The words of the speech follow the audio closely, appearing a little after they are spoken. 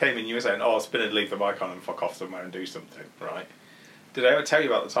came in, you were saying, spin and leave the mic on and fuck off somewhere and do something, right? Did I ever tell you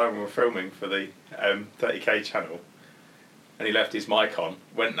about the time we were filming for the 30k channel? And he left his mic on,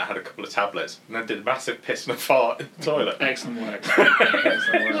 went and had a couple of tablets, and then did a massive piss and a fart in the toilet. Excellent work.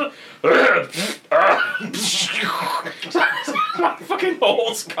 Excellent work. Like fucking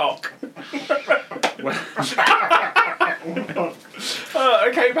horse cock.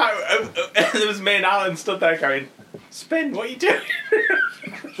 I came back, there was me and Alan stood there going, Spin, what are you doing?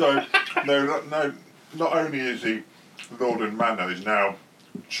 So, no, not only is he Lord and Manor, he's now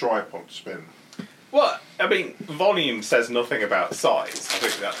tripod Spin. What? I mean, volume says nothing about size. I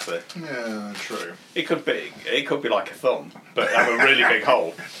think that's it. Yeah, true. It could be like a thumb, but have a really big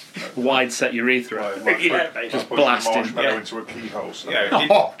hole. Wide set urethra. Just blasting. marshmallow into a keyhole. So. Yeah,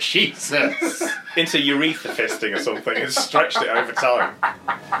 Oh, Jesus. into urethra fisting or something and stretched it over time.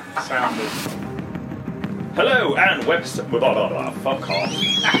 Sounded. Hello and fuck off.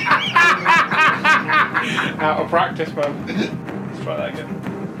 Out of practice, man. Let's try that again.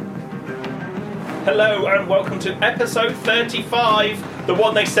 Hello and welcome to episode 35, the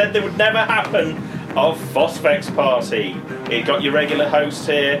one they said they would never happen, of Phosphex Party. You got your regular host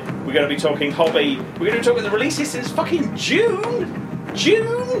here. We're going to be talking hobby. We're going to be talking the releases since fucking June.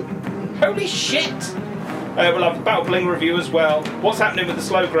 Holy shit. We'll have a Battle Bling review as well. What's happening with the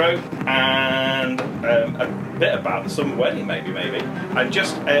slow grow, and a bit about the summer wedding, maybe. And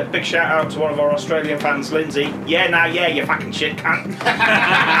just a big shout out to one of our Australian fans, Lindsay. Yeah, you fucking shit cunt.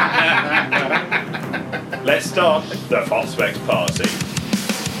 Let's start the Phosphex Party.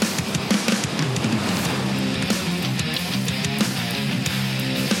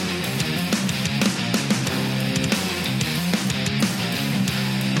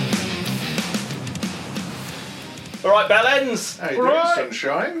 Alright, Bellends. How you doing,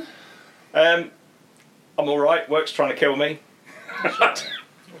 sunshine? I'm alright, work's trying to kill me.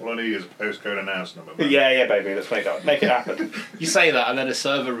 All I need is a postcode and house number. Man. Yeah, baby, let's make it happen. You say that and then a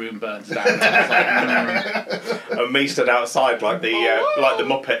server room burns down. It's like, And me stood outside like the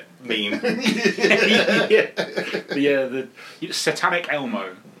Muppet meme. the Satanic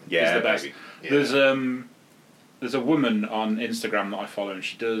Elmo is the best. Yeah. There's a woman on Instagram that I follow, and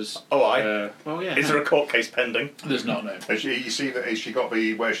she does. Is there a court case pending? There's not, no. You see that she got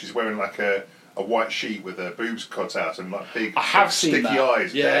where she's wearing like a white sheet with her boobs cut out and like big I have seen sticky that.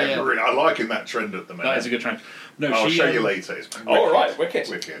 eyes. Yeah. I'm liking that trend at the minute. That is a good trend. No, I'll show you later. It's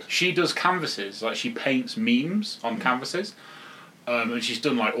wicked. She does canvases, like she paints memes on canvases. And she's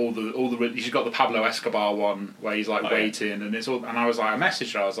done like all the. She's got the Pablo Escobar one where he's like waiting, and it's all. And I was like, I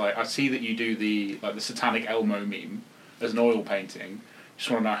messaged her. I was like, I see that you do the Satanic Elmo meme as an oil painting.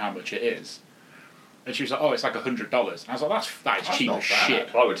 Just want to know how much it is. And she was like, oh, it's like $100. I was like, that is cheap as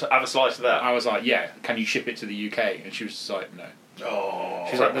shit. I would have a slice of that. I was like, yeah, can you ship it to the UK? And she was just like, no. Oh.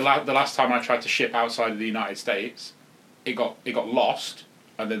 She's like, the last time I tried to ship outside of the United States, it got lost,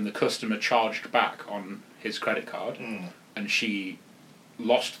 and then the customer charged back on his credit card. And she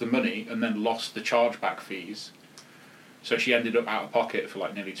lost the money and then lost the chargeback fees. So she ended up out of pocket for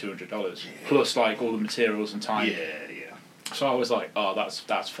like nearly $200, plus like all the materials and time. Yeah. So I was like, oh, that's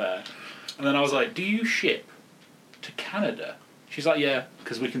fair. And then I was like, do you ship to Canada? She's like, yeah,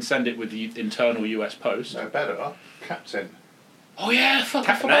 because we can send it with the internal US post. No better, Captain. Oh yeah, fuck, I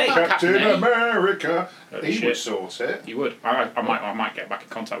Captain forgot about Captain Captain A. America. Holy He shit. would sort it. He would. I might get back in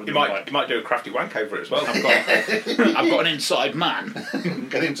contact with You him. might do a crafty wank over it as well. I've got an inside man.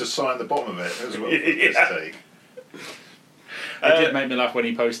 Get him to sign the bottom of it as well. Yeah. This take. It did make me laugh when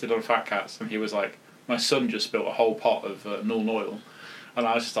he posted on Fat Cats, and he was like, my son just spilled a whole pot of Null Oil. And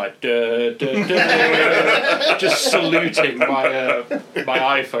I was just like, duh, duh, duh, just saluting my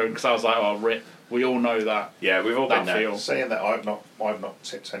iPhone, because I was like, oh, rip. We all know that. Yeah, we've all that been there. feel. Saying that I've not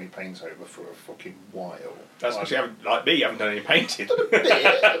tipped any paint over for a fucking while. That's because you haven't, like me, you haven't done any painting.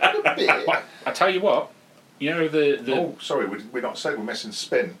 I tell you what, you know the. Oh, sorry, we're not saying we're missing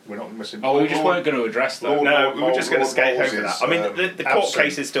Spin. We're not missing. Oh, we just weren't going to address that. No, we were just going to skate Lord over Knowles that. I mean, the court absent.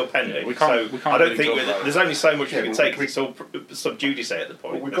 case is still pending. Yeah, we can't I don't really think talk about it. there's only so much Yeah, we can but take. It's all sub judice at the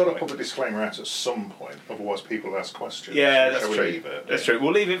point. Well, we've got to put a disclaimer out at some point, otherwise people will ask questions. Yeah, that's Shall we true. leave it? That's true.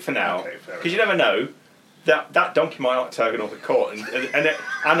 We'll leave it for now, Okay, fair because you never know. That donkey might not turn up at court, and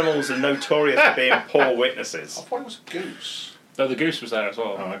animals are notorious for being poor witnesses. I thought it was a goose. No, the goose was there as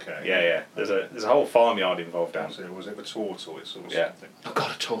well. Oh, okay. Yeah. There's a whole farmyard involved down. Was it the tortoise or Yeah. something? I've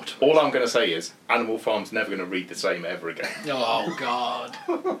got a tortoise. All I'm going to say is, Animal Farm's never going to read the same ever again. Oh, God.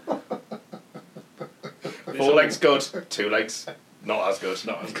 4 legs good, 2 legs not as good.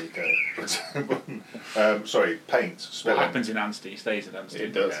 Okay. Sorry, paint What spilling. happens in Amsterdam stays in Amsterdam.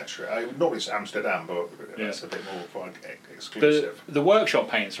 It does. Yeah, true. Normally it's Amsterdam, but Yeah. that's a bit more exclusive. The workshop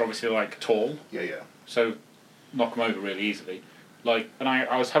paints are obviously like tall, Yeah. so knock them over really easily. Like, and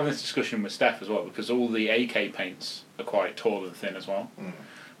I was having this discussion with Steph as well because all the AK paints are quite tall and thin as well. Mm.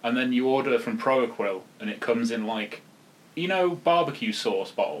 And then you order from Pro Acryl and it comes in like, barbecue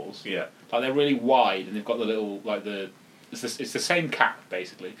sauce bottles. Yeah. Like they're really wide and they've got the little it's the same cap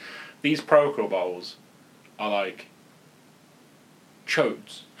basically. These Pro Acryl bottles are like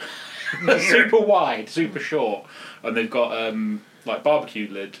chodes. They're super wide, super short, and they've got like barbecue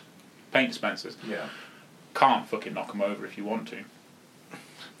lid paint dispensers. Yeah. Can't fucking knock them over if you want to.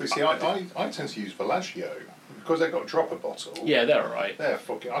 But see, I tend to use Villaggio because they've got a dropper bottle. Yeah, they're alright. They're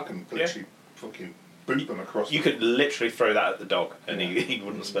fucking. I can literally fucking boot them across. You could literally throw that at the dog and he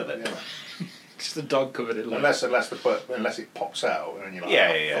wouldn't spill it. Yeah. Just the dog covered in like... Unless it pops out and you're like,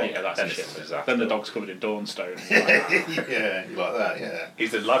 Yeah, that's then shit. it's a disaster. Then the dog's covered in dawnstone. yeah, you like that, yeah.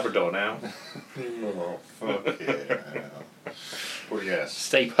 He's a Labrador now. Oh, fuck yeah. Well, yes.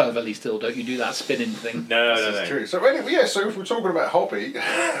 Stay perfectly still, don't you do that spinning thing. No. This is true. So anyway, yeah. So if we're talking about hobby,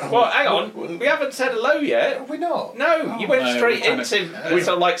 Well, hang on. We haven't said hello yet. Have we not? No, you went No, straight we're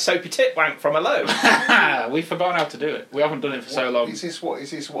into like soapy tit wank from hello. We've forgotten how to do it. We haven't done it for so long. Is this what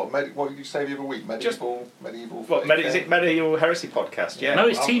what did you say the other week? Medieval. What? Is it Medieval Heresy podcast? Yeah. No,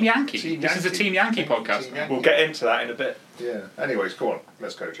 it's Team Yankee. Team This is a Yankee. Team Yankee podcast. Team Yankee. We'll get into that in a bit. Yeah. Anyways, go on.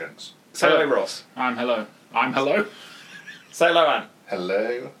 Let's go, gents. Say hello, Ross. I'm hello. Say hello, Anne.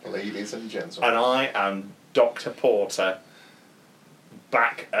 Hello, ladies and gentlemen. And I am Dr. Porter.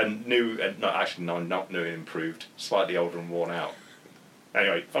 Back and new, and not new and improved. Slightly older and worn out.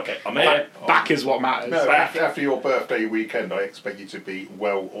 Anyway, fuck it. I'm here. Back is what matters. No, Back. after your birthday weekend, I expect you to be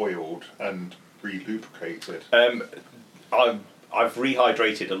well oiled and re-lubricated. I've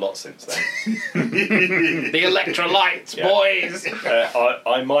rehydrated a lot since then. The electrolytes, Yeah. boys!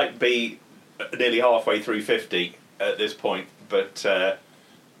 I might be nearly halfway through 50 at this point, but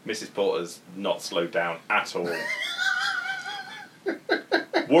Mrs. Porter's not slowed down at all.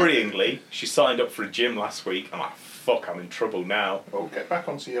 Worryingly, she signed up for a gym last week. I'm like, fuck, I'm in trouble now. Well, get back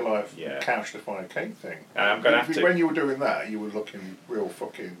onto your life Yeah. couch to 5K thing. I'm going to have to. When you were doing that, you were looking real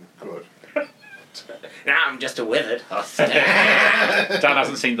fucking good. Now I'm just a withered. Dad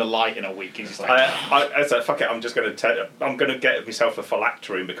hasn't seen the light in a week. He's just like, I said, fuck it, I'm just going to I'm going to get myself a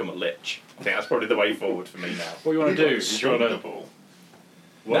phylactery and become a lich. I think that's probably the way forward for me now. what you want to do is you want to... Wonderful.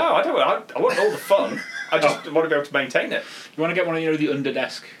 No, I don't. I want all the fun. I just want to be able to maintain it. You want to get one of the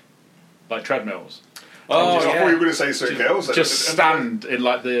under-desk like treadmills. Oh, I thought you were going to say something else. Just stand in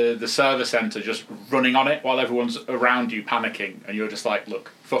like the service centre, just running on it while everyone's around you panicking, and you're just like,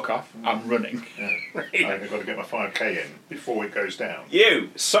 look, fuck off, I'm running. Yeah. I've got to get my 5K in before it goes down. You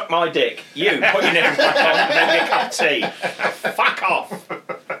suck my dick. You put your nipples back on and make me a cup of tea. Now, fuck off.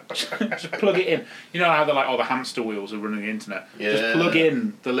 Just plug it in. You know how they're like, the hamster wheels are running the internet. Yeah. Just plug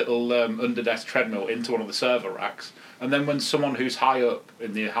in the little under-desk treadmill into one of the server racks, and then when someone who's high up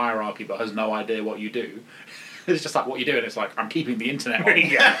in the hierarchy but has no idea what you do, it's just like, what you doing? It's like, I'm keeping the internet on.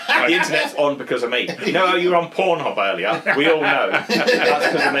 Yeah. The internet's on because of me. You know how you were on Pornhub earlier? We all know. That's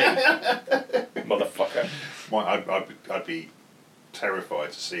because of me. Motherfucker. I'd be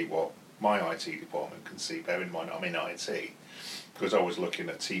terrified to see what my IT department can see. Bear in mind, I'm in IT. Because I was looking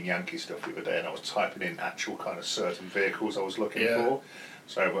at Team Yankee stuff the other day and I was typing in actual kind of certain vehicles I was looking for.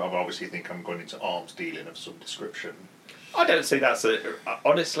 So I obviously think I'm going into arms dealing of some description. I don't see that's a...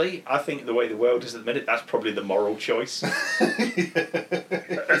 Honestly, I think the way the world is at the minute, that's probably the moral choice.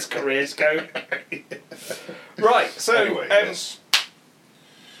 As careers go. Right, so Anyway, yes.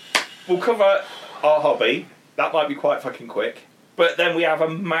 we'll cover our hobby. That might be quite fucking quick. But then we have a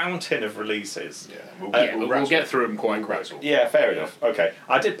mountain of releases. Yeah, We'll get through them quite quickly. Yeah, fair enough. Okay.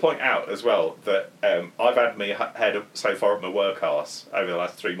 I did point out as well that I've had my head up so far up my work arse over the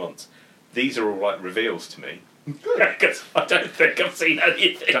last 3 months. These are all like reveals to me. Because I don't think I've seen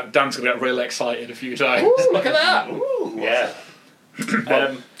anything. Dan's going to get real excited a few times. Ooh, look at that! Ooh, Yeah.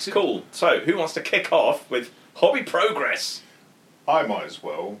 Cool. So, who wants to kick off with hobby progress? I might as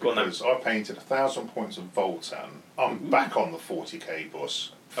well, Go on then. because I painted 1,000 points of Voltan. I'm back on the 40k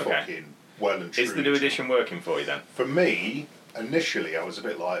bus. Okay. Fucking well and true. Is the new edition working for you then? For me, initially I was a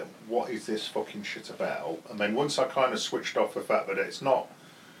bit like, what is this fucking shit about? And then once I kind of switched off the fact that it's not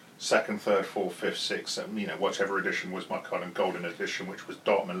second, third, fourth, fifth, sixth, whichever edition was my kind of golden edition, which was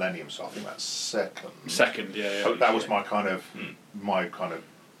Dark Millennium, so I think that's second. Second, yeah. That was my kind of,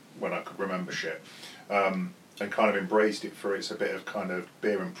 when I could remember shit. and kind of embraced it for its a bit of kind of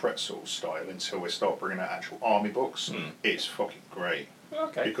beer and pretzel style until we start bringing out actual army books. It's fucking great.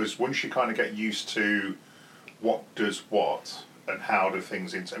 Okay. Because once you kind of get used to what does what and how do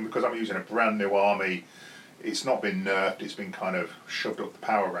things and because I'm using a brand new army, it's not been nerfed, it's been kind of shoved up the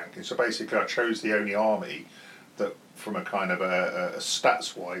power ranking. So basically I chose the only army that from a kind of a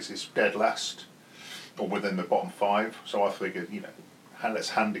stats wise is dead last or within the bottom 5. So I figured, let's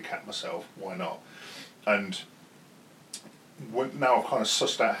handicap myself, why not? And now I've kind of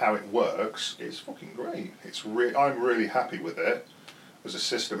sussed out how it works, it's fucking great. I'm really happy with it as a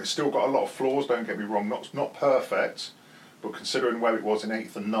system. It's still got a lot of flaws, don't get me wrong, not perfect, but considering where it was in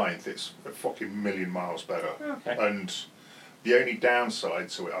 8th and 9th, it's a fucking million miles better. Okay. And the only downside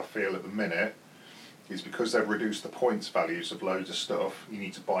to it, I feel at the minute, is because they've reduced the points values of loads of stuff, you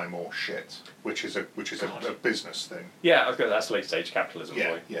need to buy more shit, which is a business thing. Yeah, that's late stage capitalism.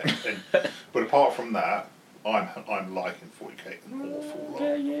 Yeah, boy. yeah. But apart from that, I'm liking 40k an awful lot,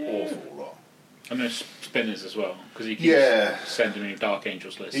 awful lot. And there's spinners as well, because he keeps sending me Dark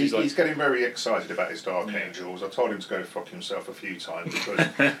Angels lists. He's getting very excited about his Dark Angels. I told him to go fuck himself a few times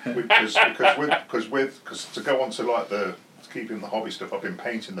because to go on to like to keep in the hobby stuff, I've been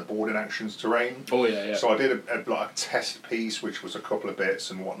painting the boarding actions terrain. Oh yeah. So I did a test piece, which was a couple of bits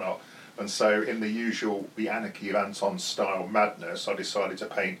and whatnot. And so in the usual the Anarchy of Anton style madness, I decided to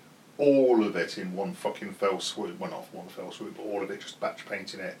paint all of it in one fucking fell swoop. Well, not one fell swoop, but all of it, just batch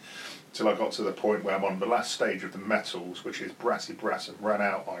painting it. Till I got to the point where I'm on the last stage of the metals, which is brassy brass, and ran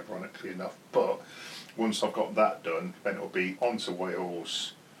out, ironically enough. But once I've got that done, then it'll be onto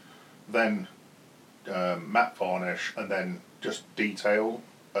wheels, then matte varnish, and then just detail,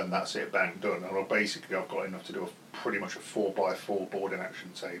 and that's it, bang, done. And I've got enough to do pretty much a 4x4 boarding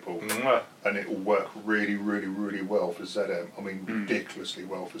action table, and it will work really, really, really well for ZM. I mean, ridiculously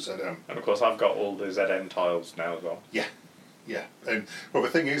well for ZM. And of course, I've got all the ZM tiles now as well. Yeah. Yeah, and well, the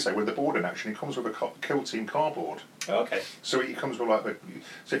thing is, though, with the boarding action, it comes with a Kill Team cardboard. Oh, okay. So it comes with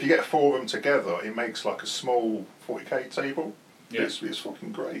so if you get 4 of them together, it makes like a small 40k table. Yeah. It's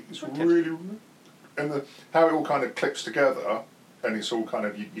fucking great. It's really, and how it all kind of clips together, and it's all kind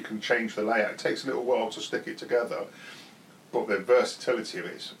of you can change the layout. It takes a little while to stick it together, but the versatility of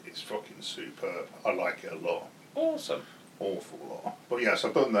it is fucking superb. I like it a lot. Awesome. Awful lot. But yes,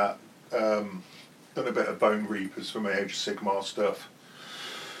 I've done that. Done a bit of Bone Reapers for my Age of Sigmar stuff.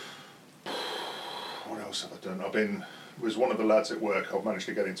 What else have I done? Was one of the lads at work, I've managed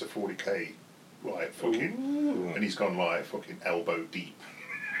to get into 40k, like fucking, and he's gone like fucking elbow deep.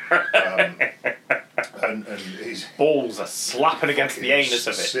 And his balls are slapping against the anus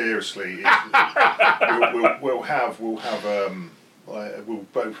of it. Seriously,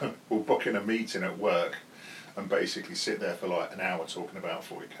 we'll book in a meeting at work and basically sit there for like an hour talking about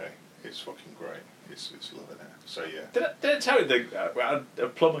 40k. It's fucking great. It's loving it. So yeah. Did I tell you a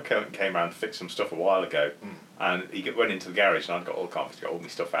plumber came around to fix some stuff a while ago, and he went into the garage and I'd got all my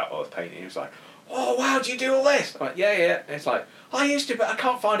stuff out while I was painting. He was like, "Oh wow, do you do all this?" I'm like, yeah. And it's like, I used to, but I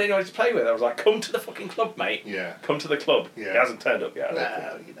can't find anyone to play with. I was like, "Come to the fucking club, mate. Yeah. Come to the club." Yeah. He hasn't turned up yet.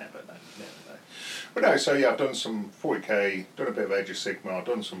 No, you never know. But no, so yeah, I've done some 40k, done a bit of Age of Sigmar,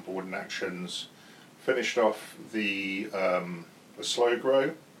 done some boarding actions, finished off the slow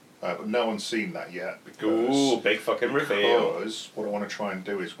grow. But no one's seen that yet because big fucking reveal. Because what I want to try and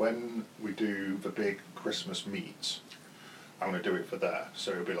do is when we do the big Christmas meet, I'm going to do it for that.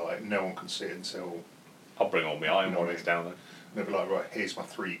 So it'll be like no one can see it until I'll bring all my iron warriors down there. And it'll be like, right, here's my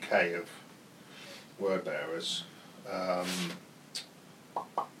 3k of word bearers. I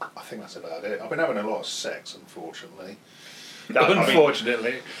think that's about it. I've been having a lot of sex, unfortunately.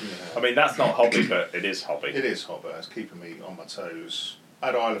 Unfortunately. Yeah. I mean, that's not hobby, but it is hobby. It is hobby. It's keeping me on my toes. I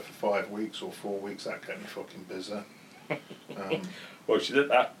had Isla for 5 weeks or 4 weeks. That kept me fucking busy. Well, she's at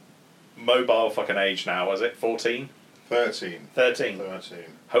that mobile fucking age now, was it? 14? 13. 13.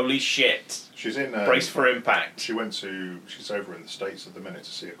 Holy shit. She's in... Brace for impact. She's over in the States at the minute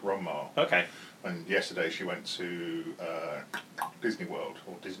to see her grandma. Okay. And yesterday she went to Disney World,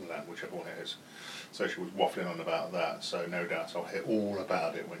 or Disneyland, whichever one it is. So she was waffling on about that. So no doubt I'll hear all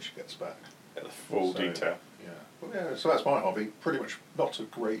about it when she gets back. Get the full detail. Yeah. Well, yeah, so that's my hobby. Pretty much not a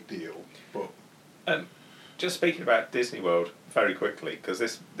great deal, but... just speaking about Disney World very quickly, because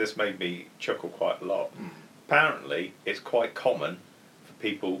this made me chuckle quite a lot. Apparently, it's quite common for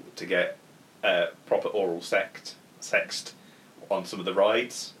people to get proper oral sexed on some of the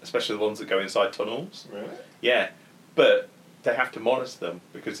rides, especially the ones that go inside tunnels. Really? Yeah, but they have to monitor them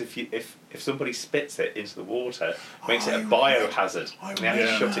because if somebody spits it into the water, it makes it a biohazard, and they have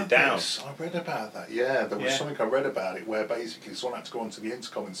to shut it down. I read about that. Yeah, there was something I read about it where basically someone had to go onto the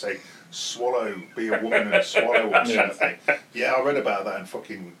intercom and say, "Swallow, be a woman and swallow," or something. Yeah, I read about that and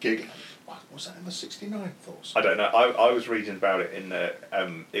fucking gig. Was that in the 69th or something? I don't know. I was reading about it in the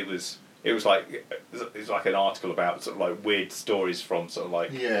it was like an article about sort of like weird stories from sort of like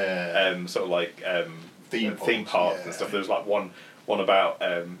theme parks and stuff. There was like one about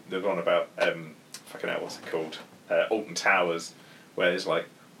fucking hell, what's it called? Alton Towers, where it's like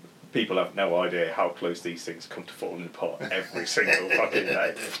people have no idea how close these things come to falling apart every single fucking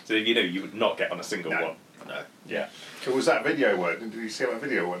day. So you would not get on a single one. No. Yeah. It was that video where, did you see that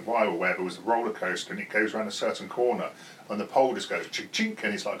video went viral where there was a roller coaster and it goes around a certain corner and the pole just goes chink chink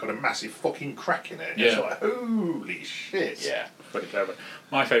and it's like got a massive fucking crack in it. Yeah. It's like, holy shit. Yeah, pretty clever.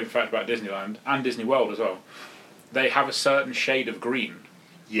 My favourite fact about Disneyland and Disney World as well, they have a certain shade of green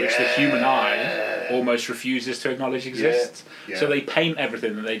which the human eye almost refuses to acknowledge exists. Yeah. So they paint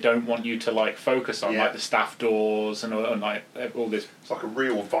everything that they don't want you to like focus on, like the staff doors and like all this. It's like a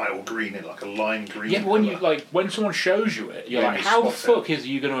real vile green, like a lime green. Yeah, but when someone shows you it, you're like, how the fuck is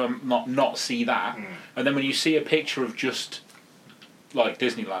you going to not see that? And then when you see a picture of just like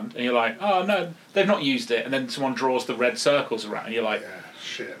Disneyland, and you're like, oh no, they've not used it, and then someone draws the red circles around, and you're like,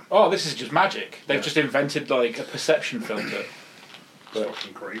 shit. Oh, this is just magic. They've just invented like a perception filter. It's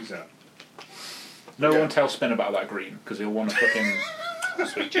fucking crazy. No one tell Spin about that green because he'll want to fucking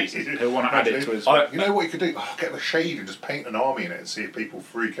sweet Jesus. He'll want to add it to his. You know what you could do? Get a shade and just paint an army in it and see if people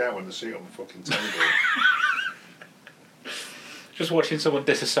freak out when they see it on the fucking table. Just watching someone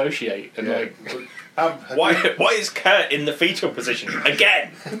disassociate and why is Kurt in the fetal position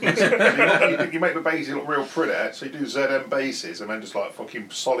again? you make the bases look real pretty, so you do ZM bases and then just like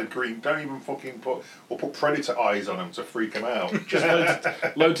fucking solid green. Don't even fucking put predator eyes on them to freak them out. Just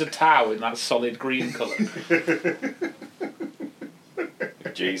loads of tau in that solid green colour.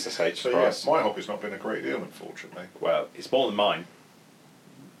 Jesus H. So Christ. my hobby's not been a great deal, unfortunately. Well, it's more than mine.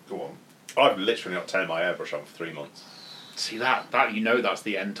 Go on. I've literally not turned my airbrush on for 3 months. See that that's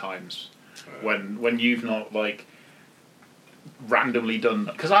the end times when you've not like randomly done,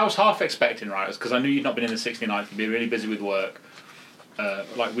 because I was half expecting because I knew you'd not been in the 69th, you'd be really busy with work,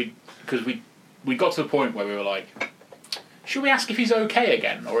 because we got to the point where we were like, should we ask if he's okay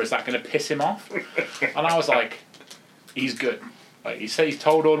again or is that going to piss him off? And I was like, he's good, like he's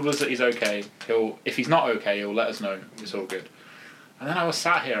told all of us that he's okay, if he's not okay he'll let us know, it's all good. And then I was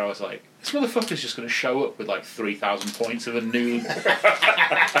sat here, I was like, this motherfucker's just going to show up with like 3,000 points of a new...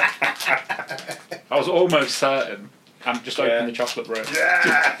 I was almost certain. And just open the chocolate room.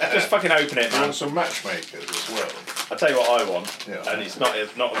 Yeah! Just fucking open it, man. You want some matchmakers as well? I'll tell you what I want, and it's not a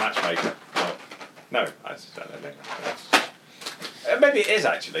matchmaker. No, I don't know. Maybe it is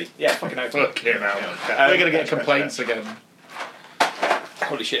actually. Yeah, fucking open it. Fucking hell. We're going to get complaints again.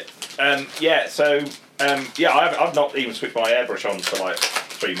 Holy shit. I've not even switched my airbrush on for like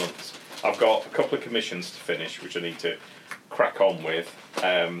 3 months. I've got a couple of commissions to finish, which I need to crack on with.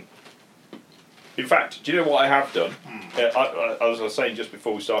 In fact, do you know what I have done? As I was saying just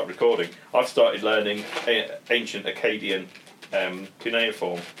before we started recording, I've started learning ancient Akkadian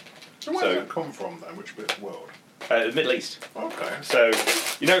cuneiform. So where does that come from then? Which bit of the world? The Middle East. Okay. So,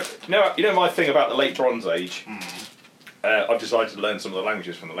 you know my thing about the Late Bronze Age? I've decided to learn some of the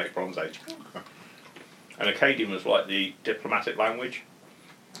languages from the Late Bronze Age. Okay. And Akkadian was like the diplomatic language.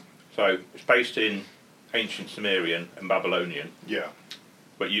 So it's based in ancient Sumerian and Babylonian. Yeah.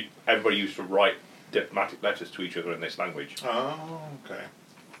 But everybody used to write diplomatic letters to each other in this language. Oh, okay.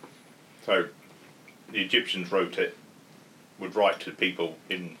 So the Egyptians would write to people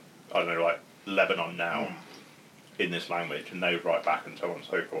in, I don't know, like Lebanon now, in this language, and they would write back and so on and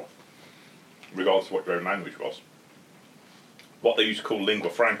so forth, regardless of what your own language was. What they used to call lingua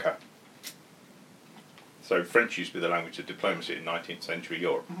franca. So French used to be the language of diplomacy in 19th century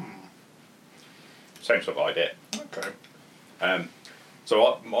Europe. Same sort of idea. Okay.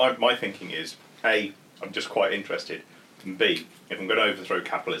 So my thinking is, A, I'm just quite interested, and B, if I'm going to overthrow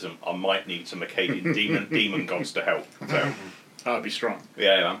capitalism, I might need some Akkadian demon gods to help. So That'd be strong.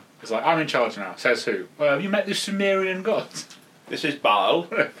 yeah, man. It's like, I'm in charge now. Says who? Well, have you met the Sumerian gods? This is Baal.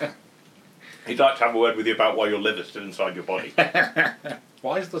 He'd like to have a word with you about why your liver's still inside your body.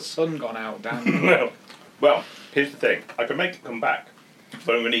 Why has the sun gone out down? Well, here's the thing. I can make it come back,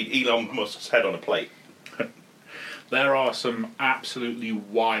 but I'm going to need Elon Musk's head on a plate. There are some absolutely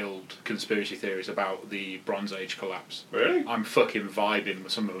wild conspiracy theories about the Bronze Age collapse. Really? I'm fucking vibing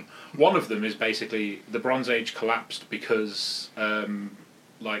with some of them. One of them is basically the Bronze Age collapsed because,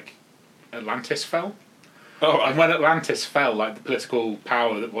 Atlantis fell. All right. And when Atlantis fell, like the political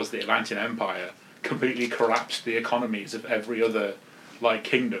power that was the Atlantean Empire completely collapsed the economies of every other like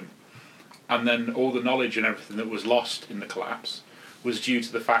kingdom. And then all the knowledge and everything that was lost in the collapse was due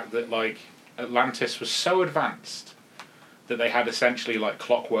to the fact that like Atlantis was so advanced that they had essentially like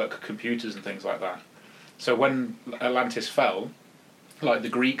clockwork computers and things like that. So when Atlantis fell, like the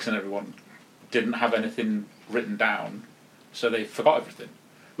Greeks and everyone didn't have anything written down, so they forgot everything,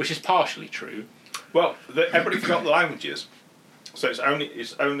 which is partially true. Well, everybody forgot the languages, so it's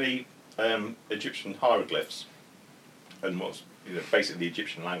only Egyptian hieroglyphs and what's basically the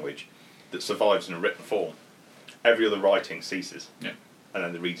Egyptian language that survives in a written form. Every other writing ceases, Yeah. and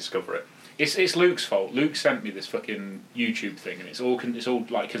then they rediscover it. It's Luke's fault. Luke sent me this fucking YouTube thing, and it's all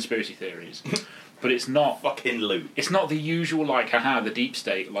like conspiracy theories, but it's not. Fucking Luke. It's not the usual like haha the deep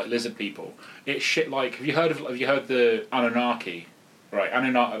state like lizard people. It's shit like have you heard the Anunnaki? Right,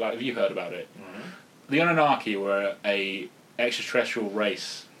 Anunnaki. Like, have you heard about it? Mm-hmm. The Anunnaki were a extraterrestrial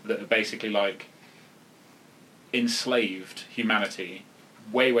race that basically like enslaved humanity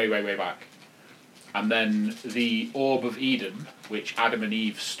way back. And then the Orb of Eden, which Adam and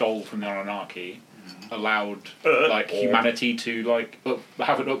Eve stole from the Anunnaki, allowed like humanity to like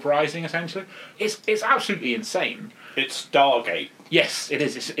have an uprising. Essentially, it's absolutely insane. It's Stargate. Yes, it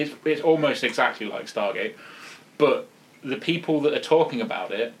is. It's almost exactly like Stargate, but the people that are talking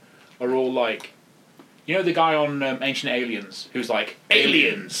about it are all like, you know, the guy on Ancient Aliens who's like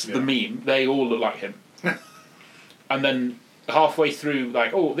aliens, Yeah. the meme. They all look like him. And then halfway through,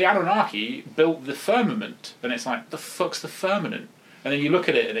 like, oh, the Anunnaki built the firmament, and it's like, the fuck's the firmament? And then you look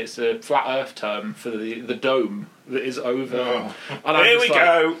at it, and it's a flat Earth term for the dome that is over. Oh. And I'm Here just we like,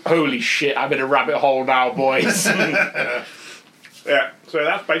 go. Holy shit! I'm in a rabbit hole now, boys. Yeah, so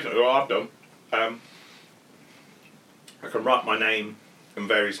that's basically what I've done. I can write my name and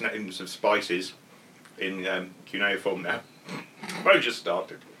various names of spices in cuneiform now. I just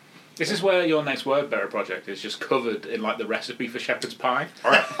started. This is where your next word-bearer project is just covered in like the recipe for shepherd's pie.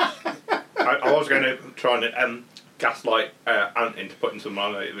 I was going to try and gaslight Ant into putting some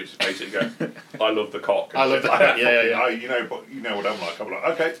on it, which is basically go, I love the cock. I love that. Yeah. You know what I'm like. I'm like,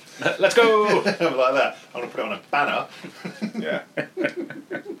 okay, Let's go. I'm like that. I'm gonna put it on a banner. Yeah.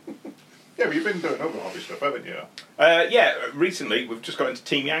 Yeah, but you've been doing other hobby stuff, haven't you? Yeah, recently we've just got into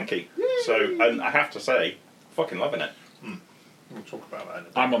Team Yankee. So, and I have to say, fucking loving it. We'll talk about that in a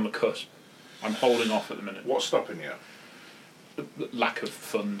bit. I'm on the cusp. I'm holding off at the minute. What's stopping you? Lack of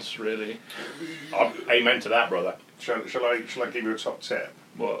funds, really. Amen to that, brother. Shall I give you a top tip?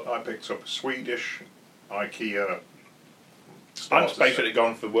 What? I picked up a Swedish IKEA. I'm basically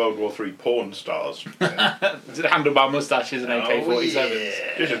gone for World War III porn stars. Handlebar moustaches and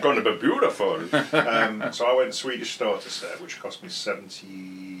AK-47s. This is going to be beautiful. So I went Swedish starter set, which cost me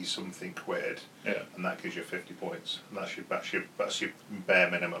 70 something quid, Yeah, and that gives you 50 points. And that's your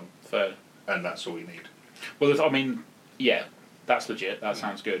bare minimum, fair. and that's all you need. Well, I mean, yeah, that's legit. That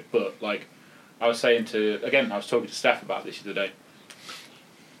sounds good. But like, I was saying I was talking to Steph about this the other day.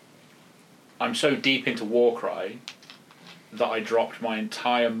 I'm so deep into Warcry that I dropped my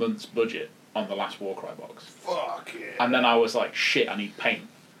entire month's budget on the last Warcry box. Fuck yeah. And then I was like, shit, I need paint.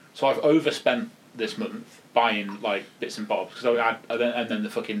 So I've overspent this month buying like bits and bobs and then the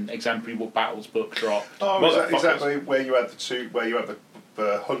fucking exemplary battles book dropped. Oh, is that where you had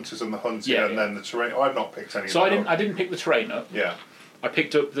the hunters and the hunted, Yeah, and then the terrain? Oh, I've not picked any. So of them I didn't pick the terrain up. Yeah. I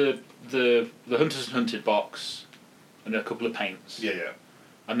picked up the hunters and hunted box and a couple of paints. Yeah.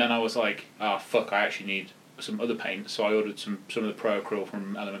 And then I was like, fuck, I actually need some other paints. So I ordered some of the Pro Acryl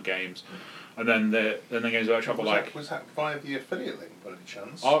from Element Games. And then the Games Workshop were like... Was that via the affiliate link, by any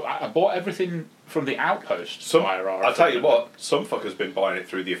chance? I bought everything from the Outpost via our I'll tell you affiliate what, some fucker's been buying it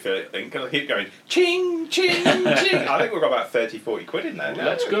through the affiliate link and I keep going, ching, ching, ching. I think we've got about 30, 40 quid in there now.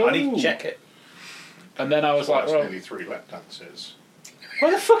 Let's go. I need to check it. And then I was like, that's well, nearly 3 lap dances.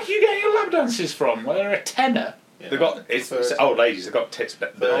 where the fuck are you getting your lap dances from? Well, they're a tenner. Yeah. They've got, it's old ladies, they've got tits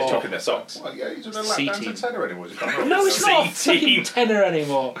that they're tucking their socks. Well, yeah, he's doing a lap dance C-team. at tenner anymore. No, it's not a C-team. fucking tenner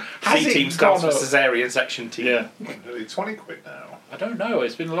anymore. Has C-team it stands gone for up? Caesarean section team. Yeah. Nearly 20 quid now. I don't know.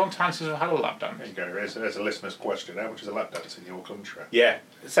 It's been a long time since I've had a lap dance. There you go. There's a listener's question. How much is a lap dance in your country? Yeah.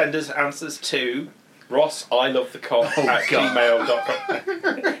 Send us answers to Ross, I love the cock Oh, at God.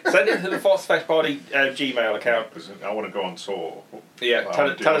 gmail.com. Send it to the Phosphex Party Gmail account. Because I want to go on tour. Yeah, I tell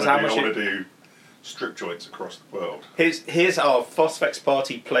wanna us how much I want it... to do strip joints across the world. Here's our Phosphex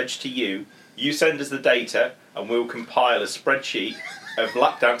Party pledge to you. You send us the data and we'll compile a spreadsheet of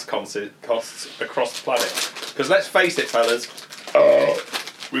lap dance costs across the planet. Because let's face it, fellas,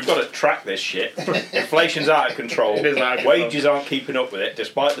 We've got to track this shit. Inflation's out of control. It is out of control. Wages aren't keeping up with it,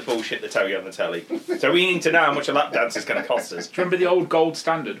 despite the bullshit they tell you on the telly. So we need to know how much a lap dance is going to cost us. Do you remember the old gold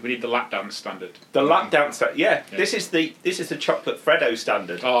standard? We need the lap dance standard. The lap dance, yeah. This is the chocolate Freddo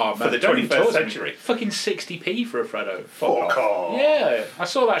standard for the 21st century. Fucking 60p for a Freddo. Fuck off. Yeah, I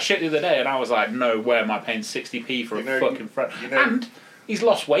saw that shit the other day, and I was like, no way am I paying 60p for a fucking Freddo. And he's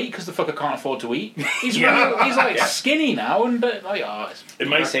lost weight because the fucker can't afford to eat. He's he's like skinny now, and it's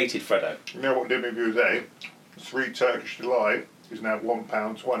emaciated Freddo. You know what did me the other day? 3 Turkish Delight is now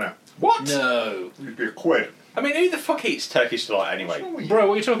 £1.20. What? No. It'd be £1. I mean, who the fuck eats Turkish Delight anyway? Bro,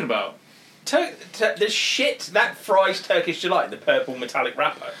 what are you talking about? The shit that fries Turkish Delight in the purple metallic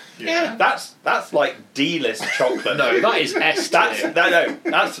wrapper. Yeah. That's like D-list chocolate. No, that is S tier.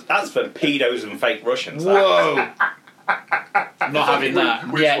 That's for pedos and fake Russians. Whoa. I'm not having that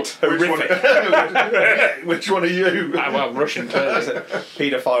yet. Horrific. Which one are you? Well, Russian turds.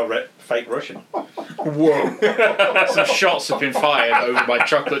 Paedophile fake Russian. Whoa. Some shots have been fired over my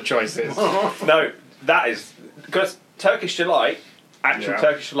chocolate choices. No, that is... Because Turkish Delight, actual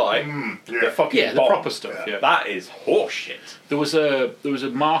Turkish Delight, the fucking the proper stuff, yeah. That is horseshit. There was a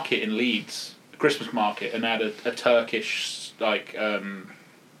market in Leeds, a Christmas market, and they had a Turkish, like...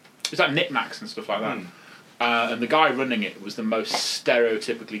 it was like knickknacks and stuff like that. And the guy running it was the most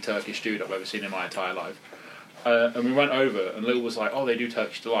stereotypically Turkish dude I've ever seen in my entire life. And we went over, and Lil was like, "Oh, they do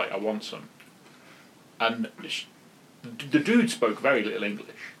Turkish Delight. I want some." And the dude spoke very little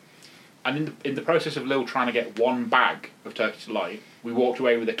English. And in the process of Lil trying to get one bag of Turkish Delight, we walked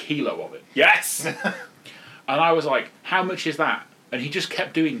away with a kilo of it. Yes. And I was like, "How much is that?" And he just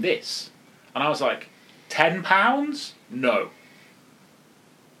kept doing this, and I was like, £10? No.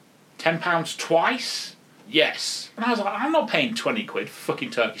 £10 twice? Yes. And I was like, I'm not paying 20 quid for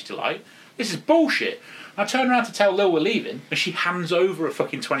fucking Turkish Delight. This is bullshit. I turn around to tell Lil we're leaving, and she hands over a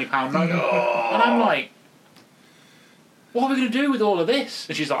fucking £20 note. And I'm like, what are we going to do with all of this?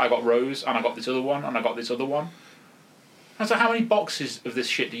 And she's like, I got Rose, and I got this other one, and I got this other one. I was like, how many boxes of this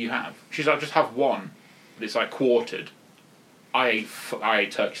shit do you have? She's like, I just have one, but it's like quartered. I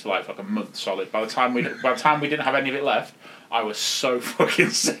ate Turkish Delight for like a month solid. By the time we didn't have any of it left, I was so fucking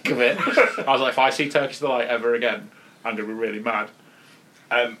sick of it. I was like, if I see Turkish Delight ever again, I'm going to be really mad.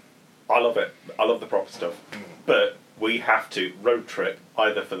 I love it. I love the proper stuff. But we have to road trip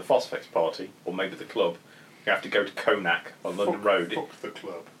either for the Phosphex party or maybe the club. We have to go to Konak on London Road. Fuck the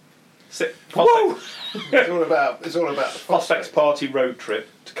club. Whoa! It's all about the Phosphex party road trip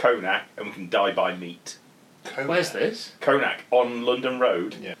to Konak, and we can die by meat. Konak. Where's this? Konak on London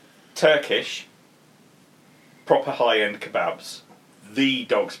Road. Yeah. Turkish. Proper high-end kebabs. The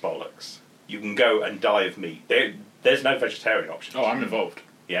dog's bollocks. You can go and die of meat. There's no vegetarian option. Oh, I'm involved.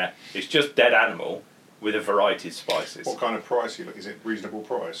 Yeah. It's just dead animal with a variety of spices. What kind of price is it? Reasonable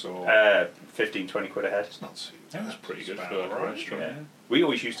price or? 15, 20 quid a head. It's not too. That was pretty good for about a right. restaurant. Yeah. We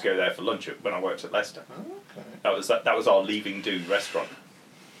always used to go there for lunch when I worked at Leicester. Oh, okay. That was our leaving do restaurant.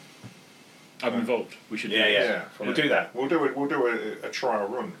 I'm involved. We should do Yeah. We'll do that. We'll do a trial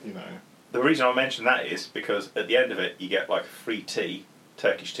run. You know. The reason I mention that is because at the end of it, you get like free tea,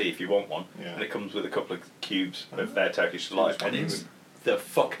 Turkish tea if you want one, and it comes with a couple of cubes of their Turkish Delight, and it's the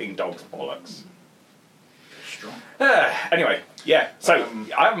fucking dog's bollocks. Strong. Anyway, yeah. So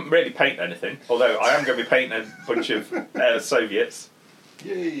I haven't really painted anything, although I am going to be painting a bunch of Soviets.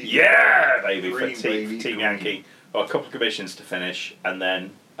 Yay! Yeah, baby, Green, for baby, Team green. Yankee. Got a couple of commissions to finish, and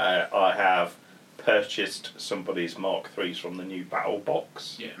then I have purchased somebody's Mark IIIs from the new battle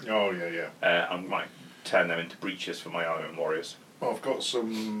box. Yeah. Oh yeah. I might turn them into breaches for my Iron Warriors. Well, I've got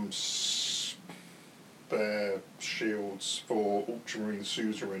some spare shields for Ultramarine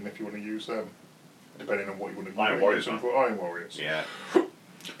Suzerain if you want to use them, depending on what you want to use. Iron Warriors, them for Iron Warriors. Yeah.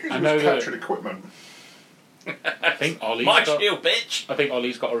 I know captured equipment. I think Ollie's My got, shield, bitch! I think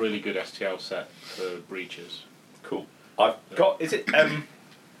Ollie's got a really good STL set for breaches. Cool. I've got. Is it?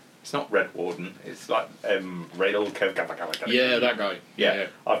 It's not Red Warden. It's like Rail. Yeah, that guy. Yeah.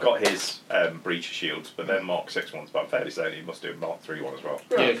 I've got his breacher shields, but they're Mark 6 ones. But I'm fairly certain he must do a Mark 3 one as well.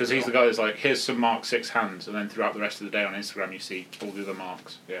 Yeah, because he's the guy that's like, here's some Mark 6 hands, and then throughout the rest of the day on Instagram you see all the other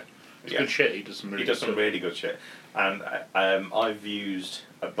marks. Yeah. It's good shit. He does some really good shit. And I've used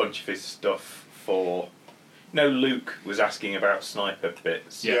a bunch of his stuff for... Luke was asking about sniper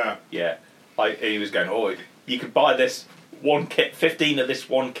bits. Yeah. Yeah. He was going, oh, you could buy this one kit, 15 of this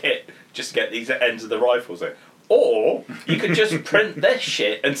one kit, just to get these ends of the rifles in. Or you could just print this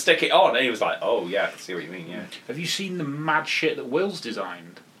shit and stick it on. And he was like, oh, yeah, I can see what you mean, yeah. Have you seen the mad shit that Will's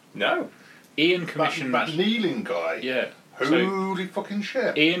designed? No. Ian commissioned... That kneeling guy? Yeah. Holy fucking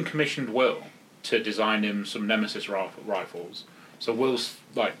shit. Ian commissioned Will to design him some Nemesis rifles. So Will's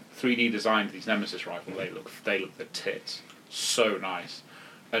like 3D designed these Nemesis rifles. They look the tits. So nice,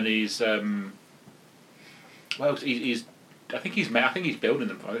 and he's he's I think he's building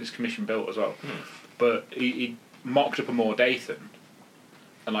them. I think it's commission built as well. But he mocked up a more Dathan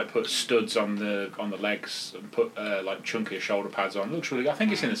and like put studs on the legs and put like chunkier shoulder pads on. It looks really good. I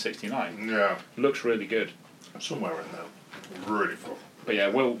think it's in the 69. Yeah. It looks really good. Somewhere in there. Really cool. But yeah,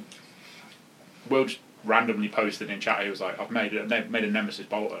 Will just randomly posted in chat. He was like, "I've made a Nemesis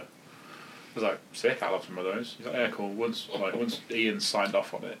bolter." I was like, "Sick! I'll have some of those." He's like, "Yeah, cool." Once Ian signed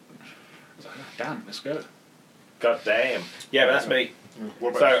off on it, I was like, "Damn, let's go." God damn. Yeah, but that's me.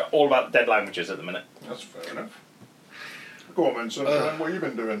 So all about dead languages at the minute. That's fair enough. Go on, then, Sunshine. What have you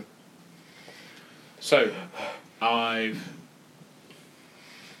been doing? So, I've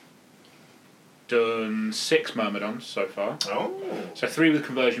done 6 Myrmidons so far. Oh. So 3 with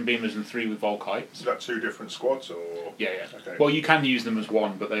conversion beamers and 3 with Volkites. Is that 2 different squads or? Yeah. Okay. Well, you can use them as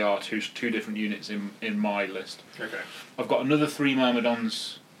one, but they are two different units in my list. Okay. I've got another 3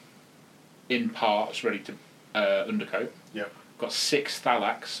 Myrmidons in parts ready to undercoat. Yep. Got 6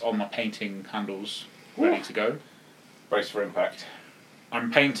 Thalax on my painting handles ready to go. Brace for impact. I'm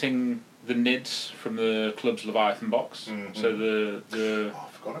painting the NIDs from the Club's Leviathan box. Mm-hmm. So the Oh, I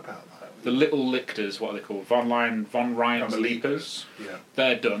forgot about that. the little lictors, what are they called? Von Ryan's Leapers. Yeah.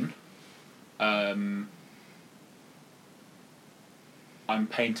 They're done. I'm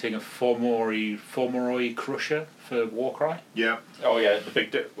painting a Formoroi Crusher for Warcry. Yeah. Oh yeah, the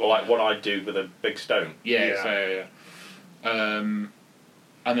big, like what I do with a big stone. Yeah.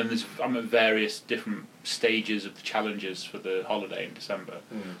 And then I'm at various different stages of the challenges for the holiday in December.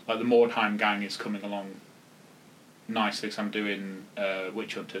 Like the Mordheim gang is coming along nicely because I'm doing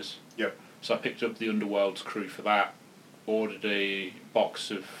Witch Hunters. Yep. So I picked up the Underworld's crew for that. Ordered a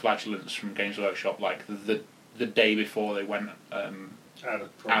box of Flagellants from Games Workshop like the day before they went out,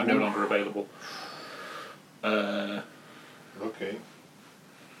 no longer available. Okay.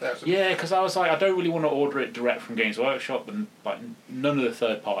 Yeah, because I was like, I don't really want to order it direct from Games Workshop, and like none of the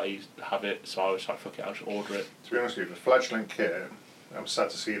third parties have it, so I was like, fuck it, I'll just order it. To be honest with you, the Flagellant kit, I'm sad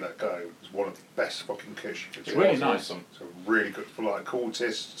to see that go. It's one of the best fucking kits you could do. It's really nice. Awesome. It's really good for like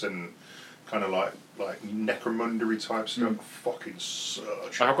cultists and kind of like necromundary type stuff. Fucking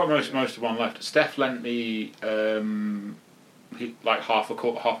such. I've got most of one left. Steph lent me like half a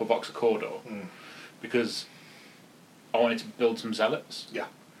box of Cawdor because I wanted to build some zealots. Yeah.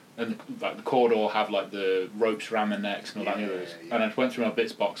 And like the Cawdor have like the ropes around their necks and all that. Yeah. And I went through my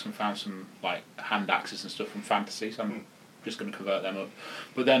bits box and found some like hand axes and stuff from Fantasy. So I'm just going to convert them up.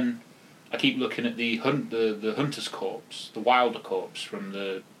 But then I keep looking at the Hunter's Corpse, the Wilder Corpse from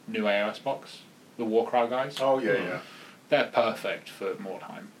the new AOS box, the Warcry guys. Oh yeah. They're perfect for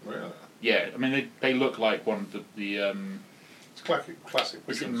Mordheim. Really? Yeah, I mean they look like one of the it's classic.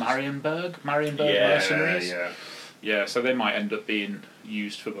 is it Marienburg mercenaries? Yeah. Yeah, so they might end up being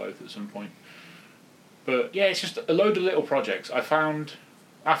used for both at some point. But yeah, it's just a load of little projects. I found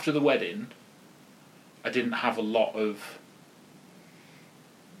after the wedding, I didn't have a lot of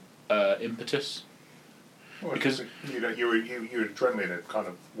impetus. Well, because your adrenaline had kind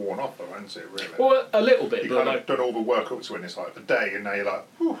of worn off, though, hasn't it? Really. Well, a little bit. You but kind like, of done all the work up to it. It's like the day, and now you're like,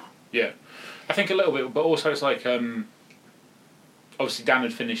 whew. Yeah, I think a little bit, but also it's like obviously Dan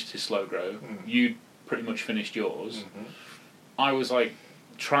had finished his slow grow. You'd pretty much finished yours. I was like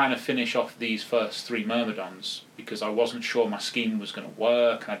trying to finish off these first 3 Myrmidons because I wasn't sure my scheme was going to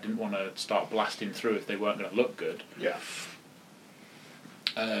work and I didn't want to start blasting through if they weren't going to look good. Yeah.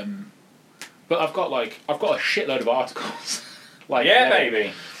 But I've got a shitload of articles.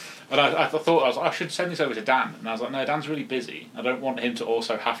 Baby. And I thought I should send this over to Dan, and I was like, no, Dan's really busy. I don't want him to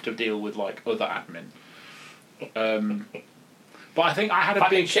also have to deal with like other admin. But I think I had a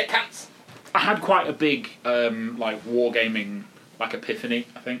big shit cats. I had quite a big like wargaming like epiphany,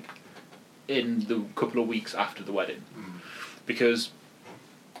 I think, in the couple of weeks after the wedding. Because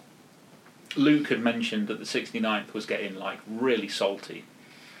Luke had mentioned that the 69th was getting like really salty.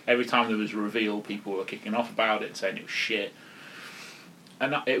 Every time there was a reveal, people were kicking off about it, saying it was shit.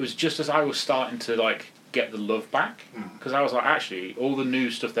 And it was just as I was starting to like get the love back, because I was like, actually, all the new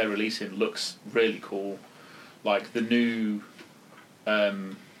stuff they're releasing looks really cool. Like the new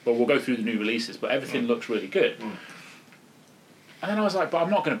well, we'll go through the new releases, but everything looks really good. And then I was like, but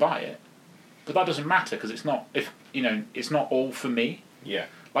I'm not going to buy it. But that doesn't matter because it's not it's not all for me. Yeah.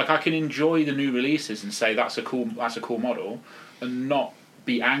 Like I can enjoy the new releases and say that's a cool model, and not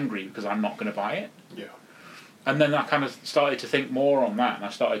be angry because I'm not going to buy it. Yeah. And then I kind of started to think more on that, and I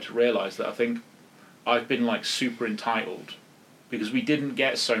started to realise that I think I've been like super entitled because we didn't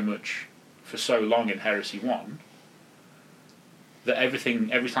get so much for so long in Heresy 1. that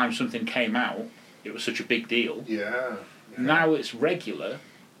every time something came out, it was such a big deal. Yeah. Now it's regular,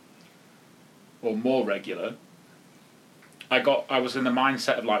 or more regular. I was in the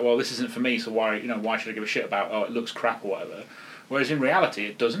mindset of like, well, this isn't for me, so why should I give a shit about? Oh, it looks crap or whatever. Whereas in reality,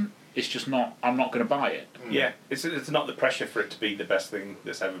 it doesn't. It's just not. I'm not going to buy it. Yeah, it's not the pressure for it to be the best thing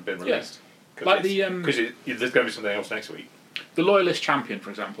that's ever been released. Yeah. Like because there's going to be something else next week. The Loyalist Champion, for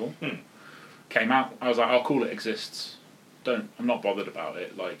example, came out. I was like, oh, cool, it exists. I'm not bothered about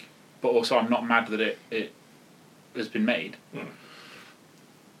it. Like, but also I'm not mad that it has been made.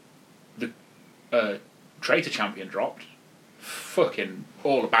 The Traitor Champion dropped. Fucking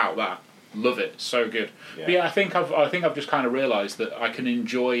all about that. Love it. So good. Yeah. But yeah, I think I've just kind of realised that I can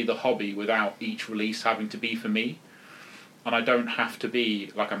enjoy the hobby without each release having to be for me, and I don't have to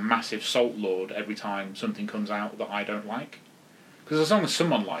be like a massive salt lord every time something comes out that I don't like. Because as long as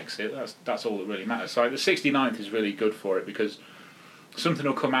someone likes it, that's all that really matters. So like, the 69th is really good for it because something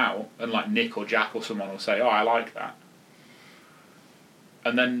will come out and like Nick or Jack or someone will say, "Oh, I like that,"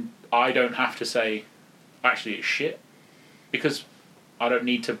 and then I don't have to say, "Actually, it's shit," because I don't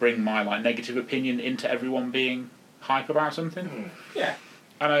need to bring my like negative opinion into everyone being hype about something. Yeah.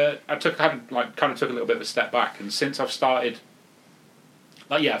 And I took a little bit of a step back, and since I've started,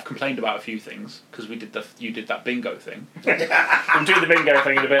 I've complained about a few things because you did that bingo thing. We'll do the bingo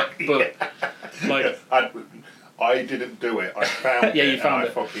thing in a bit, but I didn't do it. I found yeah, it. you found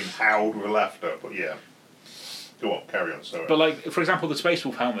and it. I fucking howled with laughter. But yeah, go on, carry on. Sorry. But like for example, the Space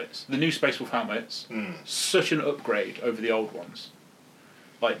Wolf helmets, the new Space Wolf helmets, such an upgrade over the old ones.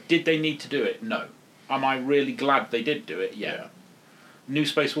 Like, did they need to do it? No. Am I really glad they did do it? Yeah. New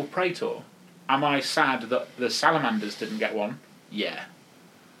Space Wolf Praetor. Am I sad that the Salamanders didn't get one? Yeah.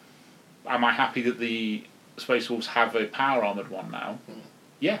 Am I happy that the Space Wolves have a power armoured one now?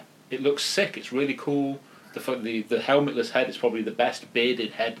 Yeah. It looks sick. It's really cool. The helmetless head is probably the best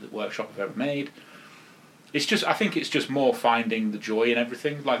bearded head that Workshop have ever made. I think it's just more finding the joy in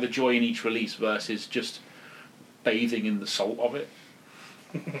everything, like the joy in each release versus just bathing in the salt of it.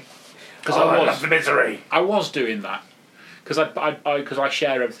 Because I love the misery. I was doing that because I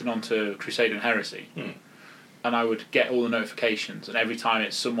share everything onto Crusade and Heresy, and I would get all the notifications, and every time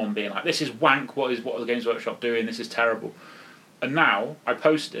it's someone being like, "This is wank. What are the Games Workshop doing? This is terrible." And now I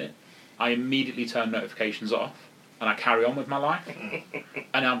post it, I immediately turn notifications off, and I carry on with my life,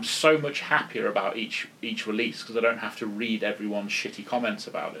 and I'm so much happier about each release because I don't have to read everyone's shitty comments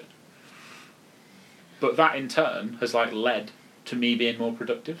about it. But that in turn has like led to me being more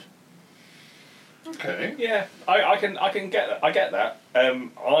productive. Okay. Yeah, I can get that. I get that.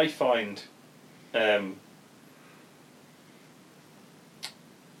 I find, and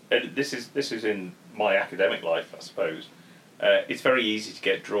this is in my academic life, I suppose. It's very easy to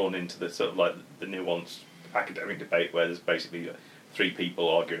get drawn into the sort of like the nuanced academic debate where there's basically three people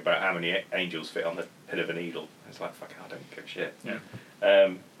arguing about how many angels fit on the pin of a needle. It's like, fuck, I don't give a shit. Yeah.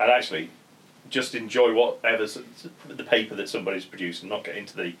 And actually, just enjoy whatever the paper that somebody's produced and not get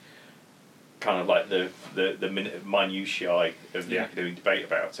into the kind of like the minutiae of the academic debate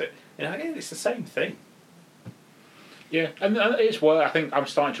about it. It's the same thing. Yeah, and it's what I think I'm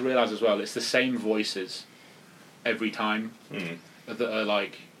starting to realise as well. It's the same voices every time that are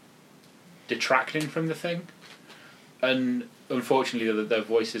like detracting from the thing, and unfortunately they're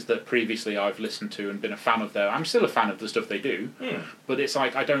voices that previously I've listened to and been a fan of. I'm still a fan of the stuff they do, but it's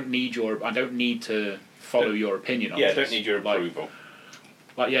like I don't need to follow your opinion on it. Yeah, I don't need your approval.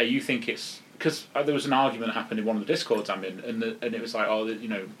 Like you think it's because there was an argument that happened in one of the Discords I'm in, and it was like, oh,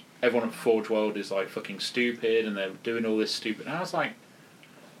 everyone at Forge World is like fucking stupid and they're doing all this stupid. And I was like,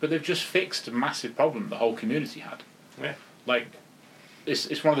 but they've just fixed a massive problem the whole community had. Yeah. Like,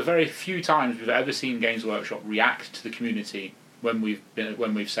 it's one of the very few times we've ever seen Games Workshop react to the community when we've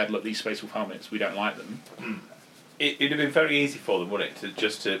said, look, these Space Wolf helmets, we don't like them. It'd have been very easy for them, wouldn't it,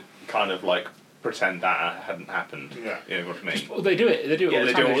 to kind of like pretend that hadn't happened. Yeah. You know what I mean? Well, they do it. They do it all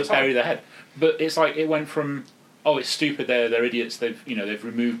the time. They just bury their head. But it's like it went from, oh, it's stupid. They're idiots. They've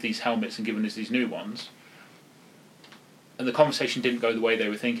removed these helmets and given us these new ones. And the conversation didn't go the way they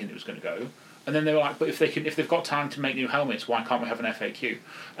were thinking it was going to go. And then they were like, but if they've got time to make new helmets, why can't we have an FAQ?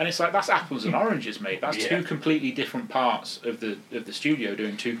 And it's like, that's apples and oranges, mate. That's two completely different parts of the studio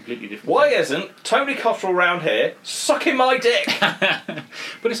doing two completely different Why things. isn't Tony Cottrell round here sucking my dick?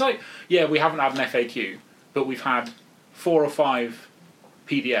 But it's like, yeah, we haven't had an FAQ, but we've had 4 or 5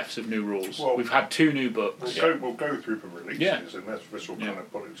 PDFs of new rules. Well, we've had 2 new books. We'll go through the releases, and this will kind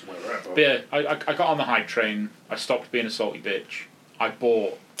of put it to where we're at. But yeah, I got on the hype train. I stopped being a salty bitch. I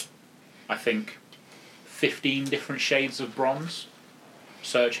bought, I think, 15 different shades of bronze,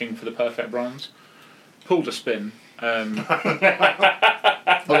 searching for the perfect bronze. Pulled a spin,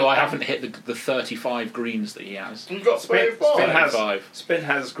 Although I haven't hit the 35 greens that he has. You've got Spin 35. Spin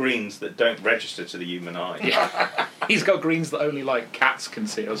has greens that don't register to the human eye. Yeah. He's got greens that only like cats can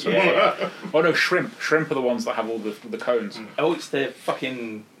see or something. Yeah. Oh no, shrimp. Shrimp are the ones that have all the cones. Oh, it's the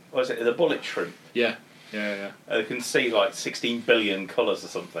fucking, what is it, the bullet shrimp. Yeah. They can see like 16 billion colours or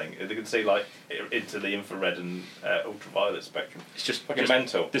something. They can see like into the infrared and ultraviolet spectrum. It's just Fucking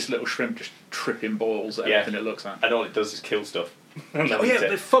mental. This little shrimp just tripping balls at everything it looks at. And all it does is kill stuff. Oh yeah,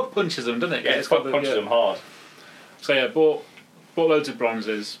 it fuck punches them, doesn't it? Yeah, it's punches them hard. So yeah, bought loads of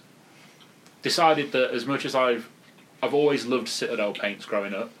bronzes. Decided that as much as I've always loved Citadel paints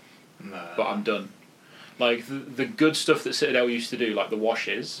growing up, but I'm done. Like the good stuff that Citadel used to do, like the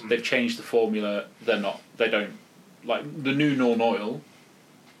washes, they've changed the formula. They don't like the new Norn oil.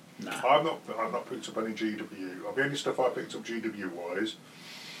 Nah. I've not picked up any GW. The only stuff I picked up GW wise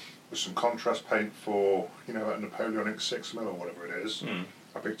was some contrast paint for a Napoleonic 6mm or whatever it is.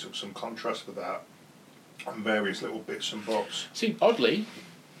 I picked up some contrast for that and various little bits and bobs. See, oddly,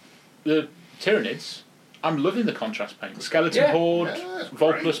 the Tyranids, I'm loving the contrast paint. Skeleton Horde,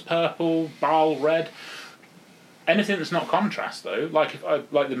 Volplus purple, Baal red. Anything that's not contrast though, like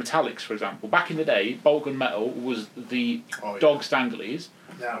the metallics for example. Back in the day, Bolgan metal was the dog stanglies.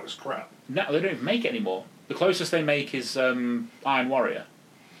 Now it's crap. Now they don't even make it anymore. The closest they make is Iron Warrior.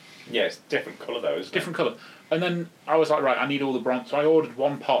 Yeah, it's different colour though, isn't Different colour. And then I was like, right, I need all the bronze. So I ordered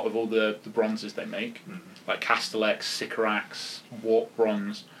one pot of all the bronzes they make, like Castellax, Sycorax, Warp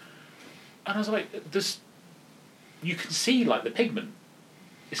bronze. And I was like, you can see like the pigment.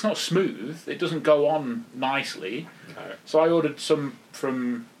 It's not smooth. It doesn't go on nicely. No. So I ordered some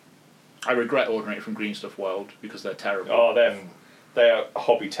from. I regret ordering it from Green Stuff World because they're terrible. Oh, they are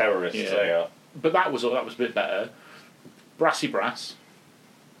hobby terrorists. Yeah. They are. But that was a bit better. Brassy brass,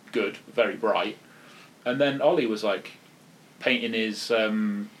 good, very bright. And then Ollie was like painting his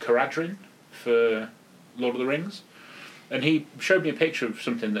Caradhrin for Lord of the Rings, and he showed me a picture of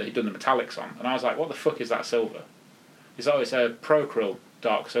something that he'd done the metallics on, and I was like, "What the fuck is that silver?" He's like, "Oh, it's a Procryl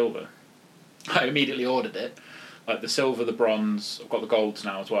dark silver." I immediately ordered it, like the silver, the bronze. I've got the golds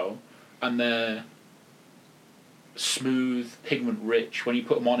now as well, and they're smooth, pigment rich. When you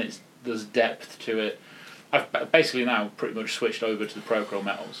put them on, there's depth to it. I've basically now pretty much switched over to the Procryl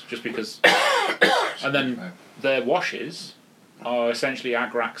metals just because, and then their washes are essentially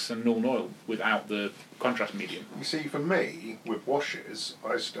Agrax and Norn oil without the contrast medium. You see, for me with washes,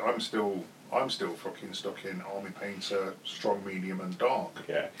 I'm still fucking stuck in Army Painter, strong, medium, and dark.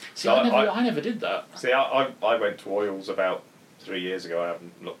 Yeah. See, I never did that. See, I went to oils about 3 years ago. I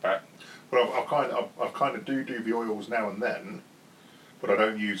haven't looked back. But I've kind of do the oils now and then, but I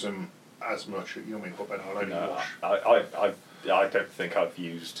don't use them as much. You know what I mean? But then I'll only wash. I don't think I've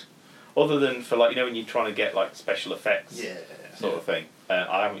used, other than for like when you're trying to get like special effects sort of thing.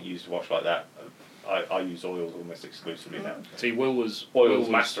 I haven't used a wash like that. I use oils almost exclusively now. See, Will's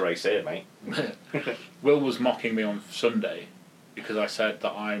master race here, mate. Will was mocking me on Sunday because I said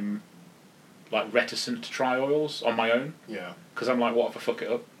that I'm like reticent to try oils on my own. Yeah. Because I'm like, what if I fuck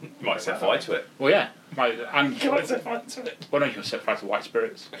it up? You might set fire to it. Well, yeah. You might set fire to it. Well, no, you can set fire to white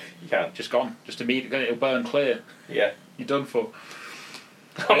spirits. You can. Just gone. Just immediately. It'll burn clear. Yeah. You're done for.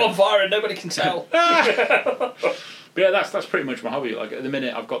 I'm on fire and nobody can tell. But yeah, that's pretty much my hobby. Like at the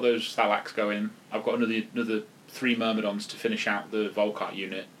minute, I've got those Thalax going. I've got another 3 Myrmidons to finish out the Volkite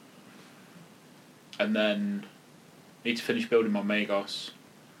unit, and then need to finish building my Magos.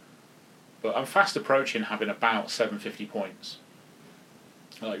 But I'm fast approaching having about 750 points,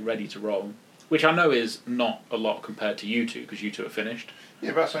 like ready to roll, which I know is not a lot compared to you two because you two are finished.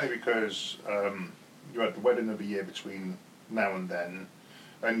 Yeah, but that's only because you had the wedding of the year between now and then,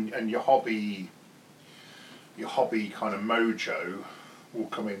 and your hobby kind of mojo will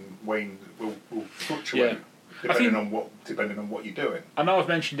come in wane, will fluctuate depending on what you're doing. I know I've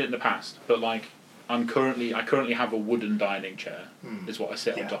mentioned it in the past, but like I currently have a wooden dining chair is what I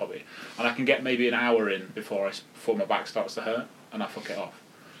sit on to hobby, and I can get maybe an hour in before my back starts to hurt and I fuck it off.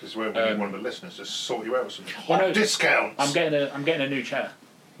 This is where we need one of the listeners to sort you out with some discounts. I'm getting a new chair.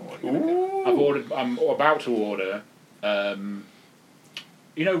 Ooh. I'm about to order.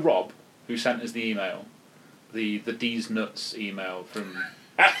 Rob, who sent us the email, the D's Nuts email from.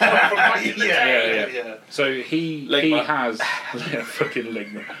 Yeah. So he has fucking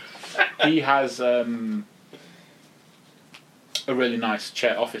Ligma. He has a really nice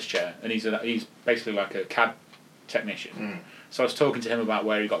office chair, and he's basically like a CAD technician. So I was talking to him about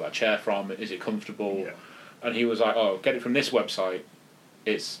where he got that chair from. Is it comfortable? Yeah. And he was like, "Oh, get it from this website.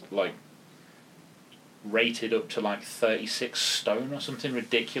 It's like rated up to like 36 stone or something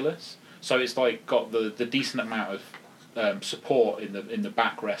ridiculous. So it's like got the decent amount of support in the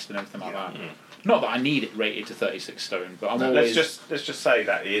backrest and everything like that. Not that I need it rated to 36 stone, but I'm always... Let's just say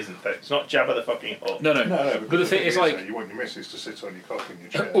that it isn't. It's not Jabba the fucking Hutt. No. But the thing is, like... You want your missus to sit on your cock in your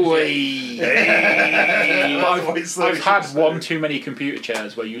chair. I've had one too many computer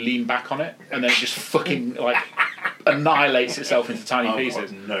chairs where you lean back on it, and then it just fucking, like, annihilates itself into tiny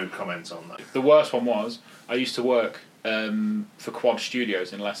pieces. I've got no comment on that. The worst one was, I used to work for Quad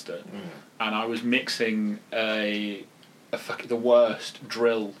Studios in Leicester, and I was mixing the worst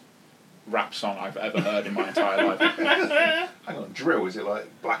drill rap song I've ever heard in my entire life. Hang on, drill, is it like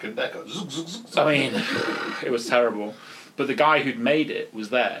Black and Decker? I mean, it was terrible. But the guy who'd made it was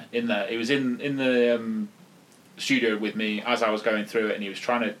there. He was in the studio with me as I was going through it, and he was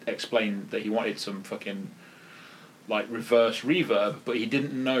trying to explain that he wanted some fucking like reverse reverb, but he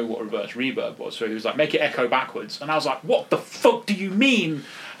didn't know what reverse reverb was, so he was like, make it echo backwards, and I was like, what the fuck do you mean?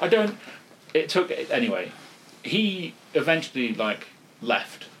 Anyway, he eventually like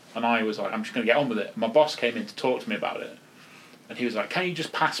left, and I was like, I'm just going to get on with it. My boss came in to talk to me about it, and he was like, can you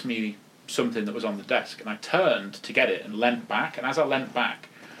just pass me something that was on the desk? And I turned to get it and leant back, and as I leant back,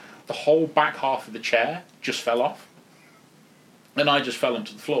 the whole back half of the chair just fell off, and I just fell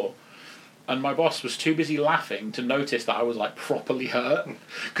onto the floor. And my boss was too busy laughing to notice that I was like properly hurt,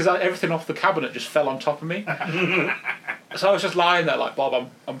 because everything off the cabinet just fell on top of me. So I was just lying there like, Bob,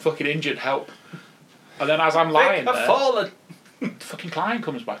 I'm fucking injured, help. And then as I'm lying there, fallen. the fucking client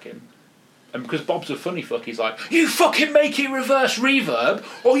comes back in. And because Bob's a funny fuck, he's like, you fucking make it reverse reverb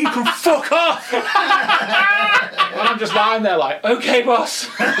or you can fuck off. And I'm just lying there like, okay, boss.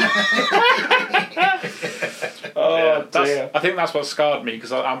 Oh, dear. I think that's what scarred me,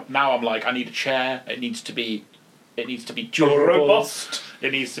 because I'm like, I need a chair. It needs to be durable. Robust.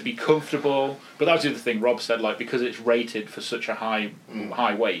 It needs to be comfortable. But that was the other thing Rob said, like, because it's rated for such a high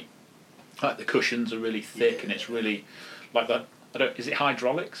weight, like the cushions are really thick, and it's really like that. Is it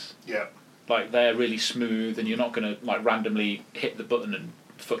hydraulics? Yeah. Like they're really smooth, and you're not gonna like randomly hit the button and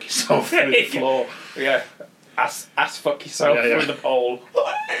fuck yourself through the floor. Yeah. Ass fuck yourself through the pole.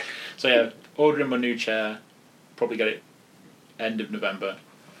 So yeah, ordering my new chair. Probably get it end of November,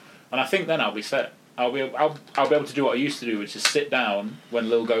 and I think then I'll be set. I'll be able to do what I used to do, which is sit down when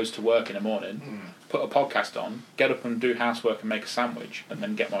Lil goes to work in the morning, put a podcast on, get up and do housework and make a sandwich, and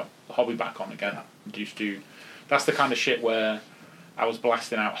then get my hobby back on again. That's the kind of shit where I was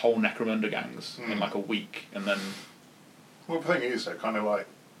blasting out whole Necromunda gangs in like a week, and then. Well, the thing is, though, kind of like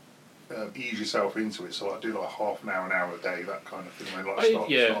ease yourself into it. So like do like half an hour a day, that kind of thing. When,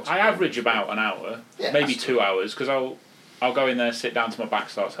 I average about an hour, maybe 2 hours, because I'll go in there, sit down till my back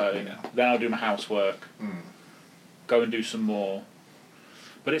starts hurting, then I'll do my housework, go and do some more.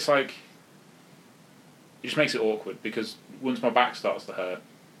 But it's like, it just makes it awkward, because once my back starts to hurt,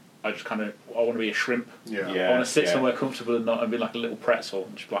 I want to be a shrimp. Yeah. I want to sit somewhere comfortable and be like a little pretzel,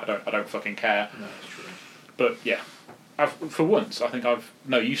 and just be like, I don't fucking care. No, that's true. But yeah. For once, I think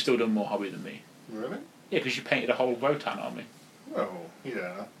you've still done more hobby than me. Really? Yeah, because you painted a whole Wotan on me. Well,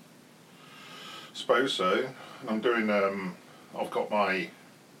 yeah. Suppose so. I'm doing, I've got my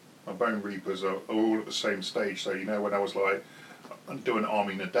Bone Reapers are all at the same stage, so when I was like, I'm doing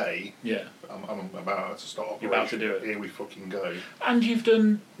army in a day, I'm about to start operation. You're about to do it. Here we fucking go. And you've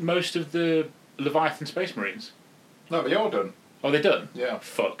done most of the Leviathan Space Marines. No, they are done. Oh, they're done? Yeah.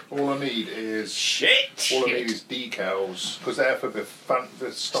 Fuck. All I need is... Shit! All I need is decals, because they're for the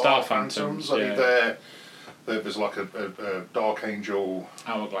Star Phantoms. There's like a Dark Angel...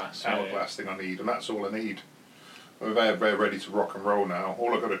 Hourglass thing I need, and that's all I need. They're ready to rock and roll now.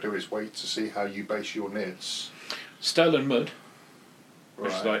 All I've got to do is wait to see how you base your nids. Sterling Mud.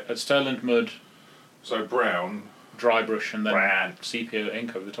 Which is like Sterling Mud... So brown... Dry brush, and then brown. sepia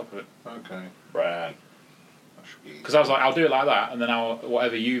ink over the top of it. Okay. Brown. Because I was like, I'll do it like that, and then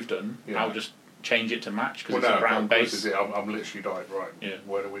whatever you've done, I'll just change it to match, because it's a brown base. This is it. I'm literally like, right, yeah.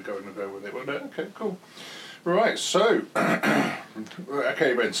 Where are we going to go with it? Well, no, okay, cool. Right, so...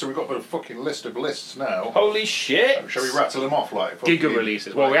 okay, Ben, so we've got the fucking list of lists now. Holy shit! Shall we rattle them off, like... Giga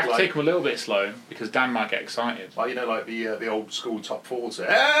releases. Well, we have to take them a little bit slow, because Dan might get excited. Like, like the old school top 40.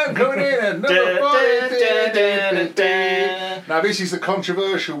 I'm coming in at number 5. Now, this is the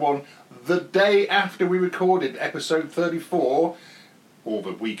controversial one. The day after we recorded episode 34, or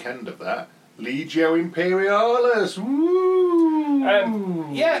the weekend of that, Legio Imperialis. Woo! I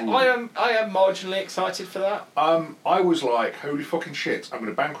am marginally excited for that. I was like, holy fucking shit! I'm going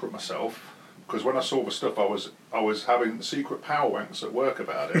to bankrupt myself, because when I saw the stuff, I was having secret power wanks at work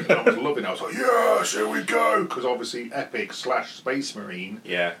about it, and I was loving it. I was like, yes, here we go! Because obviously, Epic / Space Marine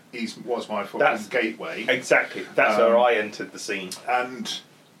was my fucking gateway. Exactly. That's where I entered the scene. And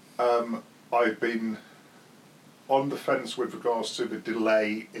I've been on the fence with regards to the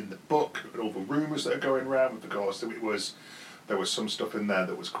delay in the book and all the rumours that are going around with regards to there was some stuff in there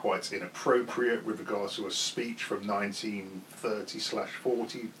that was quite inappropriate with regards to a speech from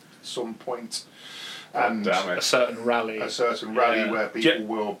 1930/40 some point. And a certain rally where people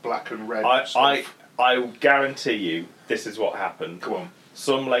wore black and red. I will guarantee you this is what happened. Go on.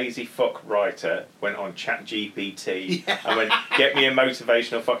 Some lazy fuck writer went on ChatGPT and went, get me a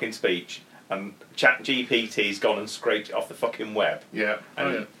motivational fucking speech. And ChatGPT's gone and scraped it off the fucking web. Yeah.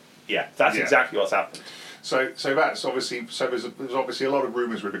 And that's exactly what's happened. So that's obviously there's obviously a lot of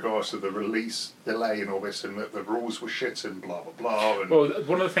rumours with regards to the release delay and all this, and that the rules were shit and blah blah blah. And well,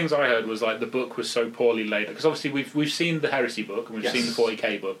 one of the things I heard was like the book was so poorly laid out, because obviously we've seen the Heresy book and we've seen the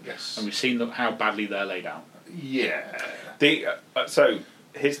 40k book, and we've seen how badly they're laid out. Yeah. So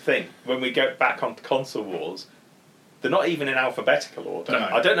here's the thing: when we go back onto Console Wars, they're not even in alphabetical order. No.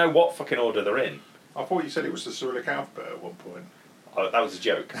 I don't know what fucking order they're in. I thought you said it was the Cyrillic alphabet at one point. Oh, that was a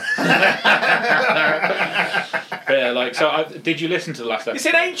joke. Did you listen to the last episode? It's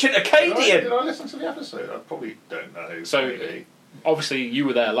in ancient Akkadian. Did I listen to the episode? I probably don't know. So, maybe. Obviously you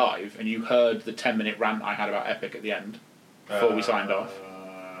were there live and you heard the 10-minute rant I had about Epic at the end before we signed off.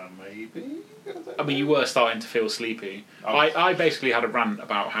 Maybe? I mean, you were starting to feel sleepy. Oh. I basically had a rant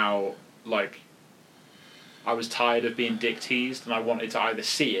about how, like, I was tired of being dick teased and I wanted to either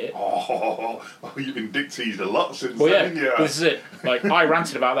see it. Oh, you've been dick teased a lot since Well, then, yeah, this is it. Like, I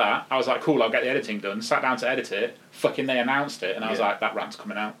ranted about that. I was like, cool, I'll get the editing done. Sat down to edit it. Fucking they announced it, and I was like, that rant's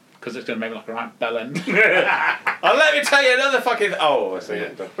coming out because it's going to make me like a right bell end. And let me tell you another fucking. Oh, I see.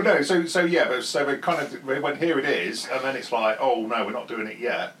 Yeah. But no, so they kind of they went, here it is, and then it's like, oh no, we're not doing it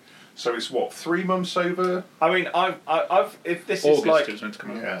yet. So it's what, 3 months over? I mean, I've if this August is like, it was meant to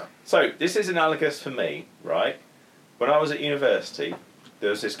come out. Yeah. So this is analogous for me, right? When I was at university, there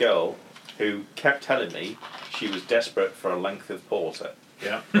was this girl who kept telling me she was desperate for a length of porter.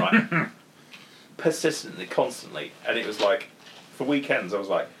 Yeah. Right. Persistently, constantly, and it was like, for weekends, I was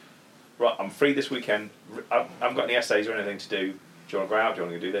like, right, I'm free this weekend. I haven't got any essays or anything to do. Do you want to go out? Do you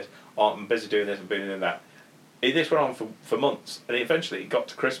want to do this? Oh, I'm busy doing this and doing that. This went on for months, and eventually it got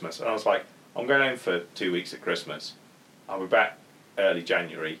to Christmas, and I was like, I'm going home for 2 weeks at Christmas. I'll be back early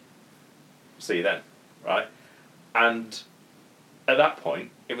January. See you then, right? And at that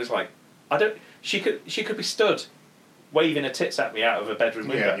point, it was like, she could be stood waving her tits at me out of a bedroom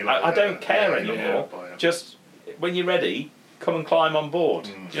window. I don't care anymore. Just when you're ready, come and climb on board.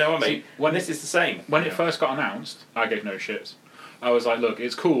 Do you know what I mean? When this is the same. When it first got announced, I gave no shits. I was like, look,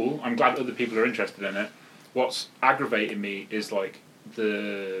 it's cool. I'm glad other people are interested in it. What's aggravating me is like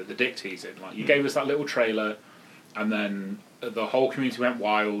the dick teasing. Like you gave us that little trailer, and then the whole community went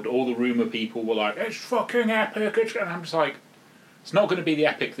wild. All the rumour people were like, it's fucking epic. And I'm just like, it's not going to be the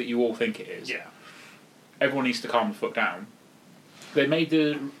epic that you all think it is. Yeah. Everyone needs to calm the fuck down. They made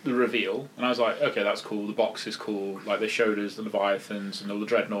the reveal, and I was like, okay, that's cool. The box is cool. Like they showed us the Leviathans and all the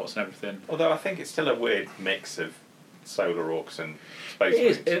dreadnoughts and everything. Although I think it's still a weird mix of solar orcs and space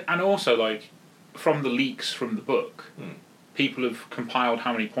marines. It is, and also like from the leaks from the book, people have compiled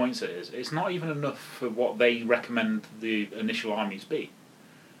how many points it is. It's not even enough for what they recommend the initial armies be.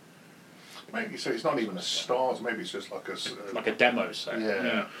 Maybe so. It's not even a start. Maybe it's just like a demo set.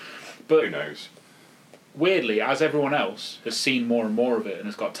 Yeah. But who knows? Weirdly, as everyone else has seen more and more of it and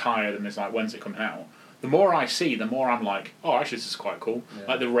has got tired and is like, when's it coming out? The more I see, the more I'm like, oh, actually, this is quite cool. Yeah.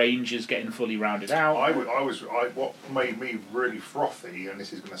 Like the range is getting fully rounded out. What made me really frothy, and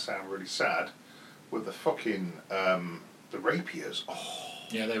this is going to sound really sad, were the fucking the rapiers. Oh,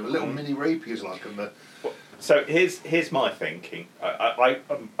 yeah, they were little mini rapiers like them. So here's my thinking.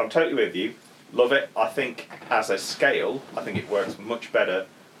 I'm totally with you. Love it. I think as a scale, I think it works much better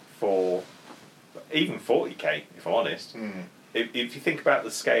for even 40k. If I'm honest, if you think about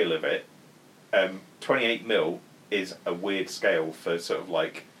the scale of it, 28mm is a weird scale for sort of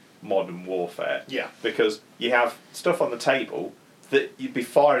like modern warfare. Yeah. Because you have stuff on the table that you'd be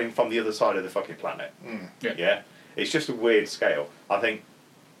firing from the other side of the fucking planet. Yeah. It's just a weird scale. I think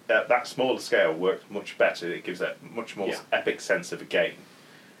that smaller scale works much better. It gives a much more epic sense of a game.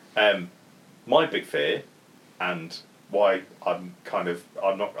 My big fear, and why I don't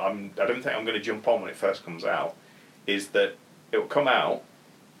think I'm going to jump on when it first comes out, is that it will come out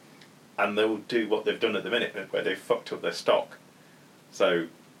and they'll do what they've done at the minute, where they've fucked up their stock. So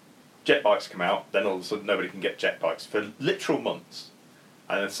jet bikes come out, then all of a sudden nobody can get jet bikes for literal months,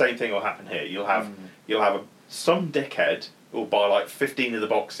 and the same thing will happen here. You'll have some dickhead will buy like 15 of the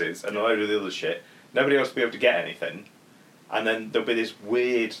boxes and a load of the other shit. Nobody else will be able to get anything, and then there'll be this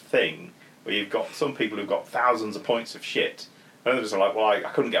weird thing where you've got some people who've got thousands of points of shit, And others are like, well, I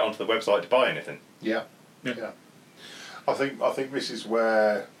couldn't get onto the website to buy anything. Yeah. I think this is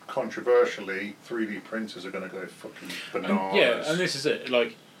where controversially 3D printers are going to go fucking bananas. And this is it.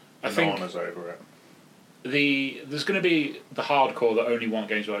 Like, I think bananas over it. There's going to be the hardcore that only want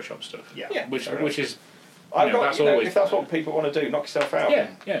Games Workshop stuff. Yeah. Which is That's always if that's what people want to do, knock yourself out.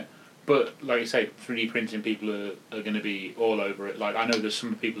 Yeah. But like you say, 3D printing people are going to be all over it. Like, I know there's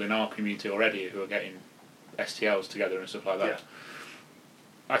some people in our community already who are getting STLs together and stuff like that. Yeah.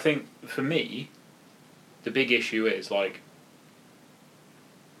 I think for me, the big issue is like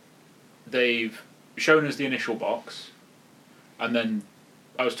they've shown us the initial box, and then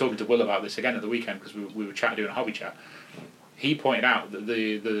I was talking to Will about this again at the weekend because we were doing a hobby chat. He pointed out that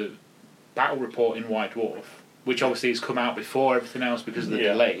the battle report in White Dwarf, which obviously has come out before everything else because of the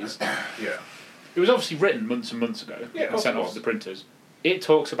delays. Yeah. It was obviously written months and months ago and sent off to the printers. It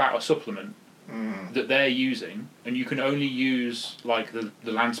talks about a supplement that they're using, and you can only use like the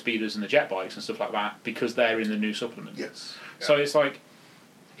land speeders and the jet bikes and stuff like that because they're in the new supplement. Yes. Yeah. So it's like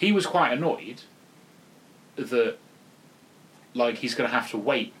he was quite annoyed that like he's going to have to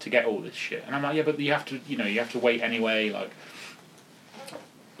wait to get all this shit, and I'm like, yeah, but you have to wait anyway. Like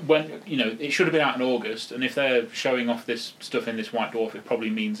when it should have been out in August, and if they're showing off this stuff in this White Dwarf, it probably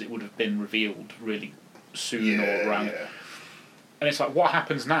means it would have been revealed really soon or around. Yeah. And it's like, what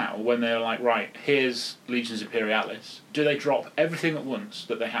happens now when they're like, right, here's Legions Imperialis? Do they drop everything at once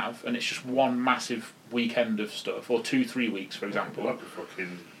that they have, and it's just one massive weekend of stuff, or 2-3 weeks, for example?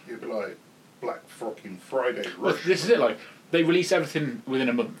 It'd be like Black fucking Friday rush. Well, this is it. Like they release everything within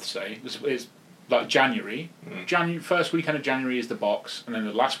a month. Say it's like January. First weekend of January is the box, and then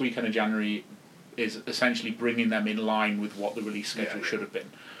the last weekend of January is essentially bringing them in line with what the release schedule should have been.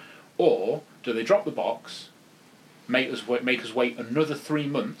 Or do they drop the box? Make us wait another 3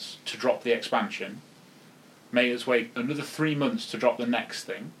 months to drop the expansion. Make us wait another 3 months to drop the next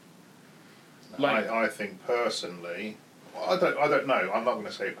thing. Like, I think personally, I don't know. I'm not going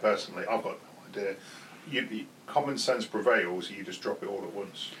to say personally. I've got no idea. Common sense prevails. You just drop it all at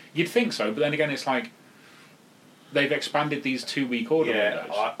once. You'd think so, but then again, it's like they've expanded these 2-week order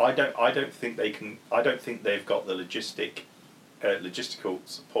windows. I don't think they can. I don't think they've got the logistical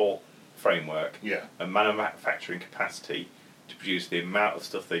support framework and manufacturing capacity to produce the amount of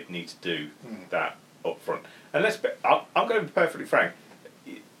stuff they'd need to do that up front. And I'm going to be perfectly frank.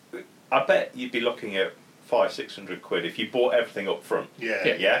 I bet you'd be looking at £500-600 if you bought everything up front.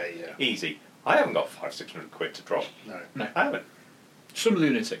 Yeah. Easy. I haven't got £500-600 to drop. No, I haven't. Some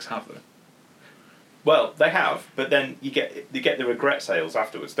lunatics have though. Well, they have, but then you get the regret sales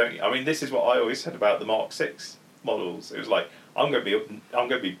afterwards, don't you? I mean, this is what I always said about the Mark 6 models. It was like I'm going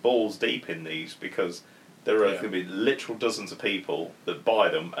to be balls deep in these because there are going to be literal dozens of people that buy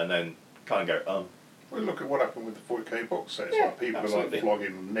them and then kind of go, oh. Well, look at what happened with the 40k box set. It's like people are like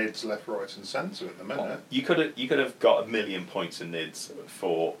flogging NIDs left, right, and centre at the minute. You could have got 1 million points in NIDs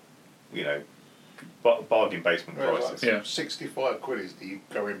for, bargain basement prices. Like £65 is the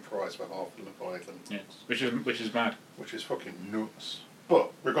going price for half the Leviathan. Yeah, which is mad. Which is fucking nuts.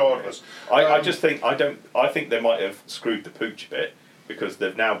 But regardless, I just think I think they might have screwed the pooch a bit because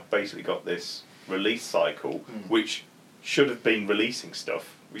they've now basically got this release cycle which should have been releasing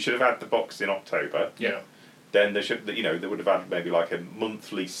stuff. We should have had the box in October. Yeah. Then they would have had maybe like a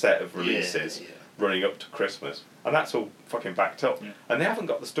monthly set of releases running up to Christmas, and that's all fucking backed up. Yeah. And they haven't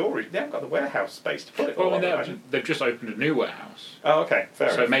got the storage. They haven't got the warehouse space to put it all. They've just opened a new warehouse. Oh, okay, fair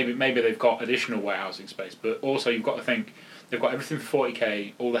enough. So maybe they've got additional warehousing space, but also you've got to think they've got everything for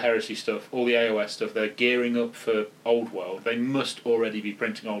 40k, all the Heresy stuff, all the AOS stuff. They're gearing up for Old World. They must already be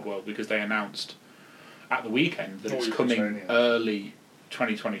printing Old World because they announced at the weekend that it's coming early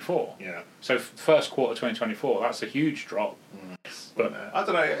 2024. Yeah. So first quarter 2024. That's a huge drop. But I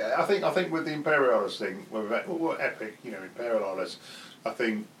don't know. I think with the Imperialis thing, we're epic. Imperialis. I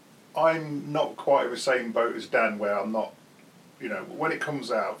think I'm not quite in the same boat as Dan, where I'm not. When it comes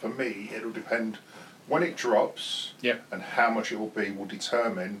out, for me, it'll depend. When it drops, and how much it will be will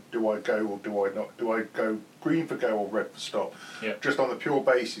determine do I go or do I not? Do I go green for go or red for stop? Yeah. Just on the pure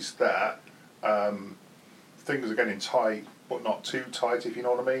basis that things are getting tight, but not too tight, if you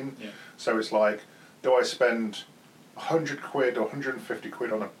know what I mean. Yeah. So it's like, do I spend £100 or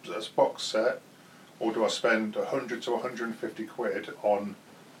 £150 on a box set, or do I spend £100 to £150 on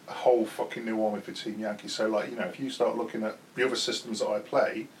a whole fucking new army for Team Yankee? So if you start looking at the other systems that I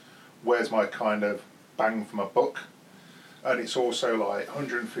play, where's my kind of bang for my buck? And it's also like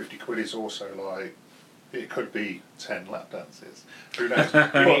 £150 is also like, it could be 10 lap dances. Who knows?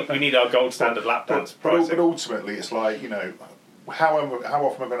 we need our gold standard lap dance pricing. But ultimately, it's like, how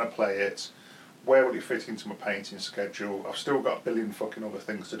often am I going to play it? where will it fit into my painting schedule? I've still got a billion fucking other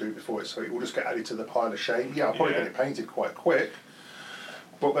things to do before it, so it will just get added to the pile of shame. Yeah, I'll probably get it painted quite quick.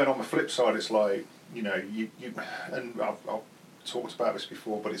 But then on the flip side, it's like, you know, you and I've talked about this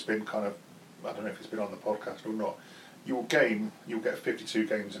before, but it's been kind of, I don't know if it's been on the podcast or not. You'll get 52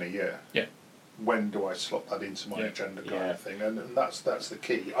 games in a year. Yeah. When do I slot that into my agenda kind of thing? And that's the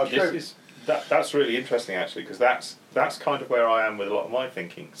key. That's really interesting, actually, because that's kind of where I am with a lot of my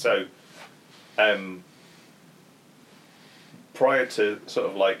thinking. So, prior to sort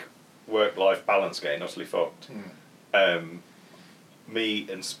of like work-life balance getting utterly fucked, me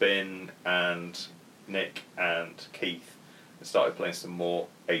and Spin and Nick and Keith started playing some more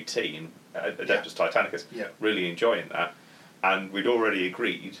AT and Adeptus Titanicus. Yeah. Really enjoying that, and we'd already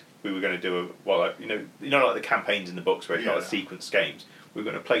agreed we were going to do like the campaigns in the books where you've got a sequence games. We were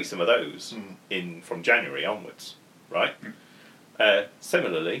going to play some of those in from January onwards, right?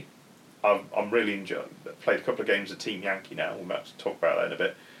 Similarly, I'm really enjoying. Played a couple of games of Team Yankee now. We're about to talk about that in a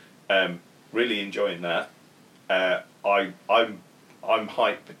bit. Really enjoying that. I'm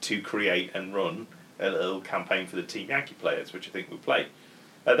hyped to create and run a little campaign for the Team Yankee players, which I think we'll play.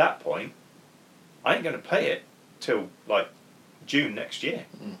 At that point, I ain't going to play it till like June next year.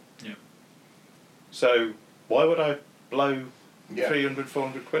 Yeah. So why would I blow 300,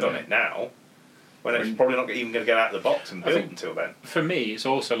 400 quid on it now when it's probably not even going to get out of the box and build until then? For me, it's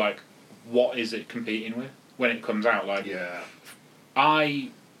also like, what is it competing with when it comes out? Like,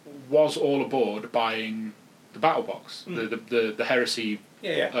 I was all aboard buying the battle box, the Heresy.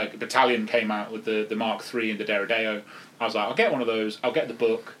 Like battalion came out with the Mark III and the Deredeo. I was like, I'll get one of those. I'll get the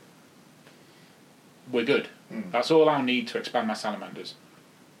book. We're good. That's all I'll need to expand my salamanders.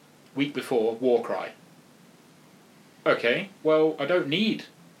 Week before, Warcry. Okay, well, I don't need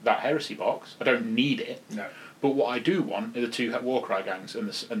that Heresy box. I don't need it. No. But what I do want are the 2 Warcry gangs and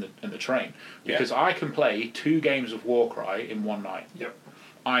the train, because I can play 2 games of Warcry in one night. Yep.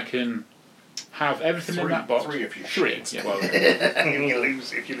 I can have everything in that box. 3 if you 3. shit. Yeah, well, if you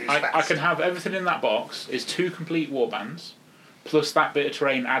lose fast. I can have everything in that box is 2 complete warbands, plus that bit of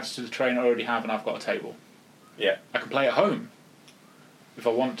terrain adds to the terrain I already have, and I've got a table. Yeah. I can play at home if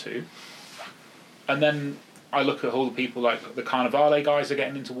I want to. And then I look at all the people like the Carnivale guys are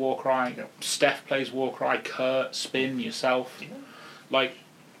getting into Warcry. Yep. Steph plays Warcry. Kurt, Spin, yourself. Yeah. Like.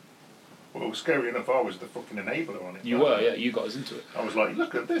 Well, scary enough, I was the fucking enabler on it. You were, yeah. You got us into it. I was like,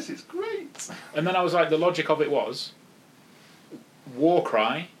 look at this, it's great. And then I was like, the logic of it was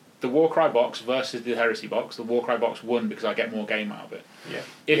Warcry, the Warcry box versus the Heresy box. The Warcry box won because I get more game out of it.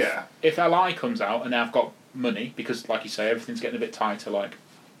 Yeah. If LI comes out and I've got money, because like you say, everything's getting a bit tighter, like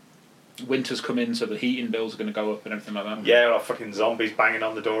winter's come in, so the heating bills are going to go up and everything like that. Yeah, like fucking zombies banging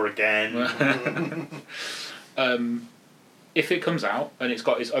on the door again. If it comes out and it's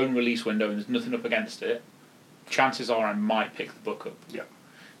got its own release window and there's nothing up against it, chances are I might pick the book up. Yeah.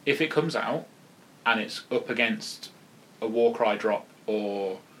 If it comes out and it's up against a Warcry drop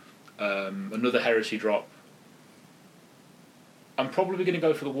or another Heresy drop, I'm probably going to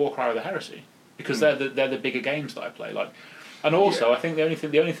go for the Warcry or the Heresy because they're the bigger games that I play. Like, and also I think the only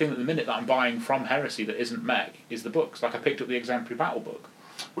thing at the minute that I'm buying from Heresy that isn't mech is the books. Like I picked up the Exemplary Battle book.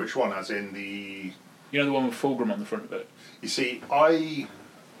 Which one? As in the... You know the one with Fulgrim on the front of it. You see, I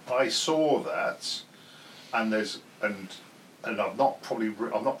saw that, and I've not probably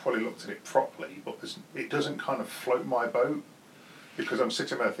looked at it properly, but it doesn't kind of float my boat because I'm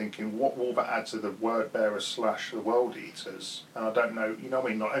sitting there thinking, what will that add to the Word Bearers / the World Eaters? And I don't know. You know what I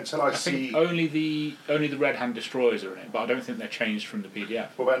mean? Not until I see. Think only the Red Hand Destroyers are in it, but I don't think they're changed from the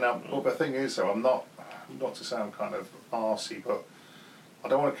PDF. Well, the thing is, though, I'm not to sound kind of arsey, but I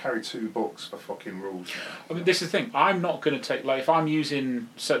don't want to carry 2 books for fucking rules now. I mean, this is the thing. I'm not going to take... Like, if I'm using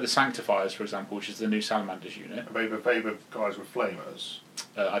the Sanctifiers, for example, which is the new Salamanders unit... Are they the guys with flamers?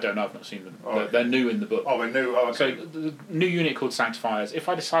 I don't know. I've not seen them. Oh, they're new in the book. Oh, they're new? Oh, okay. So, the new unit called Sanctifiers, if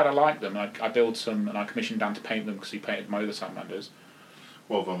I decide I like them, I build some and I commission Dan to paint them because he painted my other Salamanders.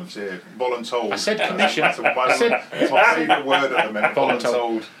 Well, volunteered. Voluntold. I said commission. It's my favourite word at the minute.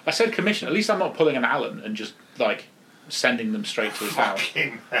 Voluntold. I said commission. At least I'm not pulling an Allen and just, like... sending them straight to his house.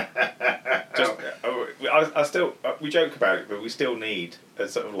 We joke about it, but we still need a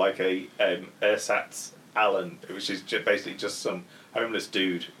sort of like a ersatz Allen, which is basically just some homeless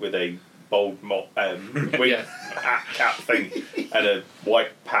dude with a bold wig cap thing and a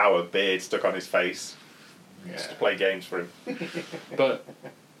white power beard stuck on his face, just to play games for him. But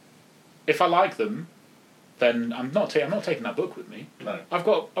if I like them, then I'm not taking that book with me. No. I've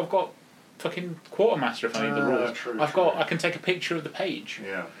got fucking Quartermaster if I need the rules. True. I can take a picture of the page.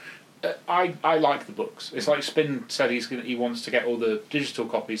 Yeah. I like the books. It's like Spin said he wants to get all the digital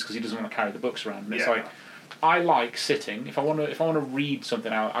copies because he doesn't want to carry the books around. And it's like, I like sitting. If I want to read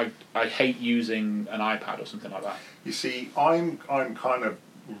something out, I hate using an iPad or something like that. You see, I'm kind of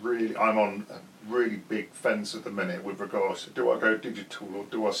I'm on a really big fence at the minute with regards to do I go digital or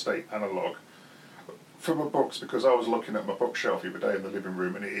do I stay analog for my books, because I was looking at my bookshelf the other day in the living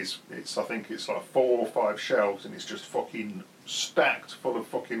room, and it's I think it's like 4 or 5 shelves, and it's just fucking stacked full of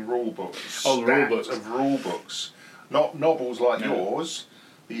fucking rule books. Oh, the rule books. Of rule books, not novels like yours.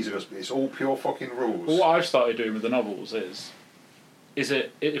 These are just, it's all pure fucking rules. Well, what I've started doing with the novels is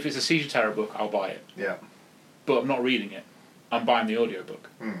it if it's a Siege of Terror book, I'll buy it. Yeah. But I'm not reading it. I'm buying the audiobook.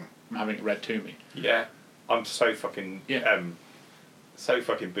 Mm. I'm having it read to me. Yeah, I'm so fucking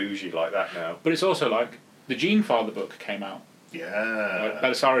bougie like that now. But it's also like the Gene Father book came out. Yeah. Like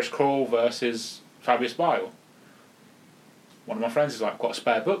Belisarius Crawl versus Fabius Bile. One of my friends is like, "I've got a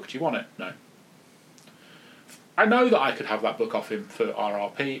spare book. Do you want it?" No. I know that I could have that book off him for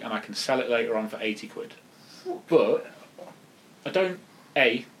RRP, and I can sell it later on for 80 quid. But I don't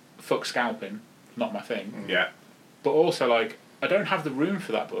fuck scalping. Not my thing. Yeah. But also, like, I don't have the room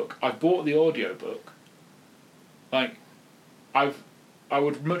for that book. I've bought the audiobook. Like, I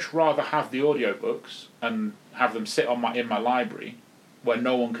would much rather have the audiobooks and have them sit in my library where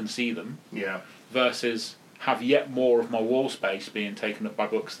no one can see them. Yeah. Versus have yet more of my wall space being taken up by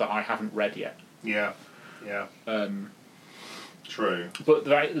books that I haven't read yet. Yeah. Yeah. True. But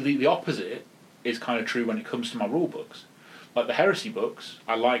the opposite is kind of true when it comes to my rule books. Like the Heresy books,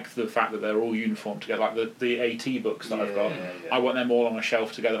 I like the fact that they're all uniform together. Like the AT books that I've got, I want them all on a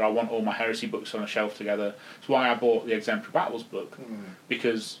shelf together. I want all my Heresy books on a shelf together. That's why I bought the Exemplary Battles book,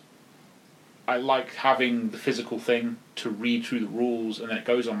 because I like having the physical thing to read through the rules, and then it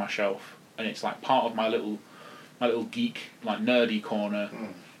goes on my shelf, and it's like part of my little geek, like nerdy corner,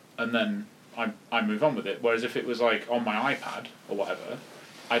 and then I move on with it. Whereas if it was like on my iPad or whatever,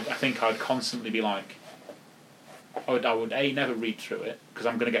 I think I'd constantly be like, I would never read through it because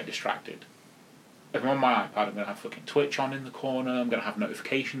I'm going to get distracted. If I'm on my iPad, I'm going to have fucking Twitch on in the corner. I'm going to have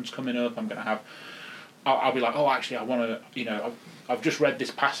notifications coming up. I'm going to have. I'll be like, oh, actually, I want to. I've just read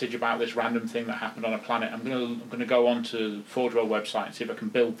this passage about this random thing that happened on a planet. I'm going to go onto the Forge World website and see if I can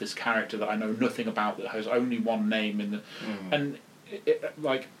build this character that I know nothing about, that has only one name in the. And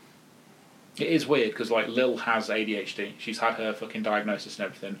it is weird because like Lil has ADHD. She's had her fucking diagnosis and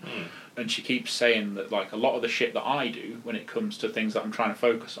everything, and she keeps saying that like a lot of the shit that I do when it comes to things that I'm trying to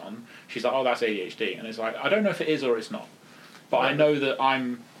focus on, she's like, oh, that's ADHD, and it's like, I don't know if it is or it's not, but I know that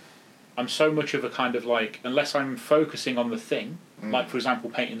I'm so much of a kind of like, unless I'm focusing on the thing, like for example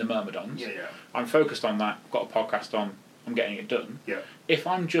painting the Myrmidons, I'm focused on that. Got a podcast on, I'm getting it done. Yeah. If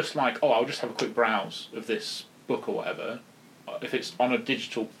I'm just like, oh, I'll just have a quick browse of this book or whatever, if it's on a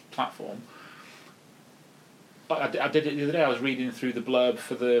digital platform. I did it the other day. I was reading through the blurb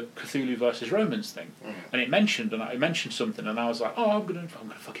for the Cthulhu versus Romans thing, and it mentioned something, and I was like, "Oh, I'm gonna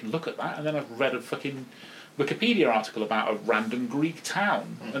fucking look at that." And then I've read a fucking Wikipedia article about a random Greek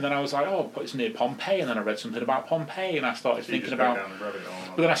town, and then I was like, "Oh, it's near Pompeii." And then I read something about Pompeii, and I started thinking about.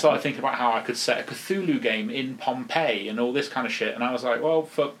 But then I started thinking about how I could set a Cthulhu game in Pompeii and all this kind of shit, and I was like, "Well,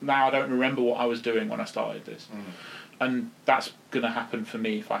 fuck! Now I don't remember what I was doing when I started this," and that's gonna happen for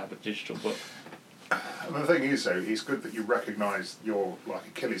me if I have a digital book. And the thing is, though, it's good that you recognise your like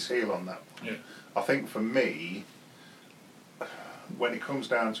Achilles heel on that one. Yeah. I think for me, when it comes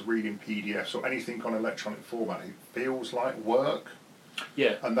down to reading PDFs or anything on electronic format, it feels like work.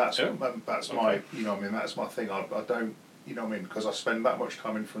 Yeah. And that's my, that's my thing. I don't, because I spend that much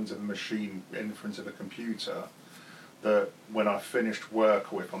time in front of a machine, in front of a computer, that when I've finished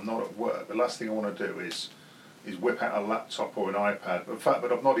work or if I'm not at work, the last thing I want to do is whip out a laptop or an iPad. But the fact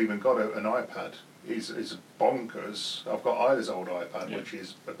that I've not even got an iPad is bonkers. I've got Ida's old iPad, which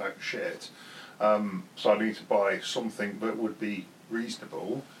is a bag of shit. So I need to buy something that would be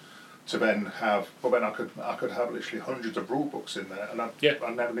reasonable to then have. Well, then I could have literally hundreds of rule books in there, and I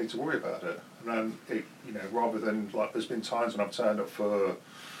never need to worry about it. And then rather than like, there's been times when I've turned up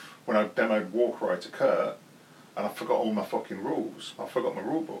when I demoed Warcry to Kurt, and I forgot all my fucking rules. I forgot my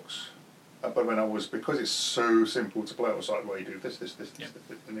rule books. But when because it's so simple to play, I was like, well, you do this,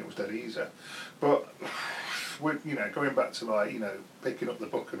 and it was dead easy. But going back to like, picking up the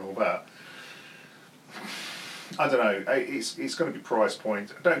book and all that, I don't know. It's going to be price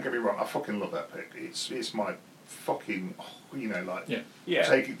point. Don't get me wrong. I fucking love that pick. It's my fucking, take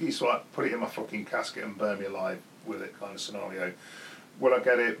it. It's like put it in my fucking casket and burn me alive with it kind of scenario. Will I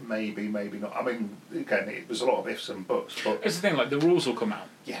get it? Maybe, maybe not. I mean, again, there's a lot of ifs and buts. But it's the thing, like, the rules will come out.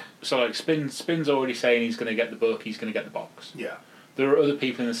 Yeah. So, like, Spin's already saying he's going to get the book, he's going to get the box. Yeah. There are other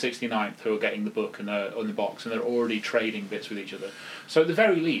people in the 69th who are getting the book and they're on the box and they're already trading bits with each other. So at the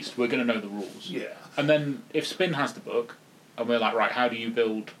very least, we're going to know the rules. Yeah. And then if Spin has the book, and we're like, right, how do you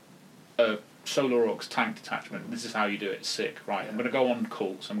build a Solar Aux tank detachment? This is how you do it. Sick. Right, I'm going to go on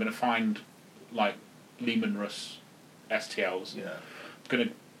Cults. I'm going to find like Lehman Russ STLs. Yeah. I'm going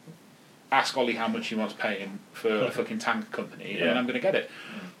to ask Ollie how much he wants paying for a fucking tank company, and then I'm going to get it.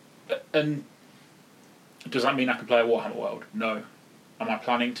 And does that mean I can play a Warhammer World? No. Am I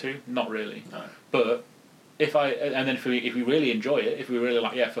planning to? Not really. No. But if we really enjoy it, if we really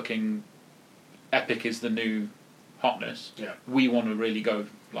like, fucking Epic is the new hotness. Yeah. We want to really go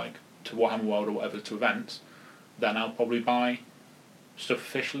like to Warhammer World or whatever, to events. Then I'll probably buy stuff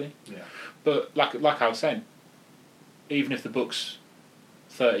officially. Yeah. But like I was saying, even if the book's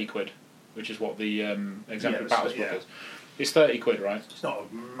 £30, which is what the exemplary battles book is, it's £30, right? It's not a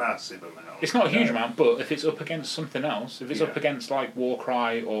massive amount. It's not a huge amount, but if it's up against something else, if it's up Yeah. against like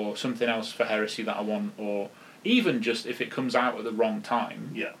Warcry or something else for Heresy that I want, or even just if it comes out at the wrong time,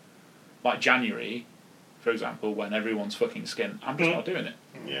 Yeah. like January, for example, when everyone's fucking skint, I'm just not doing it.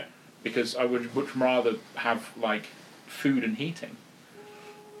 Yeah. Because I would much rather have like food and heating.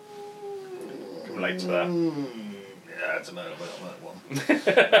 Can relate to that. Yeah, I don't know about that one.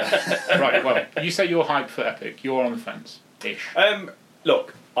 Right, well, you say you're hyped for Epic, you're on the fence-ish.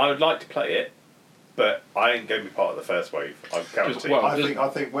 Look, I would like to play it, but I ain't going to be part of the first wave. I guarantee. Well, I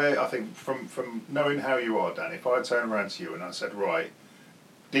think from knowing how you are, Dan, if I turn around to you and I said, right,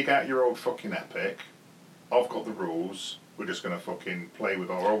 dig out your old fucking Epic, I've got the rules, we're just going to fucking play with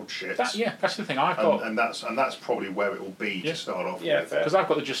our old shit. That's the thing I've got. And that's probably where it will be to start off Yeah, with. fair. Because I've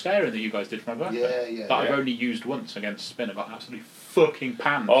got the Justarian that you guys did for my birthday. Yeah. That I've only used once against Spin. I got absolutely fucking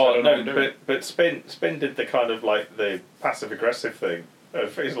panned. Oh I don't know what I'm no, doing. but Spin did the kind of like the passive aggressive thing.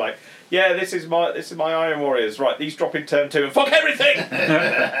 It's like, yeah, this is my Iron Warriors. Right, these drop in turn 2 and fuck everything.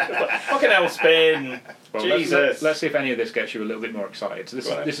 Like, fucking hell, Spin. Well, Jesus. let's see if any of this gets you a little bit more excited. So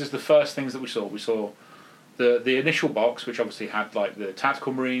Right. this is the first things that we saw. We saw the initial box, which obviously had like the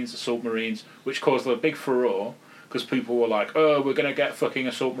Tactical Marines, Assault Marines, which caused a big furore because people were like, oh, we're going to get fucking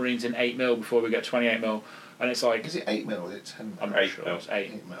Assault Marines in 8mm before we get 28mm. And it's like... Is it 8mm or is it 10mm? I'm not sure. It's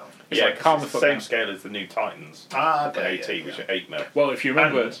 8. 8mm. It's Yeah, like, calm the it's the fuck same down. scale as the new Titans. Okay. AT, which are 8mm. Well, if you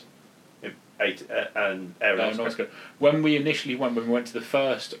remember... And 8 and Aerial. When we initially went, when we went to the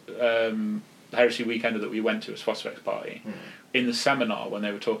first Heresy Weekender that we went to as Phosphex party, in the seminar when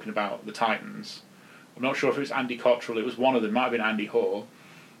they were talking about the Titans, I'm not sure if it was Andy Cottrell, it was one of them, might have been Andy Hoare,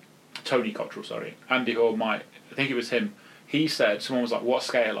 Tony Cottrell, sorry. Andy Hoare I think it was him. He said, someone was like, what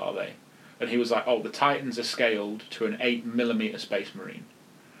scale are they? And he was like, oh, the Titans are scaled to an 8mm Space Marine.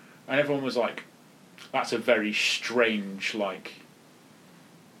 And everyone was like, that's a very strange, like,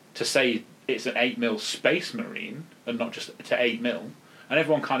 to say it's an 8mm Space Marine and not just to 8mm. And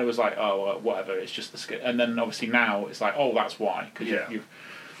everyone kind of was like, oh, well, whatever, it's just the scale. And then obviously now it's like, oh, that's why. Because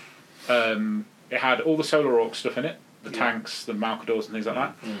it had all the Solar Orc stuff in it, the tanks, the Malcadors and things like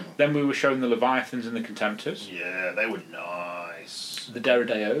that. Then we were shown the Leviathans and the Contemptors. Yeah, they were nice. The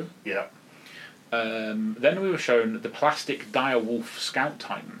Derideo. Yeah. Then we were shown the plastic Dire Wolf Scout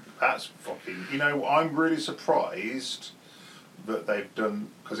Titan. That's fucking... You know, I'm really surprised that they've done...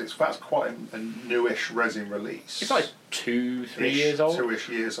 Because that's quite a newish resin release. It's like 2-3 years old. 2-ish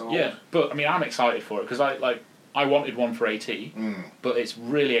years old. Yeah, but I mean, I'm excited for it because I wanted one for AT, but it's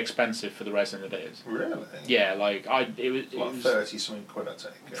really expensive for the resin it is. Really? Yeah, like it was 30 something quid, I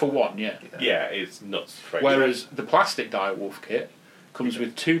take. for one. Yeah. Yeah, it's nuts. Crazy. Whereas the plastic Dire Wolf kit comes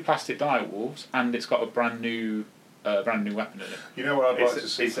with 2 plastic Dire Wolves and it's got a brand new weapon in it. You know what I'd like to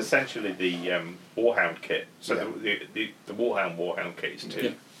see? It's essentially the Warhound kit. So the Warhound kit is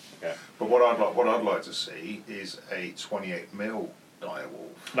 2. Yeah. But what I'd like to see is a 28mm Dire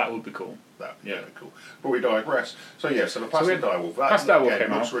Wolf. That would be cool. That would be really cool. But we digress. So the plastic Dire Wolf. Plastic Dire Wolf again,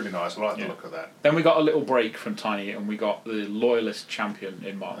 came looks out. really nice. I like the look of that. Then we got a little break from Tiny and we got the Loyalist Champion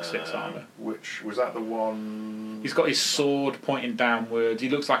in Mark 6 armour. Which was that the one? He's got his sword pointing downwards. He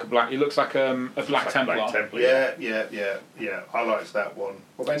looks like a black Templar. Yeah. I liked that one.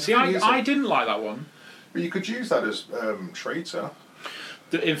 Well, then See, I didn't like that one. But you could use that as traitor.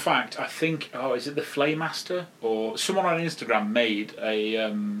 In fact, I think, is it the Flaymaster? Or someone on Instagram made a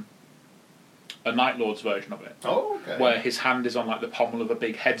Night Lord's version of it. Oh, okay. Where his hand is on like the pommel of a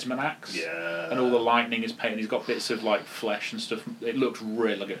big headsman axe. Yeah. And all the lightning is painted. He's got bits of like flesh and stuff. It looked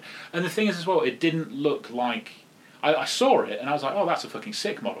really good. And the thing is as well, it didn't look like... I saw it and I was like, oh, that's a fucking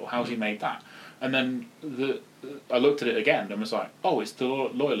sick model. How's he made that? And then I looked at it again and was like, oh, it's the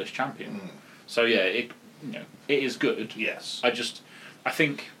Loyalist Champion. So yeah, it is good. Yes. I just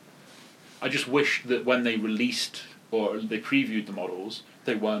wish that when they released or they previewed the models,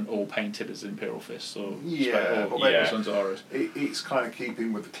 they weren't all painted as Imperial Fists or Sons of Horus. It's kind of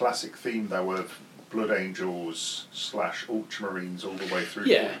keeping with the classic theme though of Blood Angels / Ultramarines all the way through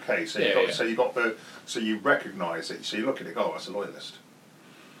 40k. So you recognise it. So you look at it, that's a loyalist.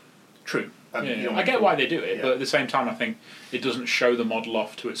 True. I get why they do it, but at the same time, I think it doesn't show the model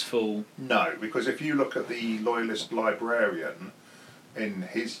off to its full. No, because if you look at the loyalist librarian in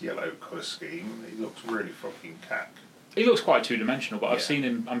his yellow colour scheme, he looks really fucking cack. He looks quite two-dimensional, but I'm seeing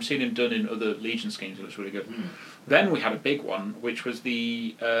him done in other Legion schemes. It looks really good. Then we had a big one, which was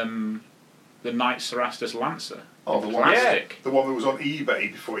the Knight Cerastus Lancer. Oh, the plastic. The one that was on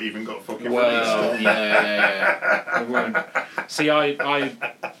eBay before it even got fucking released. released. Yeah. See,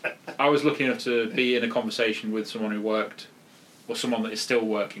 I was lucky enough to be in a conversation with someone who worked, or someone that is still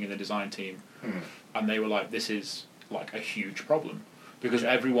working in the design team, and they were like, "This is like a huge problem because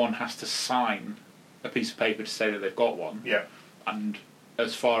everyone has to sign a piece of paper to say that they've got one." Yeah. And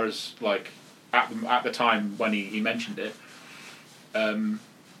as far as like at the time when he mentioned it,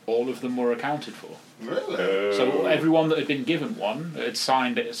 all of them were accounted for. Really? So everyone that had been given one had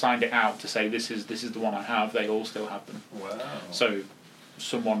signed it out to say this is the one I have. They all still have them. Wow. So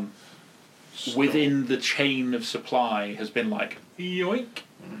someone within the chain of supply has been like, yoink.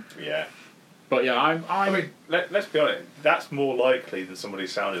 Yeah. But yeah, I mean, let's be honest. That's more likely than somebody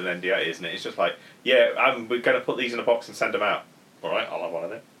sounded an NDA, isn't it? It's just like, we're going to put these in a box and send them out. All right, I'll have one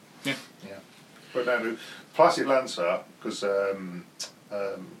of them. Yeah. But no, Plastic Lancer, because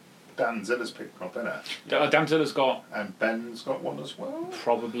Dan Zilla's picked one up, innit? Dan Zilla's got... And Ben's got one as well?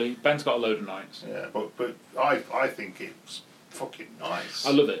 Probably. Ben's got a load of Knights. Yeah, but I think it's fucking nice.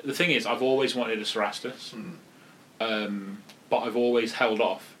 I love it. The thing is, I've always wanted a Cerastus, but I've always held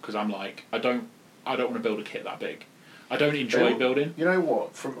off because I'm like, I don't want to build a kit that big. I don't enjoy building. You know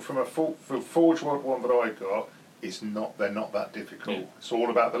what? From a Forge one that I got, they're not that difficult. Yeah. It's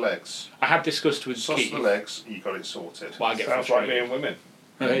all about the legs. I had discussed with Keith. The legs, you got it sorted. Well, I get Sounds like me and women.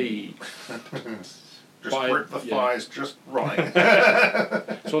 Hey. Just grip the thighs just right.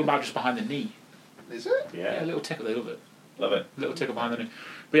 It's all about just behind the knee. Is it? Yeah, a little tickle. They love it. Love it. A little tickle behind the knee.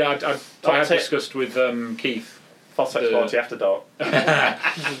 But yeah, I had discussed with Keith. Phosphex party after dark.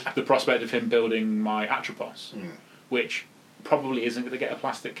 The prospect of him building my Atropos, which probably isn't going to get a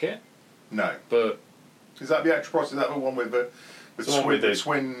plastic kit. No. But is that the Atropos? Is that the one with the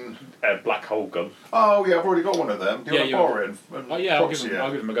twin black hole gun? Oh yeah, I've already got one of them. Do you want to borrow it?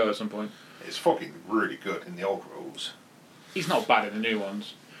 I'll give him a go at some point. It's fucking really good in the old rules. He's not bad in the new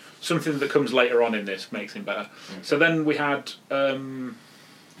ones. Something that comes later on in this makes him better. So then we had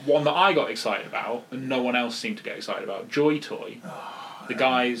one that I got excited about and no one else seemed to get excited about. Joy Toy. The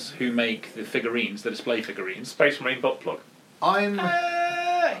guys who make the figurines, the display figurines. Space Marine butt plug.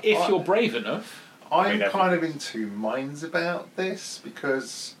 If you're brave enough. I'm kind of in two minds about this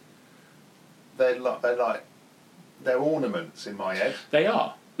because they're ornaments in my head. They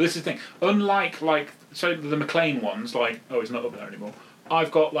are. This is the thing. Unlike the McLean ones, it's not up there anymore.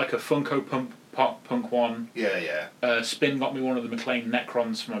 I've got like a Funko Punk one. Yeah. Spin got me one of the McLean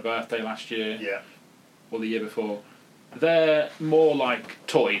Necrons for my birthday last year. Yeah. Or the year before. They're more like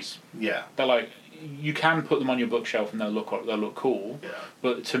toys. Yeah. They're like, you can put them on your bookshelf and they'll look cool. Yeah.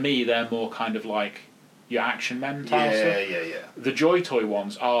 But to me, they're more kind of like your action men type stuff. Yeah. The Joy Toy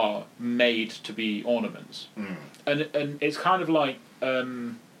ones are made to be ornaments. And it's kind of like,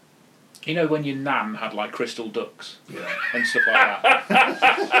 you know when your nan had like crystal ducks and stuff like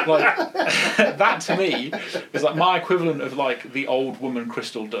that? Like, that to me is like my equivalent of like the old woman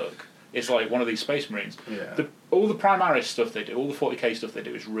crystal duck. It's like one of these Space Marines. Yeah. All the Primaris stuff they do, all the 40k stuff they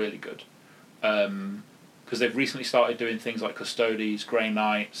do is really good. Because they've recently started doing things like Custodes, Grey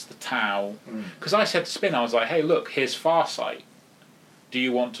Knights, the Tau. Because I said to Spin, I was like, hey, look, here's Farsight. Do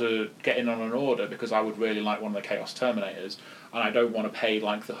you want to get in on an order? Because I would really like one of the Chaos Terminators, and I don't want to pay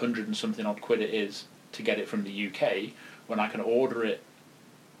like the 100 and something odd quid it is to get it from the UK when I can order it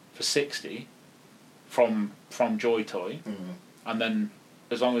for 60 from Joy Toy, and then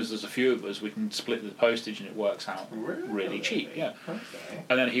as long as there's a few of us, we can split the postage and it works out really cheap. Yeah. Okay.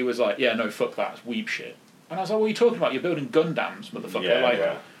 And then he was like, "Yeah, no, fuck that, it's weeb shit." And I was like, "What are you talking about? You're building Gundams,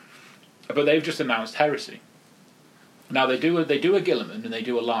 motherfucker!" But they've just announced Heresy. Now they do a Guilliman and they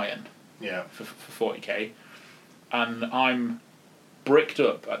do a Lion. Yeah. For 40k, and I'm bricked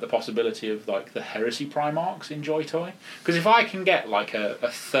up at the possibility of like the Heresy Primarchs in Joy Toy, because if I can get like a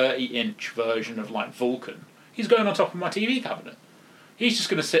 30-inch version of like Vulcan, he's going on top of my TV cabinet. He's just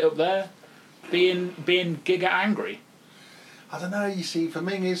going to sit up there, being giga angry. I don't know. You see, for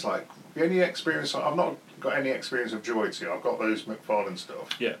me, it's like the only experience. I've not got any experience of Joy Toy. I've got those McFarlane stuff.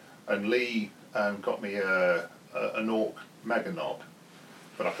 Yeah. And Lee got me a an Orc Mega Knob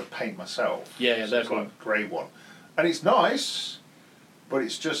that I could paint myself. Yeah, so it's like a grey one, and it's nice, but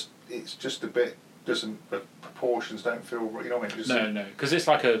it's just a bit the proportions don't feel, you know what I mean? No, because it's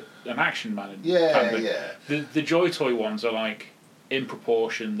like an action man. Yeah. The Joy Toy ones are like in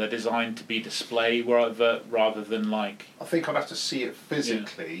proportion. They're designed to be display rather than like. I think I'd have to see it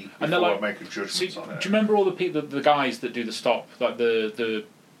physically and before like, I make a judgment on it. Do you remember all the people, the guys that do the stop, like the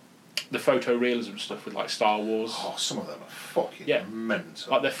photorealism stuff with like Star Wars? Oh, some of them are fucking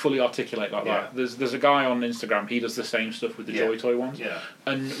mental. Like they're fully articulate like that. There's a guy on Instagram. He does the same stuff with the Joy Toy ones. Yeah.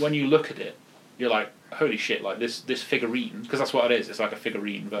 And when you look at it, you're like, holy shit! Like this figurine, because that's what it is. It's like a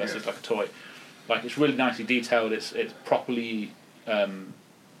figurine versus like a toy. Like it's really nicely detailed. It's properly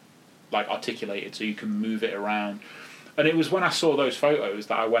like articulated, so you can move it around. And it was when I saw those photos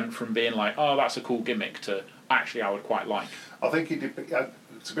that I went from being like, oh, that's a cool gimmick, to actually I would quite like. I think it did.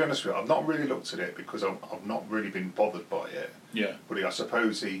 To be honest with you, I've not really looked at it because I've not really been bothered by it. Yeah. But I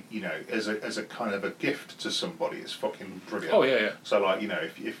suppose as a kind of a gift to somebody, it's fucking brilliant. Oh yeah. So like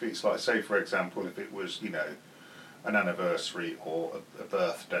if it's like, say for example, if it was an anniversary or a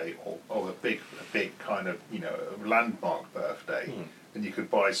birthday or a big kind of a landmark birthday, and you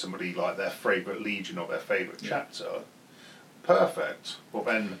could buy somebody like their favourite Legion or their favourite chapter, perfect. But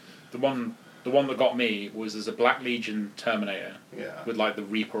then the one that got me was there's a Black Legion Terminator with like the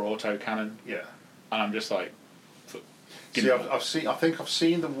Reaper auto cannon. Yeah. And I'm just like, see, I think I've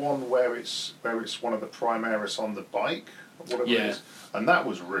seen the one where it's one of the Primaris on the bike, whatever it is, and that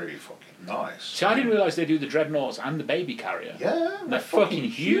was really fucking nice. See, I didn't realise they do the Dreadnoughts and the baby carrier. Yeah, they're fucking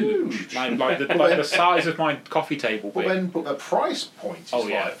huge. like the size of my coffee table. But the price point is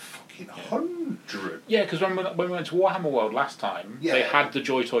like fucking 100. Yeah, because when we went to Warhammer World last time, they had the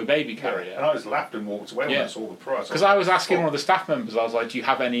Joy Toy baby carrier. And I just laughed and walked away when I saw the price. Because I was asking one of the staff members, I was like, do you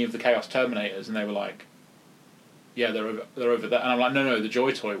have any of the Chaos Terminators? And they were like, yeah, they're over there. And I'm like, no, the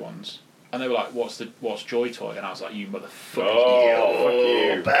Joy Toy ones. And they were like, what's Joy Toy? And I was like, you motherfucker. Oh,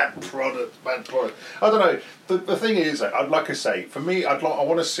 fuck you. Bad product. I don't know. The thing is, like I say, for me, I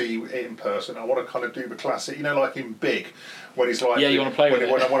want to see it in person. I want to kind of do the classic, like in Big, when he's like... Yeah, you want to play with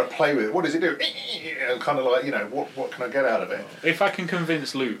it. When I want to play with it. What does it do? And kind of like, what can I get out of it? If I can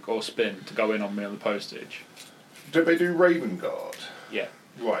convince Luke or Spin to go in on me on the postage... Do they do Raven Guard? Yeah.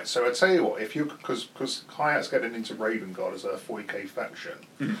 Right, so I tell you what, because Hayat's getting into Raven Guard as a 40k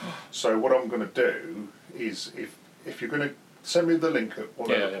faction, so what I'm going to do is, if you're going to send me the link at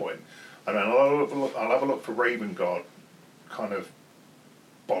whatever point, and then I'll have a look for Raven Guard kind of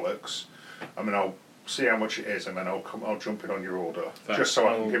bollocks, and then I'll see how much it is, and then I'll jump in on your order, just so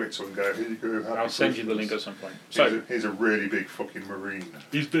I can give it to him and go, here you go, I'll send you the link at some point. So he's a really big fucking Marine.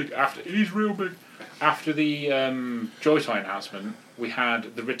 He's big, he's real big. After the Joy Toy announcement, we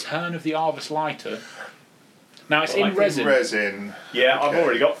had the return of the Arvis lighter. Now it's in resin. Yeah, okay. I've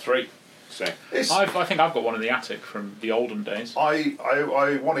already got 3. So I think I've got one in the attic from the olden days. I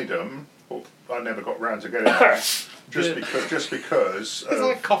wanted them, but I never got round to getting them. Just because. It's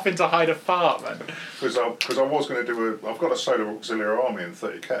like coughing to hide a fart, man. Because I was going to do I've got a Solar Auxiliary Army in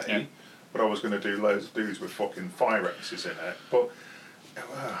 30k, but I was going to do loads of dudes with fucking fire X's in it. But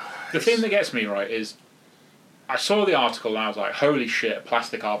the thing that gets me right is, I saw the article and I was like, holy shit,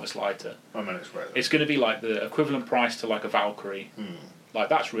 plastic Arvis lighter. I mean, it's resin. It's going to be like the equivalent price to like a Valkyrie. Like,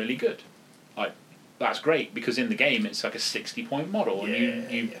 that's really good. Like, that's great, because in the game it's like a 60-point model,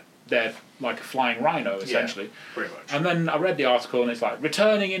 and they're like a flying rhino, essentially. Yeah, pretty much. And then I read the article and it's like,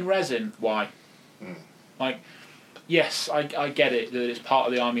 returning in resin. Why? Like, yes, I get it that it's part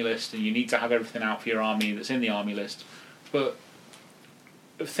of the army list and you need to have everything out for your army that's in the army list, but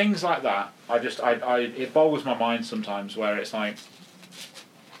things like that, it boggles my mind sometimes, where it's like,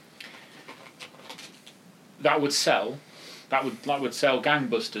 that would sell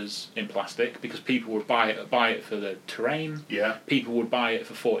gangbusters in plastic, because people would buy it for the terrain. Yeah. People would buy it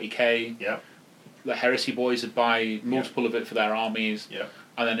for 40k. Yeah. The Heresy boys would buy multiple of it for their armies. Yeah.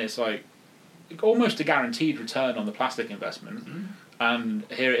 And then it's like almost a guaranteed return on the plastic investment. And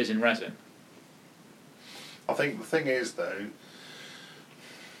here it is in resin. I think the thing is, though,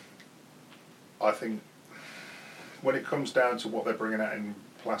 I think when it comes down to what they're bringing out in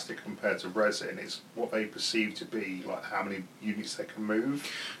plastic compared to resin, it's what they perceive to be like how many units they can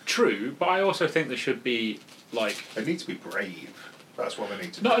move. True, but I also think there should be like... They need to be brave. That's what they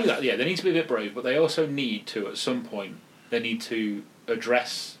need to do. Not only that, they need to be a bit brave, but they also need to, at some point, they need to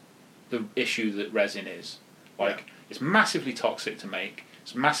address the issue that resin is. Like, it's massively toxic to make,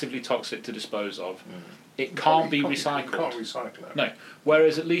 it's massively toxic to dispose of. It can't be recycled. You can't recycle it. No.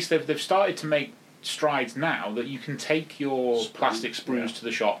 Whereas at least they've started to make strides now that you can take your plastic sprues to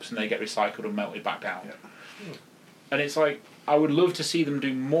the shops and they get recycled and melted back down. And it's like, I would love to see them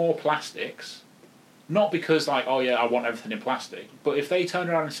do more plastics, not because like, oh yeah, I want everything in plastic, but if they turned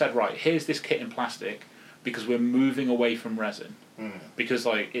around and said, right, here's this kit in plastic because we're moving away from resin, because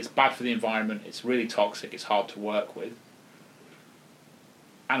like it's bad for the environment, it's really toxic, it's hard to work with,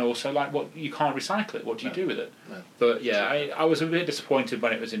 and also like what you can't recycle it, what do you do with it? No. But yeah, I was a bit disappointed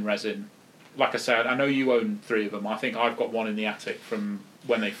when it was in resin. Like I said, I know you own 3 of them. I think I've got one in the attic from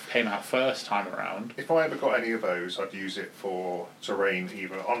when they came out first time around. If I ever got any of those, I'd use it for terrain,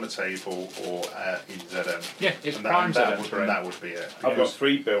 either on the table or in ZM. Yeah, it's and prime that, ZM would, terrain. that would be it. I've got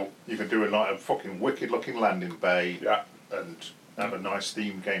 3 built. You can do a fucking wicked-looking landing bay, Yeah. and have a nice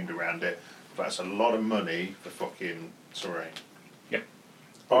theme gamed around it. That's a lot of money for fucking terrain. Yeah.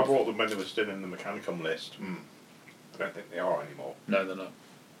 I bought them when they were still in the Mechanicum list. Mm. I don't think they are anymore. No, they're not.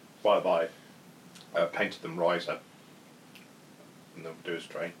 Bye-bye. Painted them riser. And they'll do a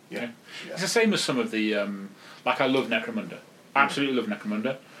strain. Yeah. It's the same as some of the, like I love Necromunda. Absolutely love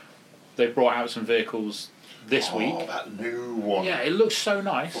Necromunda. They've brought out some vehicles this week. Oh, that new one. Yeah, it looks so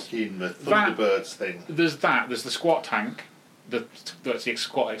nice. Fucking the Thunderbirds thing. There's the squat tank, that's the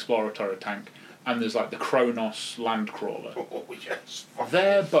squat explorer turret tank, and there's like the Kronos land crawler. Oh, yes.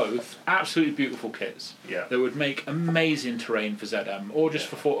 They're both absolutely beautiful kits. Yeah. That would make amazing terrain for ZM, or just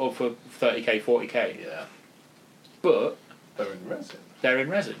for 30k, 40k. Yeah. But They're in resin. they're in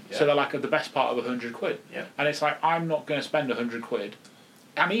resin, Yeah. so they're like the best part of £100. Yeah. And it's like, I'm not going to spend £100.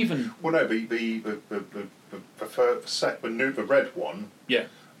 And even Well, no, the red one. yeah,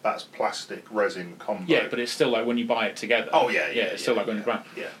 That's plastic resin combo. yeah, but it's still like when you buy it together. Oh, yeah. it's still like £100.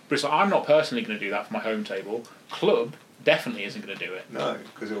 Yeah. But it's like, I'm not personally going to do that for my home table. Club definitely isn't going to do it. No,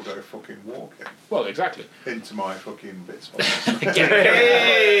 because it'll go fucking walking Well, exactly. into my fucking bits.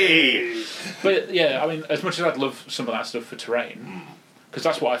 Hey! But yeah, I mean, as much as I'd love some of that stuff for terrain, because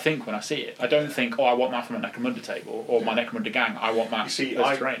that's what I think when I see it. I don't think, oh, I want that from a Necromunda table or my Necromunda gang. I want that You see,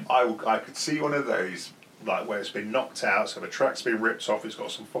 as terrain. I could see one of those, like where it's been knocked out, so the track's been ripped off. It's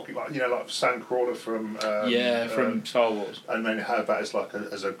got some fucking like Sandcrawler from from Star Wars. and then have that as like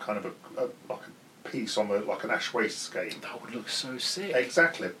a kind of a piece on like an ash waste scheme. That would look so sick.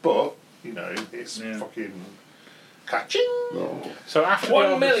 Exactly, but it's fucking catching. So after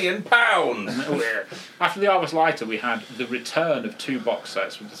 £1 the million. after the Arvis Lighter, we had the return of 2 box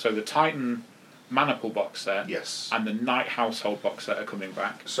sets. So the Titan Maniple box set, Yes. and the Night Household box set are coming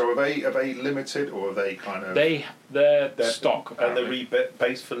back. So are they limited or are they kind of? They're stock. And Apparently. the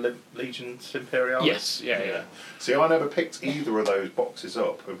rebase for Legions Imperialis? Yes, yeah. See, I never picked either of those boxes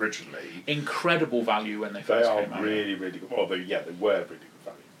up originally. Incredible value when they They first are came out. really, really good. Well, they were really good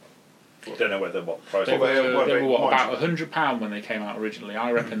value. Don't know what the price They was. were about £100 when they came out originally.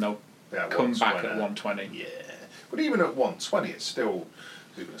 I reckon they'll Yeah, come back at 120. 120. Yeah, but even at 120, it's still.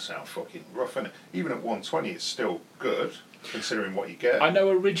 It's going to sound fucking rough, isn't it? Even at 120, it's still good considering what you get. I know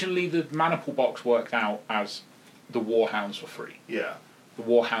originally the Maniple box worked out as the Warhounds were free. Yeah. The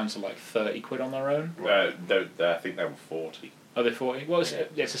Warhounds are like £30 on their own. I think they were 40. Are they 40? Well, it's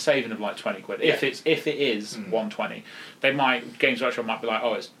a saving of like £20. If it is 120, they might Games Workshop might be like,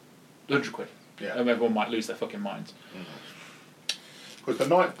 oh, it's £100. Yeah. And everyone might lose their fucking minds. Because the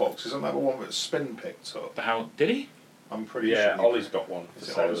night box isn't that the one that Spin picked up? The hell did he? I'm pretty Yeah, sure. Ollie's got one. Is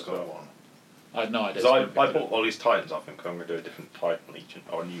it Ollie's got one? I had no idea. Because I bought Ollie's Titans, I think I'm going to do a different Titan Legion,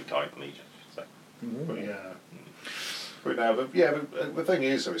 or a new Titan Legion. So. But yeah. But now, the thing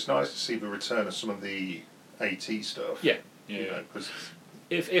is, though, it's nice to see the return of some of the AT stuff. Yeah. You know, 'cause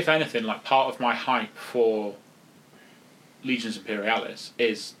If anything, like part of my hype for Legions Imperialis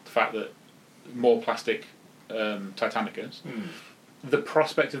is the fact that more plastic Titanicas, the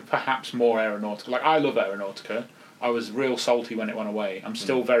prospect of perhaps more Aeronautica. Like, I love Aeronautica. I was real salty when it went away. I'm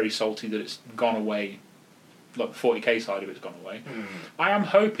still very salty that it's gone away. Like, the 40k side of it's gone away. I am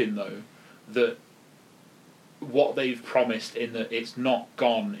hoping, though, that what they've promised in that it's not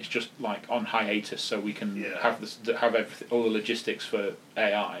gone, it's just like on hiatus, so we can have everything, all the logistics for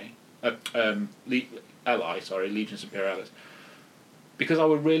Legions Imperialis. Because I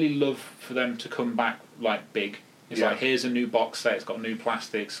would really love for them to come back like big. It's like, here's a new box set, it's got new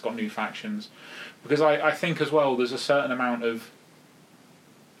plastics, it's got new factions. Because I think as well, there's a certain amount of,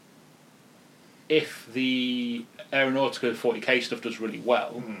 if the Aeronautica 40k stuff does really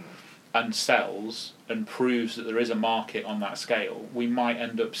well and sells and proves that there is a market on that scale, we might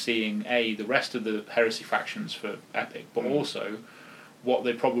end up seeing the rest of the Heresy factions for Epic, but also what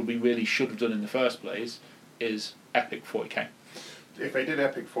they probably really should have done in the first place is Epic 40k. If they did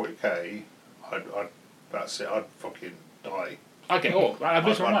Epic 40k, that's it. I'd fucking die. I'd get Orc. I'd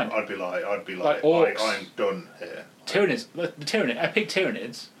lose my mind. I'd be like, Like orcs. I'm done here. Tyranids, the Tyranid, Epic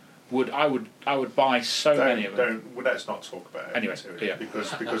Tyranids I would buy so many of them. Well, let's not talk about it. Anyway, yeah.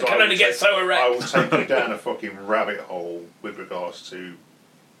 Because I can only get so erect. I will take you down a fucking rabbit hole with regards to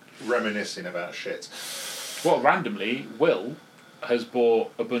reminiscing about shit. Well, randomly, Will has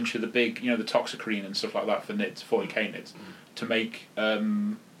bought a bunch of the big, the Toxicrene and stuff like that for NIDs, 40k NIDs, to make,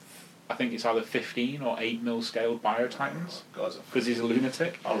 I think it's either 15 or 8mm scaled Biotitans, because he's a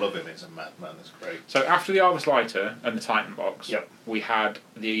lunatic. I love him, he's a madman, that's great. So after the Argus Lighter and the Titan box, we had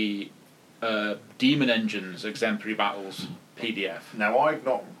the Demon Engines Exemplary Battles PDF. Now,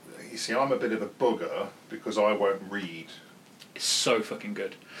 I'm a bit of a bugger, because I won't read. It's so fucking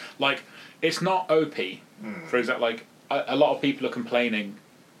good. Like, it's not OP, for example, like, a lot of people are complaining,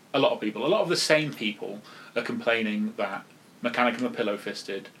 a lot of the same people are complaining that Mechanicum are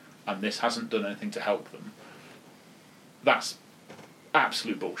pillow-fisted and this hasn't done anything to help them. That's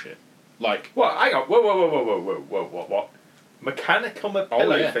absolute bullshit. Like... What? Hang on. Whoa. What? Mechanicum are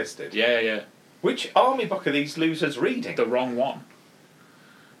pillow-fisted? Yeah. Which army book are these losers reading? The wrong one.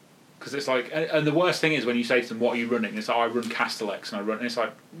 Because it's like... And the worst thing is when you say to them, what are you running? It's like, I run Castellex, and it's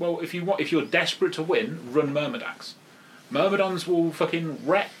like, well, if you're desperate to win, run Myrmidax. Myrmidons will fucking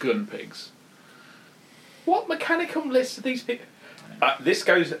wreck gun pigs. What Mechanicum list are these people? This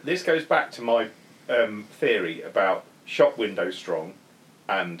goes back to my theory about shop window strong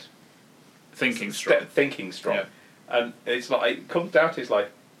and thinking strong. Yeah. And it's like it comes down to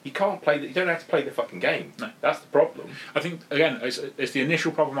you can't play. You don't have to play the fucking game. No. That's the problem. I think again, it's the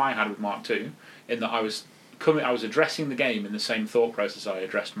initial problem I had with Mark II, in that I was addressing the game in the same thought process I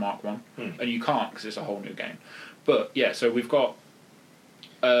addressed Mark I, and you can't because it's a whole new game. But yeah, so we've got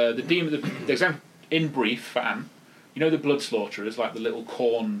the demon. The example in brief for Anne. The blood slaughterers, like the little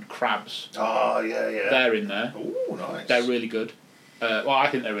corn crabs. Oh yeah. They're in there. Oh, nice. They're really good. Well, I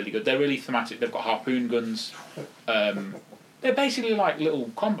think they're really good. They're really thematic. They've got harpoon guns. They're basically like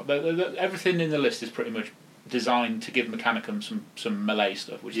little combat. Everything in the list is pretty much designed to give Mechanicum some melee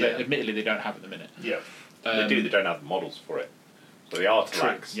stuff, which admittedly they don't have at the minute. Yeah, they do. They don't have the models for it. So the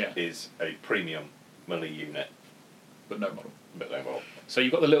Artilax yeah. is a premium melee unit, but no model. So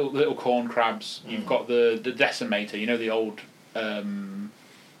you've got the little corn crabs. You've got the decimator. The old.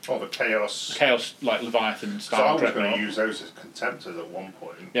 The chaos. Chaos like Leviathan style. So I was going to use those as contemptors at one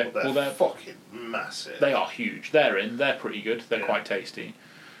point. Yeah, but they're fucking massive. They are huge. They're pretty good. They're quite tasty.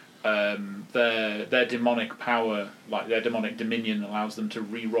 Their demonic power, like their demonic dominion, allows them to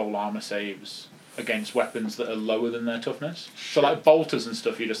re-roll armor saves against weapons that are lower than their toughness. So like bolters and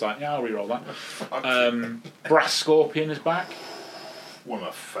stuff, you're just like, yeah, I'll re-roll that. Brass Scorpion is back. One of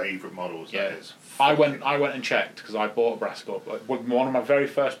my favourite models. Yeah. That is. I went and checked because I bought a Brass Scorpion. One of my very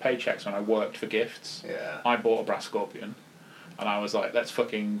first paychecks when I worked for gifts. Yeah. I bought a Brass Scorpion, and I was like, let's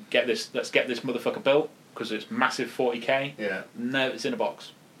fucking get this. Let's get this motherfucker built because it's massive 40k. Yeah. No, it's in a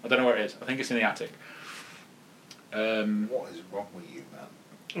box. I don't know where it is. I think it's in the attic. What is wrong with you,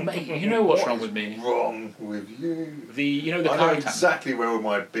 man? Mate, you know what's wrong with me. Wrong with you? The I know exactly where all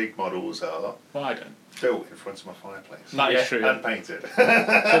my big models are. Well, I don't. Built in front of my fireplace. That is true. And painted. So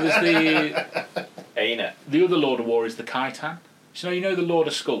there's Ain't it? the other Lord of War is the Kaitan. So you know the Lord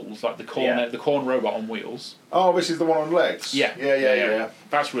of Skulls, like the corn robot on wheels. Oh, this is the one on legs. Yeah.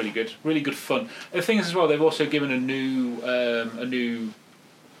 That's really good. Really good fun. The thing is as well, they've also given a new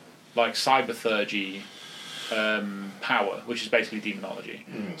like cyberthurgy power, which is basically demonology.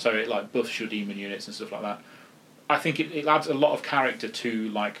 So it like buffs your demon units and stuff like that. I think it adds a lot of character to,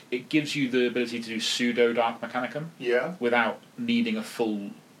 like, it gives you the ability to do pseudo Dark Mechanicum. Yeah. Without needing a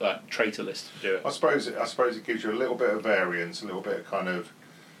full traitor list to do it. I suppose it gives you a little bit of variance, a little bit of kind of,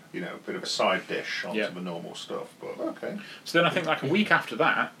 a bit of a side dish onto the normal stuff. But okay. So then I think like a week after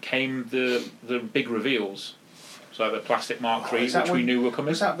that came the big reveals. So the plastic Mark III, which we knew were coming.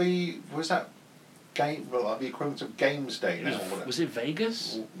 Was that game? Well, like the equivalent of Games Day now. Was it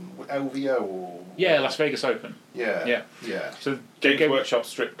Vegas? Or LVO or Las Vegas Open. Yeah. So Games Workshop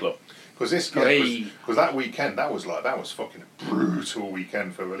Strip Club. Because because that weekend that was fucking a brutal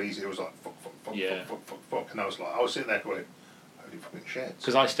weekend for release. It was like fuck, and I was sitting there going, holy fucking shit.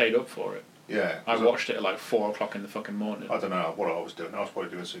 Because I stayed up for it. Yeah. I watched it at like 4 o'clock in the fucking morning. I don't know what I was doing. I was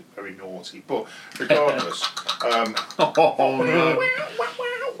probably doing something very naughty, but regardless.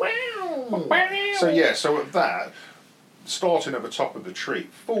 So at that, starting at the top of the tree,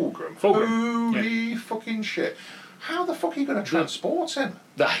 Fulgrim. Holy fucking shit. How the fuck are you going to transport him?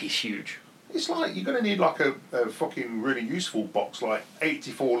 That is huge. It's like you're going to need like a fucking really useful box, like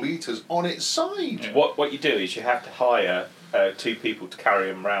 84 litres on its side. Yeah. What you do is you have to hire 2 people to carry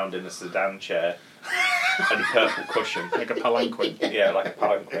him around in a sedan chair and a purple cushion. Like a palanquin. Yeah, like a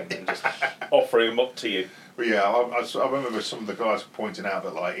palanquin, and just offer him up to you. But yeah, I remember some of the guys pointing out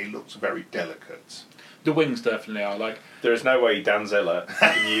that like it looks very delicate. The wings definitely are. Like, There is no way Danzilla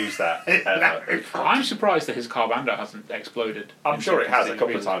can use that ever. I'm surprised that his carbando hasn't exploded. I'm in sure it has a 16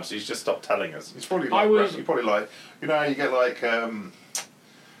 couple of really. times. He's just stopped telling us. It's probably I like was- you probably like how you get like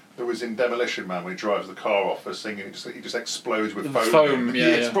there was in Demolition Man when he drives the car off first thing and he just explodes with The foam. foam, yeah,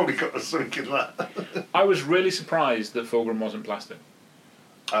 It's yeah. probably got something in that. I was really surprised that Fulgrim wasn't plastic.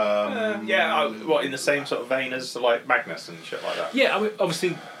 What, in the same sort of vein as like Magnus and shit like that? Yeah, I mean,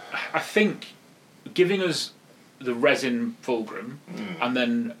 obviously, I think giving us the resin Fulgrim and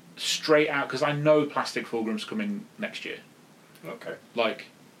then straight out, because I know plastic Fulgrim's coming next year. Okay. Like,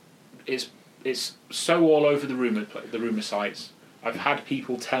 it's so all over the rumour sites. I've had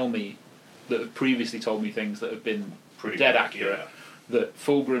people tell me that have previously told me things that have been Pretty dead much, accurate. yeah. That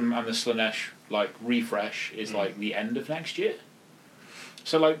Fulgrim and the Slanesh like refresh is like the end of next year.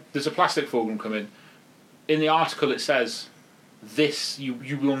 So like, there's a plastic Fulgrim coming. In the article, it says this you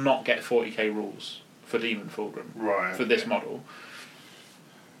will not get 40k rules for Demon Fulgrim for this model.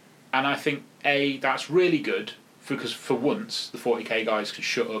 And I think that's really good because for once the 40k guys can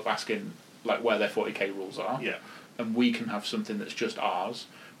shut up asking like where their 40k rules are. Yeah. And we can have something that's just ours.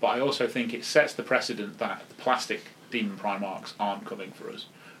 But I also think it sets the precedent that the plastic Demon Primarchs aren't coming for us.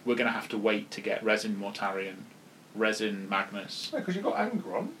 We're going to have to wait to get Resin Mortarion, Resin Magnus. Yeah, because you've got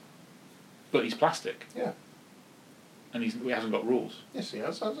Angron. But he's plastic. Yeah. And he hasn't got rules. Yes, he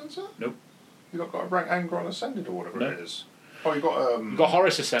has, hasn't he? Nope. You've not got a rank Angron Ascended or whatever No. it is. Oh, you've got... You've got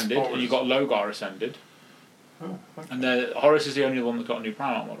Horus Ascended Horus. and you've got Logar Ascended. Oh, okay. And Horus is the only one that's got a new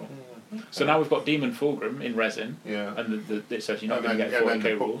Primarch model. So now we've got Demon Fulgrim in Resin. Yeah. And it says you're not And going to then- get and then 40k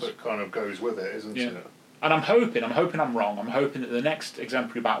the book rules. that kind of goes with it, isn't Yeah. it? And I'm hoping I'm wrong. I'm hoping that the next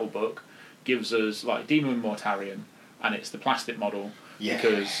exemplary battle book gives us like Demon Mortarion, and it's the plastic model. Yeah.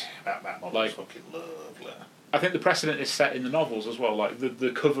 Because that model's like- fucking lovely. I think the precedent is set in the novels as well. Like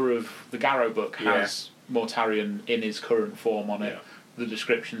the cover of the Garrow book has Mortarion in his current form on it. Yeah. The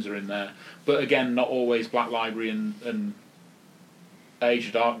descriptions are in there, but again, not always Black Library and Age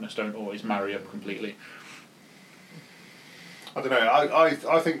of Darkness don't always marry up completely. I don't know.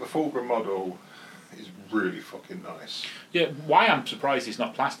 I think the Fulgrim model is really fucking nice. Yeah, why I'm surprised he's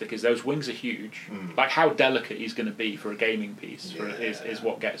not plastic is those wings are huge. Like how delicate he's going to be for a gaming piece is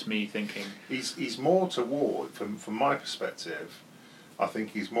what gets me thinking. He's more toward, from my perspective, I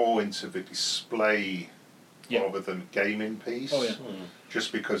think he's more into the display rather than gaming piece. Oh yeah.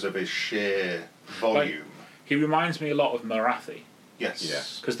 Just because of his sheer volume. He reminds me a lot of Marathi.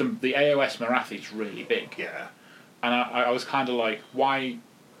 Yes. Because the AOS Marathi is really big. Yeah. And I was kind of like, why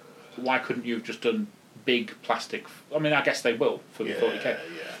couldn't you have just done big plastic? I mean, I guess they will for the 40k. Yeah.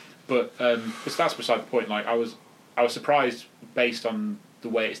 But that's beside the point. Like I was surprised based on the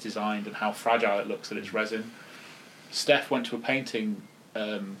way it's designed and how fragile it looks that it's resin. Steph went to a painting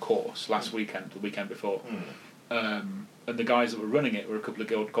course last weekend, the weekend before, and the guys that were running it were a couple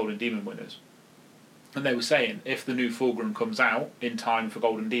of Golden Demon winners. And they were saying, if the new Fulgrim comes out in time for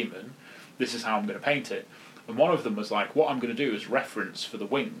Golden Demon, this is how I'm going to paint it. And one of them was like, what I'm going to do is reference for the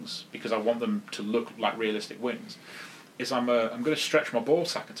wings, because I want them to look like realistic wings, is I'm going to stretch my ball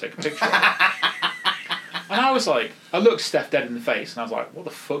sack and take a picture of it. And I was like, I looked Steph dead in the face, and I was like, what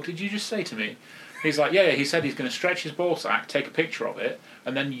the fuck did you just say to me? He's like, yeah, he said he's going to stretch his ball sack, take a picture of it,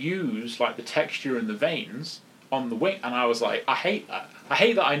 and then use like the texture and the veins on the wing. And I was like, I hate that. I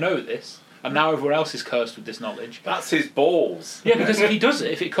hate that I know this. And now everyone else is cursed with this knowledge. That's his balls. Yeah, because if he does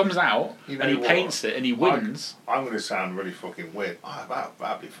it, if it comes out, You know and he what? paints it, and he wins... I'm going to sound really fucking weird.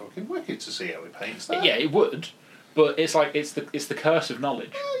 That'd be fucking wicked to see how he paints that. Yeah, it would. But it's like, it's the curse of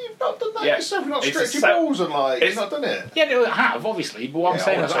knowledge. Oh, you've not done that Yeah. yourself. You've not It's stretched a your se- balls and like, it's- you've not done it. Yeah, no, I have, obviously. But what I'm Yeah,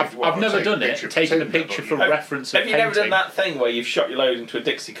 saying I is, wanna take- I've never take a done picture it, of taken a Tinder, picture but for you- reference of Have you never painting. done that thing where you've shot your load into a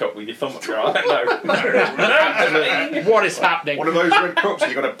Dixie cup with your thumb up your eye? No. What is happening? One of those red cups,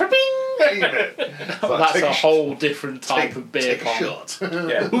 and you got to ping. That's a whole different type of beer take a pong. shot.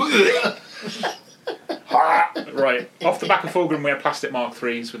 Yeah. Right. Off the back of Fulgrim, we have plastic Mark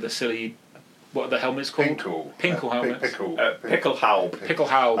IIIs with the silly... What are the helmets called? Pinkle helmets. Pickle Halb. Pickle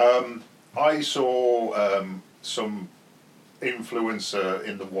Howl. I saw some influencer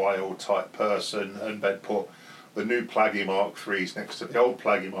in the wild type person, and they'd put the new Plaggy Mark IIIs next to the old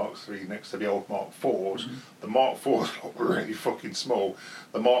Plaggy Mark III next to the old Mark IVs. The Mark IVs look really fucking small.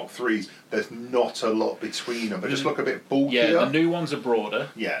 The Mark IIIs, there's not a lot between them. They just look a bit bulkier. Yeah, the new ones are broader.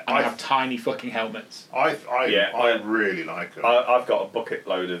 Yeah, And they have tiny fucking helmets. I Yeah, really like them. I've got a bucket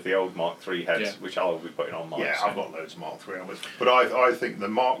load of the old Mark III heads, Yeah. which I'll be putting on mine. Yeah, soon. I've got loads of Mark III helmets. But I think the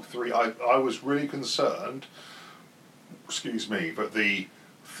Mark III, I was really concerned, excuse me, but the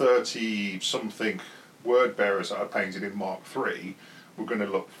 30-something word bearers that I painted in Mark III were going to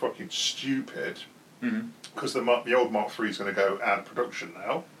look fucking stupid because the old Mark III is going to go out of production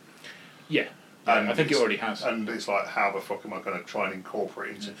now. Yeah. And I think it already has. And it's like, how the fuck am I going to try and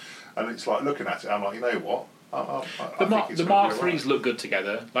incorporate into? And it's like looking at it, I'm like, you know what? The Mark IIIs look good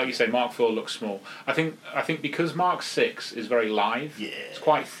together. Like you say, Mark IV looks small. I think because Mark VI is very live, it's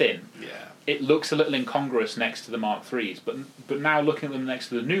quite thin. Yeah. It looks a little incongruous next to the Mark IIIs, but now looking at them next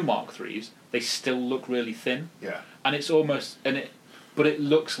to the new Mark IIIs, they still look really thin. Yeah. And it's almost but it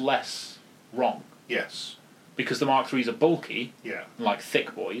looks less wrong. Yes. Because the Mark IIIs are bulky, Yeah. like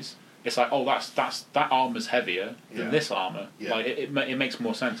thick boys. It's like, oh, that armour's heavier than this armour. Yeah. Like it makes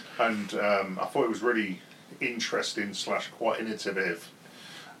more sense. And I thought it was really interesting / quite innovative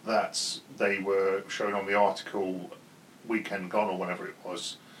that they were showing on the article Weekend Gone or whenever it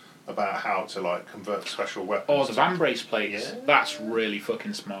was about how to like convert special weapons. Oh, the van brace plates. Yeah. That's really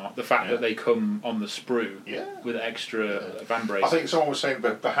fucking smart. The fact that they come on the sprue with extra van brace. I think someone was saying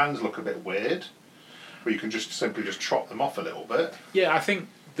that the hands look a bit weird, but you can just simply chop them off a little bit. Yeah, I think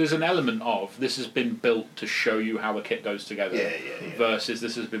there's an element of this has been built to show you how the kit goes together versus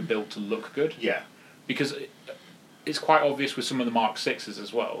this has been built to look good. Yeah. Because it's quite obvious with some of the Mark VIs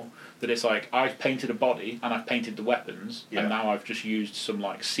as well that it's like I've painted a body and I've painted the weapons and now I've just used some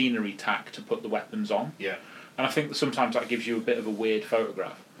like scenery tack to put the weapons on. Yeah. And I think that sometimes that gives you a bit of a weird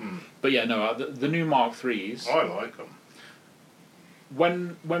photograph. But yeah, no, the new Mark IIIs. I like them.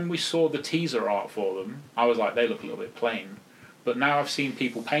 When we saw the teaser art for them, I was like, they look a little bit plain. But now I've seen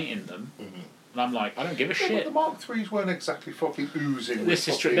people painting them, and I'm like, I don't give a shit. But the Mark IIIs weren't exactly fucking oozing. This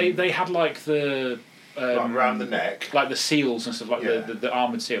is true. They had like the like around the neck, like the seals and stuff, like the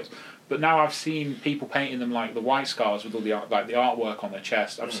armoured seals. But now I've seen people painting them like the white scars with all the like the artwork on their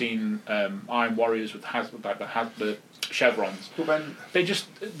chest. I've seen Iron Warriors with the chevrons. But then they're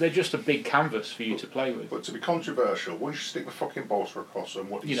just a big canvas for you to play with. But to be controversial, once you stick the fucking bolster across them,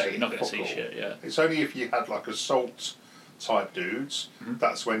 what do you see? You're not going to see shit. Yeah. It's only if you had like assault type dudes.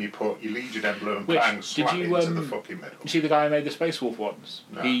 That's when you put your Legion emblem and bang slap into the fucking middle. You see the guy who made the Space Wolf ones?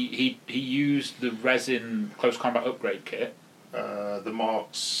 No. He used the resin close combat upgrade kit. The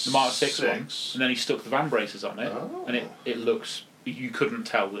Mark VI one, and then he stuck the van braces on it, and it looks. You couldn't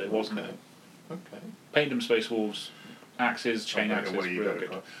tell that it wasn't it. Okay. Painted them Space Wolves, axes, chain axes, real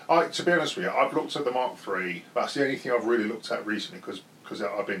good. To be honest with you, I've looked at the Mark III. That's the only thing I've really looked at recently because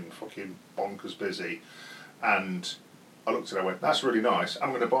I've been fucking bonkers busy, and I looked at it and went, that's really nice. I'm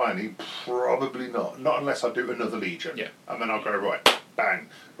going to buy any? Probably not. Not unless I do another Legion. Yeah. And then I'll go, right, bang.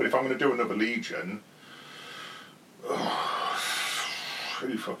 But if I'm going to do another Legion,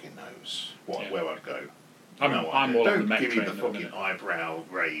 who fucking knows where I'd go? I'm all on the Don't mech give me train the fucking eyebrow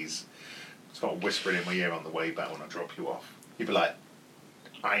raise. Start whispering in my ear on the way back when I drop you off. You'd be like,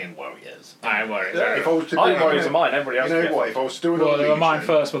 Iron Warriors. Iron Warriors. Yeah, if I was to do Iron Warriors are mine, everybody else. You know what? If I was to do another Legion, they were mine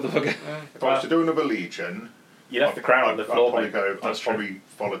first, motherfucker. If I was to do another Legion, you'd have the crown on the floor. I'd probably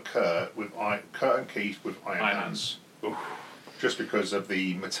follow Kurt and Keith with Iron Hands. Just because of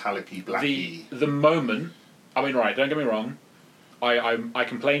the metallic-y, blacky. The moment, I mean, right, don't get me wrong, I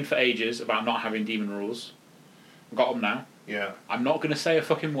complained for ages about not having demon rules. Got them now. Yeah. I'm not going to say a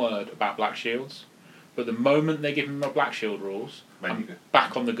fucking word about black shields, but the moment they give me my black shield rules, I'm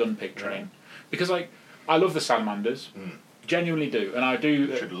back on the gun pig train. Yeah. Because I love the salamanders, genuinely do, and I do.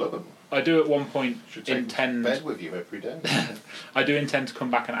 You should love them. I do at one point should take intend bed with you every day. I do intend to come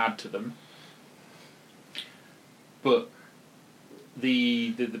back and add to them, but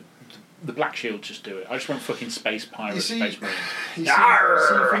the black shields just do it. I just want fucking space pirates, space marines. See,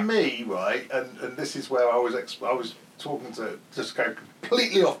 for me, right, and this is where I was talking to just go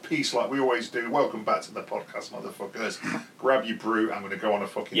completely off piece like we always do. Welcome back to the podcast, motherfuckers. Grab your brute. I'm going to go on a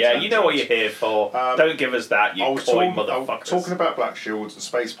fucking tangent. You know what you're here for. Don't give us that, you coy motherfuckers. I was talking about black shields and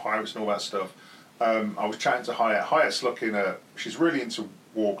space pirates and all that stuff. I was chatting to Hyatt. Hyatt's looking at. She's really into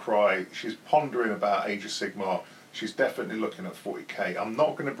Warcry. She's pondering about Age of Sigmar. She's definitely looking at 40k. I'm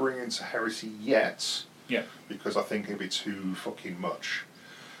not going to bring into Heresy yet. Yeah. Because I think it'd be too fucking much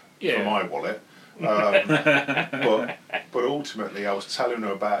for my wallet. But ultimately, I was telling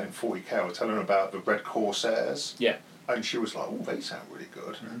her about in 40k. I was telling her about the Red Corsairs. Yeah. And she was like, "Oh, they sound really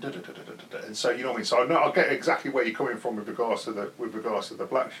good." And so you know what I mean. So I get exactly where you're coming from with regards to the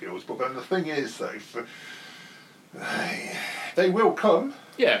black shields. But then the thing is, though, they will come.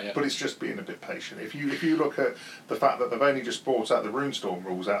 Yeah. But it's just being a bit patient. If you look at the fact that they've only just brought out the Runestorm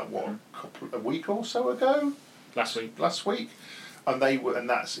rules out a week or so ago. Last week, and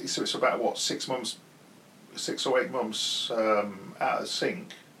it's about 6 months, 6 or 8 months out of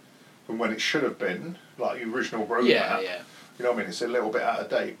sync from when it should have been, like the original roadmap. Yeah. You know what I mean? It's a little bit out of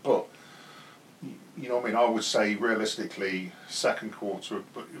date, but you know what I mean? I would say realistically, first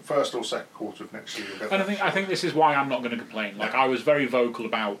or second quarter of next year. And I think this is why I'm not going to complain. Like, I was very vocal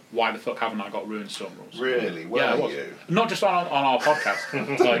about why the fuck haven't I got Ruined Storm rules. Really? Where are you? Not just on our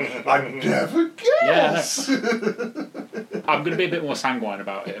podcast. Like, I never guess. Yeah, no. I'm going to be a bit more sanguine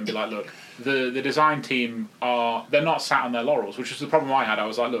about it and be like, look, the design team they're not sat on their laurels, which is the problem I had. I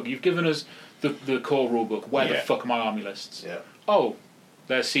was like, look, you've given us the core rulebook. Where the fuck are my army lists? Yeah. Oh,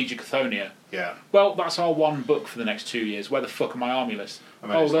 there's Siege of Cathonia. Yeah. Well, that's our one book for the next 2 years. Where the fuck are my army lists?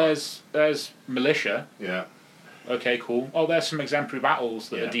 There's Militia. Yeah. Okay, cool. Oh, there's some exemplary battles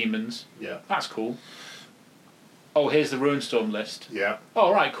that are demons. Yeah. That's cool. Oh, here's the Ruinstorm list. Yeah.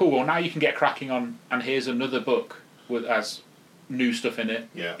 Oh, right, cool. Well, now you can get cracking on, and here's another book as new stuff in it,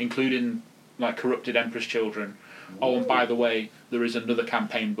 including like Corrupted Emperor's Children. Ooh. Oh, and by the way, there is another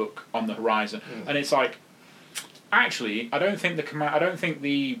campaign book on the horizon, and it's like, actually, I don't think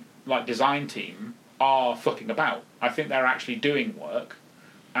the like design team are fucking about. I think they're actually doing work,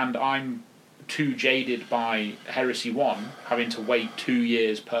 and I'm too jaded by Heresy 1, having to wait 2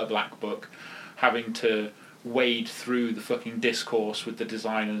 years per black book, having to wade through the fucking discourse with the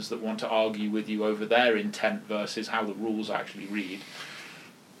designers that want to argue with you over their intent versus how the rules actually read.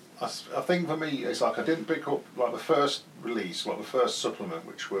 I think for me, it's like I didn't pick up like the first release, like the first supplement,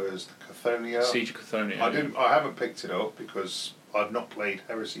 which was the Cathonia. Siege of Cathonia. I haven't picked it up because I've not played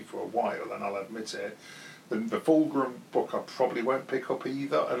Heresy for a while, and I'll admit it. The Fulgrim book I probably won't pick up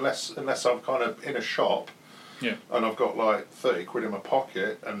either, unless I'm kind of in a shop, and I've got like 30 quid in my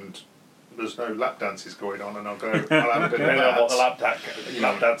pocket, and there's no lap dances going on, and I'll have a bit of that. The lap dance.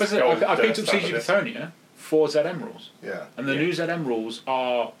 I picked up Siege of Cathonia for ZM rules. Yeah. And the new ZM rules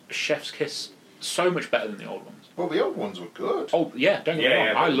are chef's kiss, so much better than the old ones. Well, the old ones were good. Oh yeah, don't get me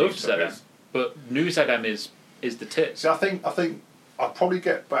wrong. I loved ZM, but new ZM is the tits. See, I think I'll probably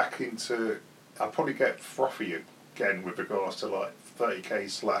get back into. I'll probably get frothy again with regards to like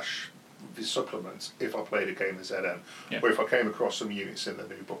 30k / the supplements if I played a game of ZM, or if I came across some units in the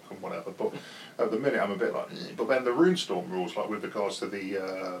new book and whatever. But at the minute, I'm a bit like. But then the Runestorm rules, like with regards to the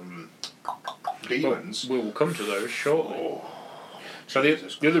demons. Well, we'll come to those shortly. Oh, so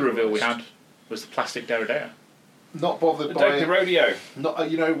the other reveal we had was the plastic Derrideo. Not bothered by it. Rodeo.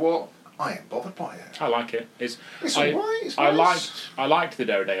 Not, you know what? I ain't bothered by it. I like it. It's alright. It's nice. I liked the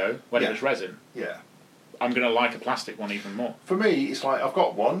Derrideo when it was resin. Yeah. I'm going to like a plastic one even more. For me, it's like I've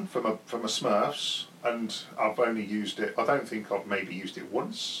got one from a Smurfs, and I've only used it. I don't think I've maybe used it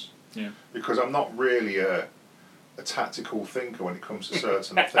once. Yeah. Because I'm not really a tactical thinker when it comes to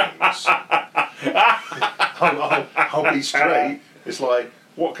certain things. I'll be straight. It's like,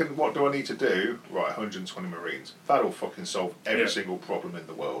 what do I need to do? Right, 120 Marines. That'll fucking solve every single problem in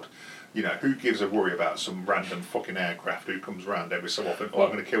the world. You know, who gives a worry about some random fucking aircraft who comes around every so often? I'm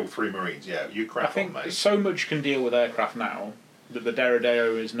going to kill 3 Marines. Yeah, you crap on, mate. I think so much can deal with aircraft now that the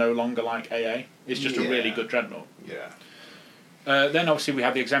Derrideo is no longer like AA. It's just a really good dreadnought. Yeah. Then obviously we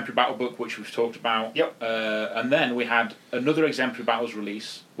had the Exemplary Battle Book, which we've talked about. Yep. And then we had another Exemplary Battles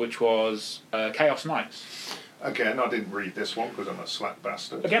release, which was Chaos Knights. Again, I didn't read this one because I'm a slack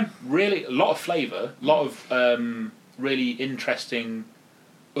bastard. Again, really a lot of flavour, a lot of really interesting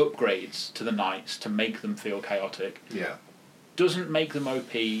upgrades to the knights to make them feel chaotic. Yeah. Doesn't make them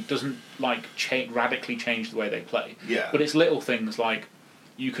OP, doesn't like radically change the way they play. Yeah. But it's little things like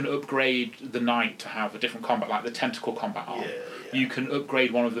you can upgrade the knight to have a different combat, like the tentacle combat arm. Yeah. You can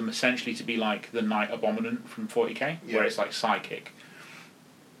upgrade one of them essentially to be like the Knight Abominant from 40k, where it's like psychic.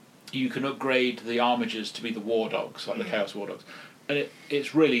 You can upgrade the armigers to be the War Dogs, like the Chaos War Dogs. And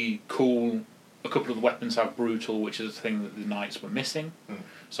it's really cool. A couple of the weapons have Brutal, which is a thing that the Knights were missing.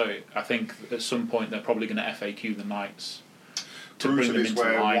 So I think at some point they're probably going to FAQ the Knights to Brutal bring them is into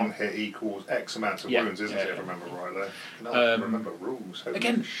where line. one hit equals X amount of wounds, isn't it, if I remember rightly? No, remember rules. Holy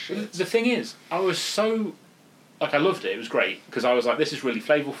Again, shit. the thing is, I was so... Like, I loved it. It was great because I was like, this is really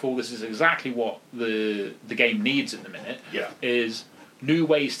flavourful. This is exactly what the game needs at the minute. Yeah. Is new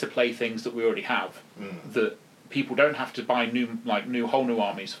ways to play things that we already have that people don't have to buy whole new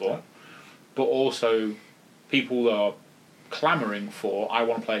armies for, but also people are clamouring for. I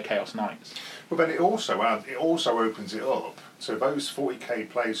want to play Chaos Knights. But then it also opens it up to those 40k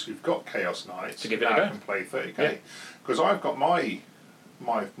players who've got Chaos Knights to give it a go. Can play 30k because I've got my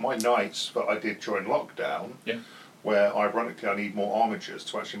knights that I did during lockdown, where ironically I need more armigers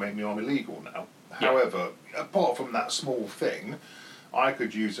to actually make me army legal now. However, apart from that small thing, I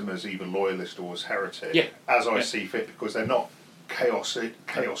could use them as either loyalist or as heretic, as I see fit, because they're not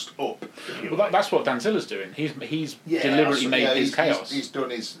chaosed up. Well, that's what Danzilla's doing. He's deliberately made his chaos. He's done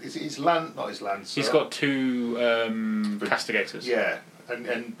his land, not his lance. He's got 2 castigators. Yeah,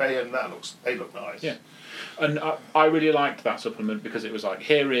 and they look nice. Yeah. And I really liked that supplement because it was like,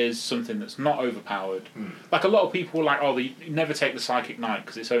 here is something that's not overpowered. Like a lot of people were like, oh, you never take the Psychic Knight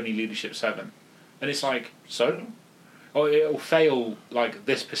because it's only Leadership 7. And it's like, so? Or it'll fail like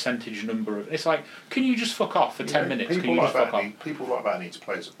this percentage number of... It's like, can you just fuck off for 10 minutes? People can you like just fuck that off? people like that need to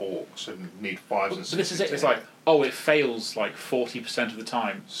play as orcs and need 5s and 6s. But this is it. It's like, oh, it fails like 40% of the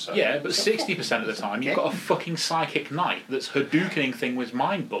time. So, yeah, but 60% of the time, you've got a fucking Psychic Knight that's Hadoukening thing with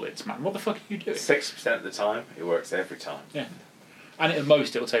mind bullets, man. What the fuck are you doing? 60% of the time, it works every time. Yeah. And at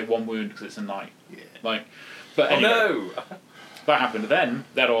most, it'll take 1 wound because it's a knight. Yeah. Like, but anyway, no! that happened. Then,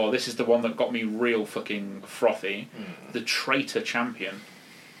 this is the one that got me real fucking frothy. The Traitor Champion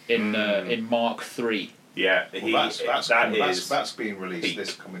in Mark 3. Yeah, that's being released peak.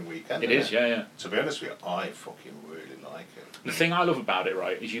 this coming weekend. It is, yeah. To be honest with you, I fucking really like it. The thing I love about it,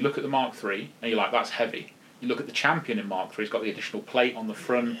 right, is you look at the Mark 3 and you're like, that's heavy. You look at the Champion in Mark 3, it's got the additional plate on the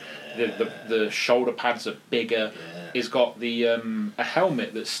front, the shoulder pads are bigger, it's got the a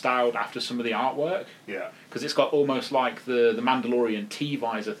helmet that's styled after some of the artwork. Yeah. Because it's got almost like the Mandalorian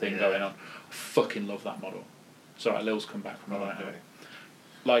T-visor thing going on. I fucking love that model. It's alright, Lil's come back from the night.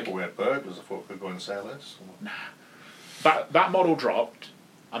 Like, we had burglars, I thought we could go and sell this. Nah. That model dropped,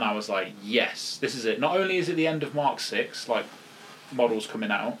 and I was like, yes, this is it. Not only is it the end of Mark 6, like, models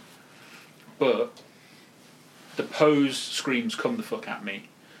coming out, but the pose screams come the fuck at me.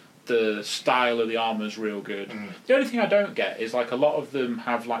 The style of the armour's real good. The only thing I don't get is, like, a lot of them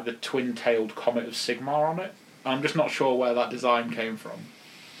have, like, the twin-tailed Comet of Sigmar on it. I'm just not sure where that design came from.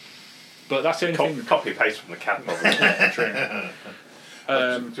 But that's the only thing... Copy-paste from the catalog. True.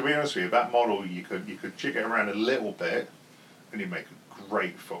 To be honest with you, that model you could jig it around a little bit, and you make a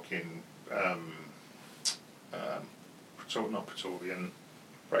great fucking not Praetorian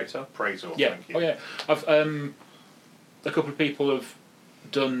Praetor. Yeah. Thank you. Oh yeah. I've a couple of people have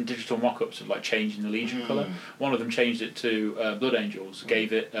done digital mock-ups of like changing the Legion colour. One of them changed it to Blood Angels,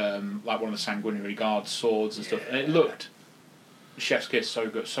 gave it like one of the Sanguinary Guards swords and stuff, and it looked chef's kiss, so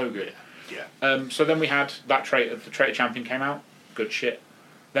good. Yeah. So then we had that trait of the Traitor Champion came out. Good shit.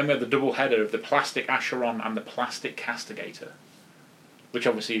 Then we had the double header of the plastic Acheron and the plastic Castigator, which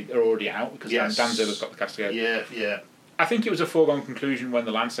obviously are already out because Danzilla's got the Castigator. Yeah. I think it was a foregone conclusion when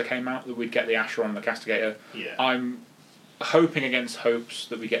the Lancer came out that we'd get the Acheron and the Castigator. Yeah. I'm hoping against hopes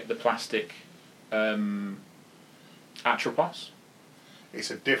that we get the plastic Atropos.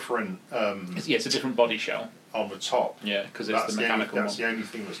 It's a different. It's a different body shell. On the top. Yeah, because it's the mechanical one. That's the only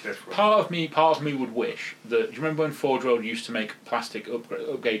thing that's different. Part of me would wish that... Do you remember when Forge World used to make plastic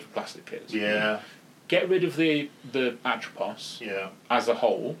upgrade for plastic kits? Yeah. Get rid of the Atropos as a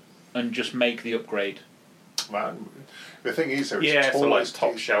whole and just make the upgrade. Man, the thing is, though, it's tall, like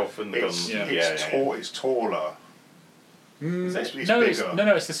top shelf and the guns. It's taller. It's No,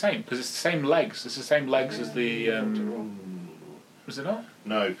 bigger. it's the same because it's the same legs. It's the same legs as the. Was it not?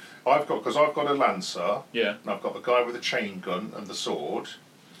 No, I've got a Lancer. Yeah. And I've got the guy with the chain gun and the sword.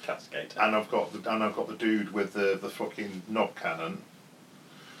 Castigator. And I've got the dude with the fucking knob cannon.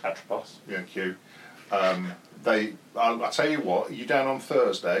 Atropos. Yeah, Q. I'll tell you what. Are you down on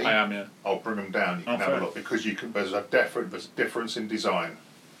Thursday? I am, yeah. I'll bring them down. You can have a look because there's a difference in design.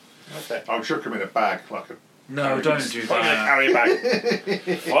 Okay. I'll chuck them in a bag like a. No, don't do that. Carry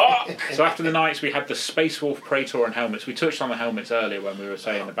bag. What? So after the Knights, we had the Space Wolf, Praetor, and helmets. We touched on the helmets earlier when we were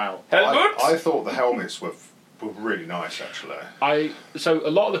saying about. Helmets? I thought the helmets were really nice actually. So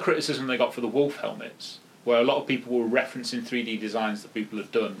a lot of the criticism they got for the Wolf helmets, where a lot of people were referencing 3D designs that people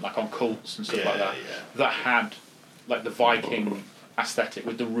had done, like on cults and stuff like that, that had like the Viking aesthetic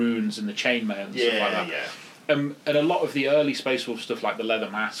with the runes and the chainmail and stuff like that. Yeah. And a lot of the early Space Wolf stuff, like the leather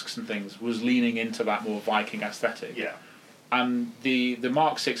masks and things, was leaning into that more Viking aesthetic. Yeah. And the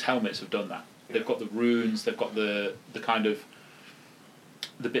Mark 6 helmets have done that. They've got the runes, they've got the kind of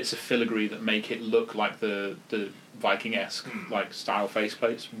the bits of filigree that make it look like the Viking-esque like style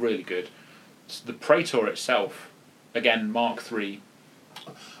faceplates. Really good. The Praetor itself, again, Mark 3.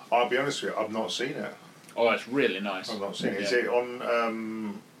 I'll be honest with you, I've not seen it. Oh, it's really nice. I've not seen it. Is it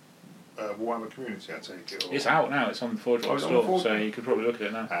on Warhammer Community, I take it? Or? It's out now. It's on the Forge World store, so you could probably look at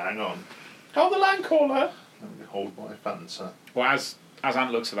it now. Hang on. Oh, the Landcaller! Let me hold my fancy. Well, as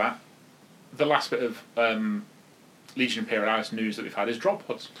Ant looks at that, the last bit of Legion Imperialis news that we've had is drop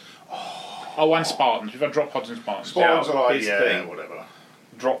pods. Oh, and Spartans. We've had drop pods and Spartans. Spartans are like, thing. whatever.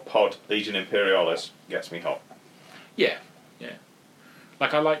 Drop pod Legion Imperialis gets me hot. Yeah.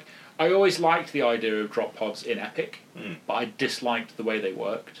 I always liked the idea of drop pods in Epic, but I disliked the way they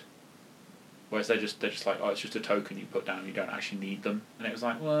worked. Whereas they're just like, oh, it's just a token you put down, you don't actually need them. And it was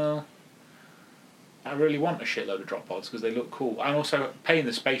like, well, I really want a shitload of drop pods because they look cool. And also paying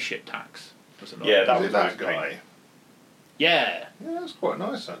the spaceship tax doesn't know. Yeah, that Is was it that great. guy? Yeah. Yeah, that's quite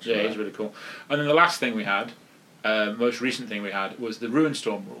nice actually. Yeah, he's really cool. And then the last thing we had, most recent thing we had, was the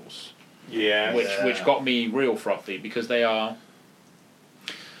Ruinstorm rules. Yeah. Which got me real frothy because they're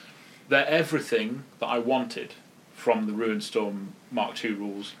everything that I wanted from the Ruinstorm Mark II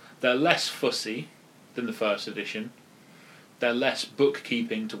rules. They're less fussy than the first edition. They're less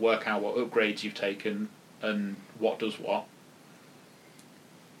bookkeeping to work out what upgrades you've taken and what does what.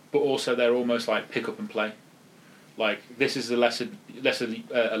 But also they're almost like pick up and play. Like, this is a lesser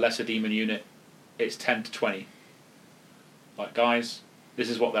demon unit. It's 10 to 20. Like, guys, this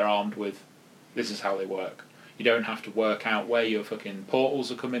is what they're armed with. This is how they work. You don't have to work out where your fucking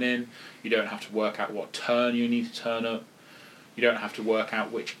portals are coming in. You don't have to work out what turn you need to turn up. You don't have to work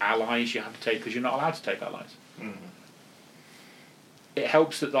out which allies you have to take because you're not allowed to take allies. Mm-hmm. It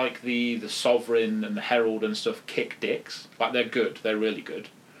helps that like the Sovereign and the Herald and stuff kick dicks. Like, they're good. They're really good.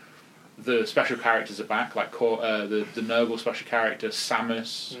 The special characters are back, like the Nurgle special character,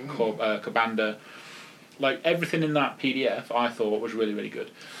 Samus, Kabanda. Like, everything in that PDF I thought was really, really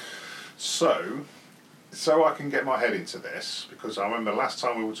good. So I can get my head into this, because I remember last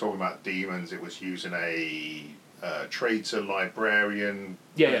time we were talking about demons, it was using a traitor librarian.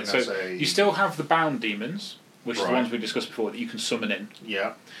 Yeah. So you still have the bound demons, which is the ones we discussed before, that you can summon in.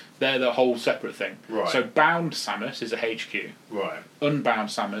 Yeah. They're the whole separate thing. Right. So bound Samus is a HQ. Right. Unbound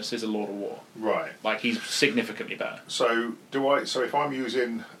Samus is a Lord of War. Right. Like, he's significantly better. So if I'm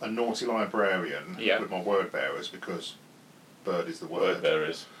using a naughty librarian with my word bearers, because bird is the word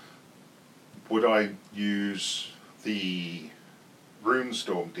bearers, would I use the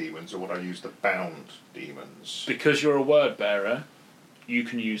Runestorm demons or would I use the bound demons? Because you're a word bearer, you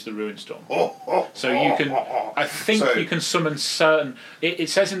can use the Ruinstorm. So you can, I think you can summon certain. It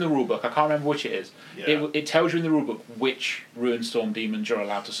says in the rulebook, I can't remember which it is. Yeah. It tells you in the rulebook which Ruinstorm demons you're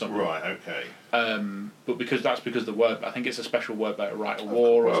allowed to summon. Right. Okay. But because the word, I think it's a special word bearer right of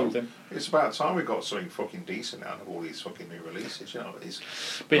war or something. It's about time we got something fucking decent out of all these fucking new releases. You know,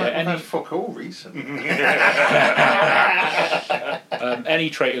 But yeah, I've had fuck all recently. Any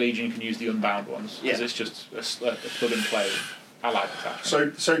Traitor Legion can use the unbound ones because it's just a plug and play. I like that. So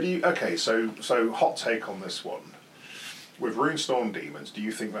do you? Okay, so hot take on this one. With Runestorm demons, do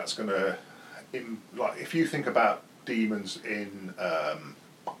you think that's gonna, if you think about demons in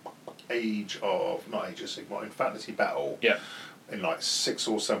Age of Fantasy Battle, in like 6th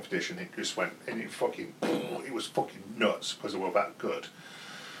or 7th edition, it just went and it was fucking nuts because they were that good.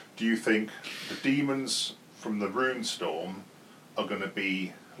 Do you think the demons from the Runestorm are going to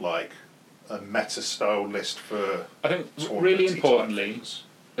be like a meta style list for? I think really importantly,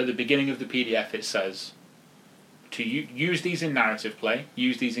 at the beginning of the PDF, it says to use these in narrative play,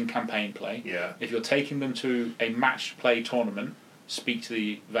 use these in campaign play. Yeah. If you're taking them to a matched play tournament, speak to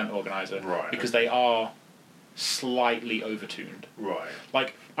the event organizer, because they are slightly overtuned. Right.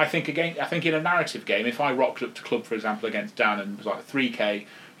 Like, I think in a narrative game, if I rocked up to club, for example, against Dan and was like 3k,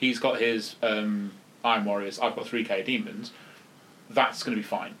 he's got his Iron Warriors, I've got 3k demons. That's going to be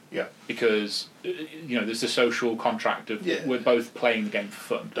fine. Yeah. Because there's the social contract of we're both playing the game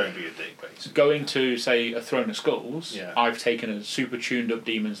for fun. Don't be a dick, basically. Going to say a Throne of Skulls, I've taken a super tuned up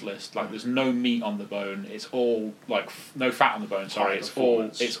demons list. Like, there's no meat on the bone. It's all like no fat on the bone. Sorry, it's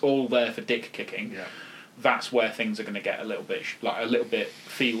all there for dick kicking. Yeah. That's where things are going to get a little bit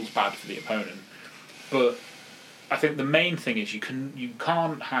feels bad for the opponent. But I think the main thing is you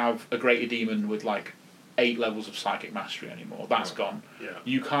can't have a greater demon with like 8 levels of psychic mastery anymore. That's gone. Yeah.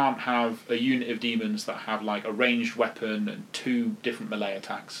 You can't have a unit of demons that have like a ranged weapon and 2 different melee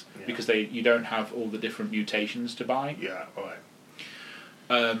attacks because you don't have all the different mutations to buy. Yeah,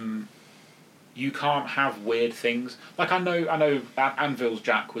 right. You can't have weird things. Like, I know Anvil's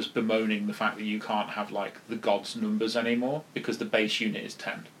Jack was bemoaning the fact that you can't have like the gods numbers anymore because the base unit is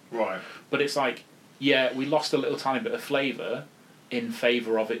 10. Right. But it's like, we lost a little tiny bit of flavour in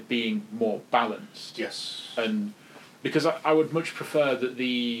favour of it being more balanced. Yes. And because I would much prefer that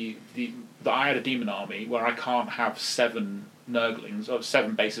that I had a demon army where I can't have 7 Nurglings, or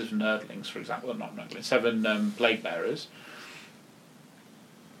 7 bases of Nurglings, for example, or not Nurglings, 7 Blade Bearers,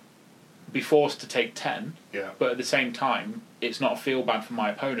 be forced to take 10, but at the same time, it's not feel bad for my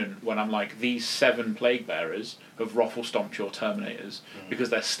opponent when I'm like, these 7 Plague Bearers have ruffle stomped your Terminators because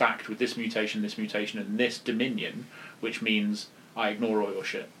they're stacked with this mutation, and this Dominion, which means I ignore all your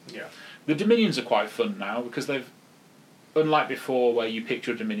shit. Yeah. The Dominions are quite fun now because they've, unlike before where you picked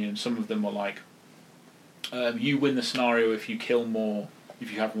your Dominion, some of them were like, you win the scenario if you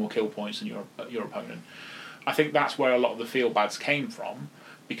have more kill points than your opponent. I think that's where a lot of the feel bads came from,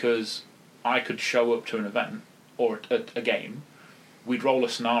 because I could show up to an event or a game, we'd roll a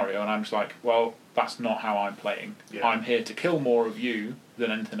scenario, and I'm just like, well, that's not how I'm playing. Yeah. I'm here to kill more of you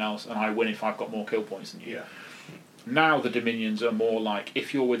than anything else, and I win if I've got more kill points than you. Yeah. Now the Dominions are more like,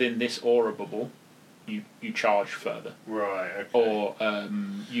 if you're within this aura bubble, you charge further. Right, okay. Or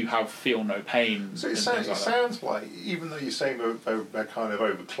you have feel no pain. So it sounds like, even though you're saying they're kind of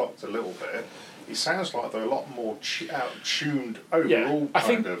overclocked a little bit, it sounds like they're a lot more out-tuned overall. I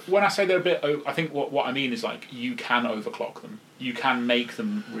think when I say they're a bit, I think what I mean is like you can overclock them. You can make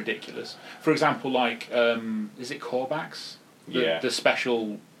them ridiculous. For example, like is it Korbacks? The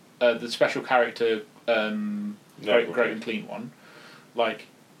special character, great and clean one. Like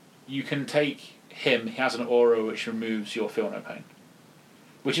you can take him. He has an aura which removes your feel no pain,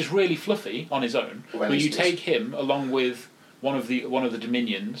 which is really fluffy on his own. But you take him along with one of the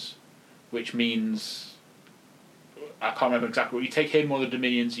Dominions, which means I can't remember exactly. You take him, one of the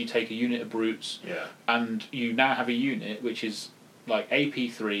Dominions. You take a unit of brutes, and you now have a unit which is like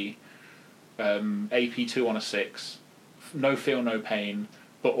AP3, AP2 on a 6, no feel no pain,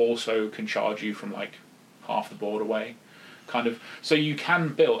 but also can charge you from like half the board away. Kind of, so you can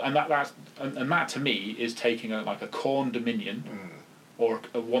build, and that to me is taking a Khorne Dominion, or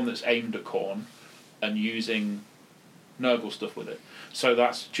a one that's aimed at Khorne, and using Nurgle stuff with it. So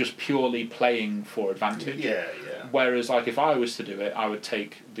that's just purely playing for advantage. Yeah. Whereas, like, if I was to do it, I would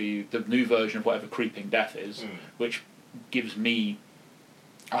take the new version of whatever Creeping Death is, which gives me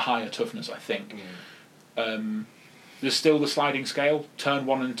a higher toughness, I think. There's still the sliding scale. Turn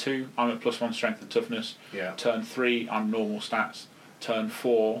 1 and 2, I'm at +1 strength and toughness. Yeah. Turn 3, I'm normal stats. Turn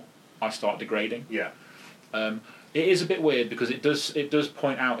 4, I start degrading. Yeah. It is a bit weird because it does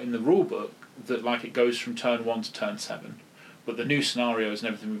point out in the rule book that like it goes from turn 1 to turn 7, but the new scenarios and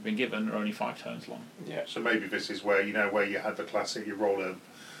everything we've been given are only 5 turns long. Yeah. So maybe this is where where you had the classic, you roll a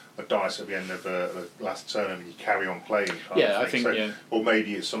dice at the end of the last turn and you carry on playing. I think. Or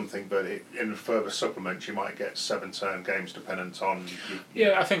maybe it's something, but in further supplements you might get 7-turn games dependent on.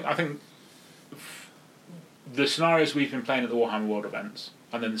 I think the scenarios we've been playing at the Warhammer World events,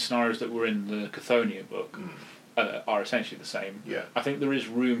 and then the scenarios that were in the Chthonian book, are essentially the same. Yeah. I think there is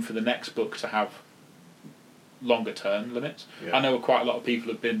room for the next book to have longer turn limits. Yeah. I know quite a lot of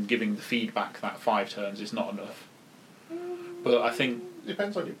people have been giving the feedback that 5 turns is not enough, but I think. It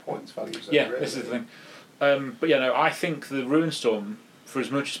depends on your points values. Really. This is the thing. I think the Ruinstorm, for as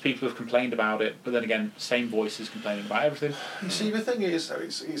much as people have complained about it, but then again, same voices complaining about everything. You see, the thing is, though,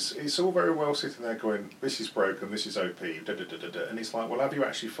 it's all very well sitting there going, this is broken, this is OP, and it's like, well, have you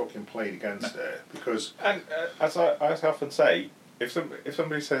actually fucking played against it? Because... And as I often say, if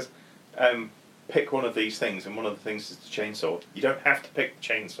somebody says, pick one of these things, and one of the things is the chainsaw, you don't have to pick the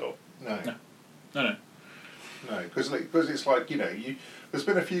chainsaw. No. No, because it's like, there's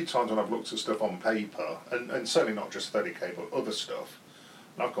been a few times when I've looked at stuff on paper, and certainly not just 30k, but other stuff,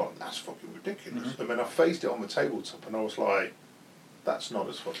 and I've gone, that's fucking ridiculous. And then I faced it on the tabletop, and I was like, that's not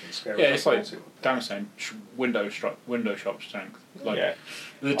as fucking scary as I thought it would be. Dan was saying, window shop strength.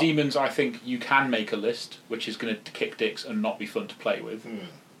 The demons, I think you can make a list, which is going to kick dicks and not be fun to play with.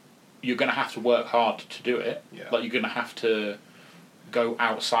 You're going to have to work hard to do it. Yeah. Like, you're going to have to go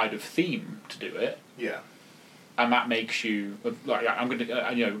outside of theme to do it. Yeah. And that makes you people are going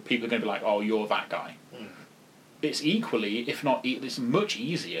to be like, oh, you're that guy. It's equally, if not, it's much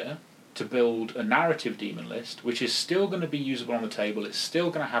easier to build a narrative demon list, which is still going to be usable on the table. It's still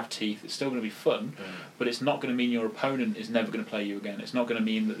going to have teeth. It's still going to be fun, but it's not going to mean your opponent is never going to play you again. It's not going to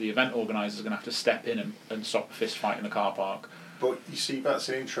mean that the event organisers are going to have to step in and stop a fist fight in a car park. But you see, that's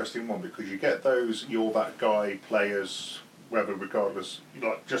an interesting one because you get those "you're that guy" players, whether regardless,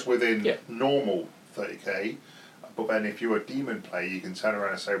 just within normal 30k. But then if you're a demon player, you can turn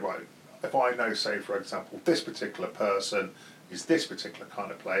around and say, right, if I know, say, for example, this particular person is this particular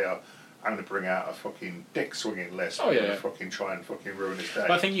kind of player, I'm going to bring out a fucking dick-swinging list. I'm going to fucking try and fucking ruin his day.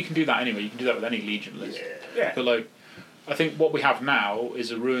 But I think you can do that anyway. You can do that with any Legion list. Yeah. But, I think what we have now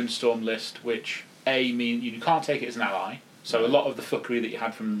is a Ruinstorm list, which, means you can't take it as an ally. So a lot of the fuckery that you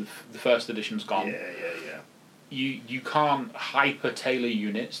had from the first edition's gone. Yeah. You can't hyper-tailor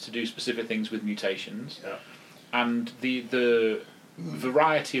units to do specific things with mutations. Yeah. And the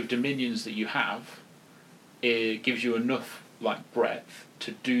variety of dominions that you have, it gives you enough breadth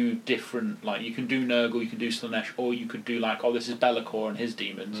to do different. You can do Nurgle, you can do Slanesh, or you could do this is Be'lakor and his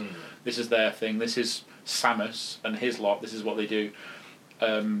demons. This is their thing. This is Samus and his lot. This is what they do.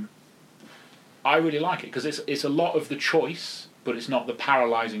 I really like it because it's a lot of the choice, but it's not the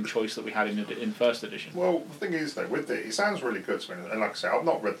paralysing choice that we had in first edition. Well, the thing is though, with it sounds really good to me. And like I say, I've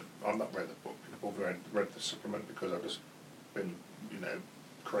not read the book or read the supplement because I've just been,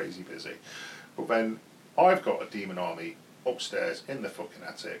 crazy busy. But then I've got a demon army upstairs in the fucking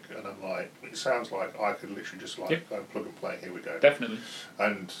attic, and I'm like, it sounds like I could literally just like go plug and play. Here we go. Definitely.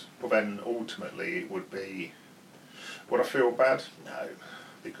 But then ultimately it would be, would I feel bad? No,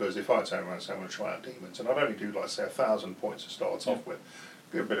 because if I turn around and say I'm going to try out demons, and I'd only do like say 1,000 points to start off with,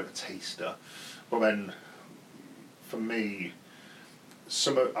 give a bit of a taster. But then, for me,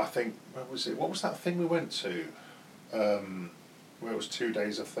 I think what was that thing we went to? Where it was 2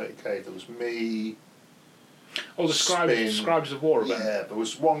 days of 30k. There was me. Oh, the Scribes of War event. Yeah, there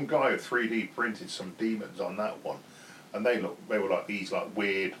was one guy who 3D printed some demons on that one, and they were like these like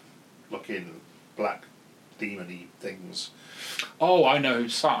weird looking black demony things. Oh, I know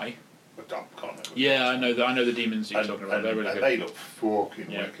Sai. I can't remember. Yeah, I know the demons you're talking about. They're really good. They look fucking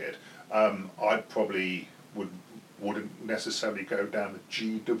wicked. I probably wouldn't necessarily go down the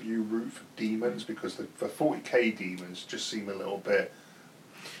GW route for demons, because the 40k demons just seem a little bit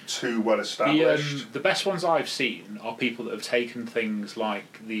too well established. The best ones I've seen are people that have taken things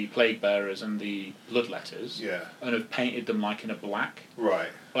like the Plague Bearers and the Bloodletters and have painted them like in a black. Right.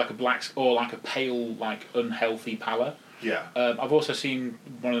 Like a black, or like a pale, like unhealthy pallor. Yeah. I've also seen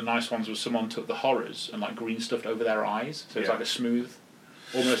one of the nice ones was someone took the horrors and like green stuffed over their eyes, so it's like a smooth,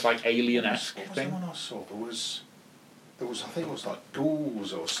 almost like alien-esque what was thing. the one I saw? There was I think it was like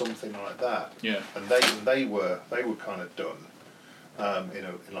ghouls or something like that. Yeah. And they were kind of done.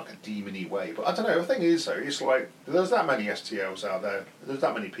 In like a demony way, but I don't know. The thing is, though, it's like there's that many STLs out there. There's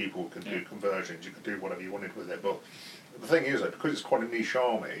that many people who can do conversions. You could do whatever you wanted with it. But the thing is, though, because it's quite a niche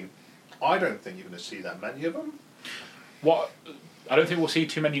army, I don't think you're going to see that many of them. I don't think we'll see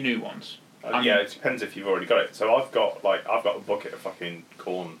too many new ones. Yeah, it depends if you've already got it. So I've got a bucket of fucking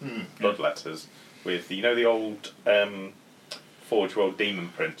corn bloodletters with the old Forge World Demon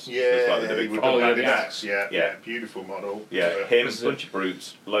print. Yeah, with the big yeah, beautiful model. Yeah, him, a bunch of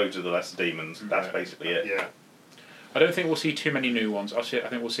brutes, loads of the lesser demons. That's basically it. Yeah. I don't think we'll see too many new ones. I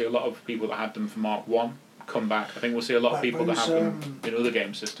think we'll see a lot of people that had them for Mark 1 come back. I think we'll see a lot of people that have them in other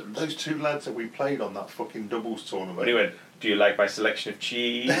game systems. Those two lads that we played on that fucking doubles tournament. Anyway, do you like my selection of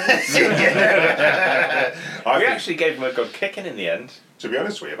cheese? We actually gave them a good kicking in the end. To be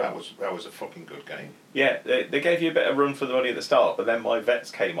honest with you, that was a fucking good game. Yeah, they gave you a bit of run for the money at the start, but then my vets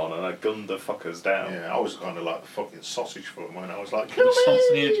came on and I gunned the fuckers down. Yeah, I was kind of like the fucking sausage for them when I was like, Kill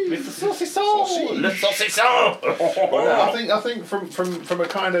me! With the saucisson! Le saucisson! Well, I think from a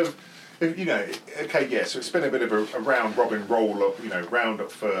kind of, okay, yeah, so it's been a bit of a round robin roll up, round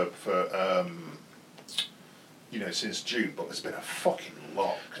up for since June, but there's been a fucking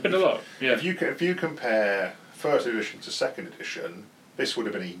lot. It's been a lot, yeah. If you compare first edition to second edition, this would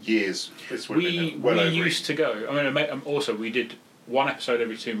have been a year's. We used to go. I mean, also we did one episode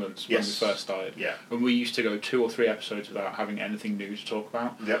every 2 months when we first started. Yeah. And we used to go 2 or 3 episodes without having anything new to talk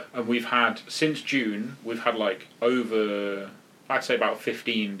about. Yep. And we've had since June, we've had like over, I'd say about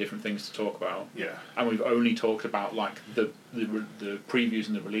 15 different things to talk about. Yeah. And we've only talked about like the previews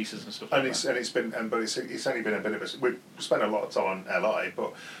and the releases and stuff. But it's only been a bit of a. We've spent a lot of time on LI,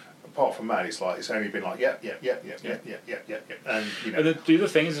 but apart from that, it's only been like yeah, and And the other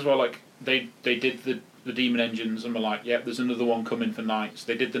thing is as well, like they did the demon engines and were like, there's another one coming for knights.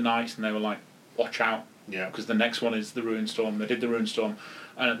 They did the knights and they were like, watch out, because the next one is the Ruinstorm. They did the Ruinstorm,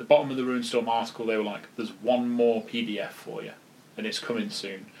 and at the bottom of the Ruinstorm article they were like, there's one more PDF for you, and it's coming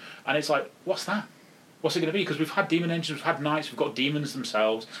soon. And it's like, what's that? What's it going to be? Because we've had demon engines, we've had knights, we've got demons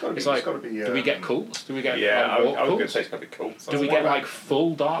themselves. It's gotta be, do we get cults? Do we get I was going to cults? say it's got to be cults. Do we get like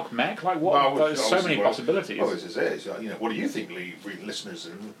full dark mech? Like what? There's so many possibilities. Well, this is it. What do you think, listeners?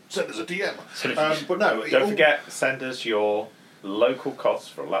 And send us a DM. But no, don't forget, send us your local costs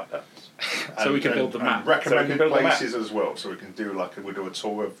for a lap dance, so we can build the map. Recommended places as well, so we can do we'll do a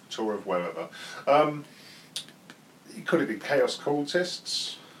tour of wherever. Could it be Chaos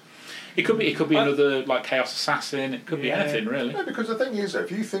Cultists? It could be another like Chaos Assassin. It could be anything really. No, because the thing is, if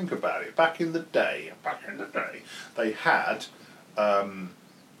you think about it, back in the day, they had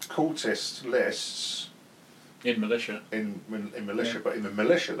cultist lists in militia. In militia, but in the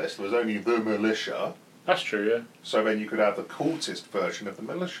militia list there was only the militia. That's true, yeah. So then you could have the cultist version of the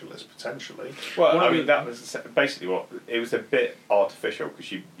militia list potentially. Well, I mean that was basically what it was, a bit artificial,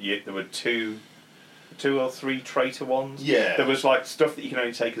 because there were two or three traitor ones. Yeah. There was like stuff that you can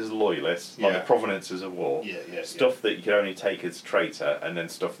only take as a loyalist, like the provenances of war. Yeah. Stuff that you could only take as traitor, and then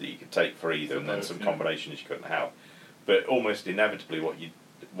stuff that you could take for either, and then some combinations you couldn't have. But almost inevitably,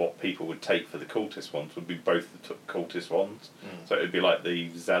 what people would take for the cultist ones would be both the cultist ones. So it would be like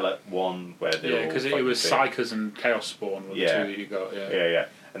the zealot one where they because it was Psychers and Chaos Spawn were the two that you got. Yeah.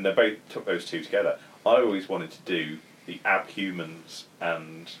 And they both took those two together. I always wanted to do the abhumans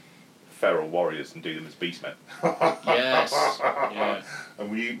and feral warriors and do them as beastmen. Yes. Yeah. And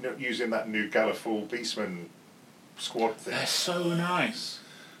were you using that new Gallifall Beastman squad thing? They're so nice.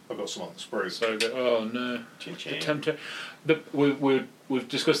 I've got some on the spruce. So good. Oh no. Chin The chin. tempter. We've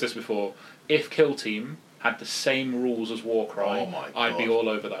discussed this before. If Kill Team had the same rules as Warcry, Oh my I'd be God. all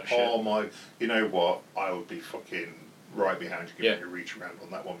over that shit. Oh my! You know what? I would be fucking right behind you, giving Yeah. you a reach around on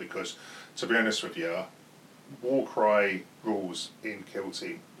that one because, to be honest with you, Warcry rules in Kill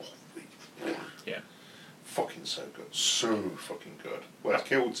Team. Yeah. Fucking so good, so fucking good. Whereas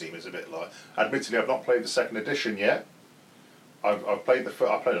Kill Team is a bit like. Admittedly, I've not played the second edition yet. I've played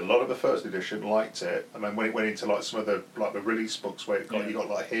I played a lot of the first edition, liked it, and then when it went into like some of the like the release books where you got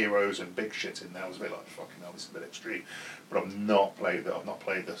like heroes and big shit in there, I was a bit like fucking hell, this is a bit extreme. But I've not played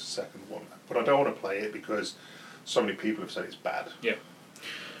the second one. But I don't want to play it because so many people have said it's bad. Yeah.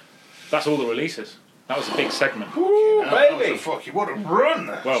 That's all the releases. That was a big segment. Ooh, baby! What a run!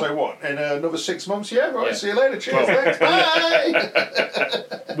 Well, so what? In another 6 months? Yeah, right. Yeah. See you later. Cheers. Well. Thanks.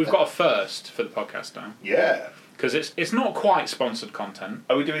 Bye. We've got a first for the podcast now. Yeah. Because it's not quite sponsored content.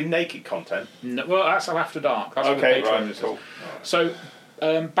 Are we doing naked content? No, well, that's After Dark. That's Okay, what the Patreon right, is. cool. So,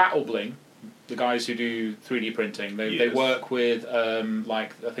 Battle Bling, the guys who do 3D printing, they Yes. work with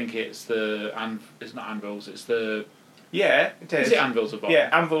like I think it's it's not anvils, it's the Yeah, it is. Is it Anvils of All? Yeah,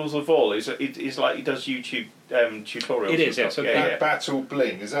 Anvils of All. It's like he does YouTube tutorials. It is, and yeah, stuff. so yeah. Battle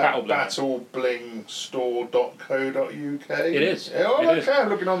Bling, is that Battle Bling. battleblingstore.co.uk? It is. Oh, It okay, is. I'm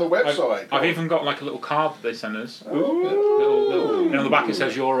looking on the website. I've even got like a little card that they send us. Ooh. Little, and on the back it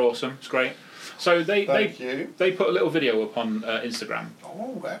says "You're awesome." It's great. So Thank you. they put a little video up on Instagram.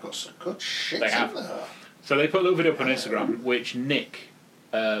 Oh, they've got some good shit They in have. there. So they put a little video up on Instagram, which Nick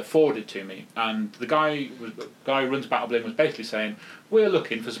forwarded to me, and the guy who runs Battle Bling was basically saying we're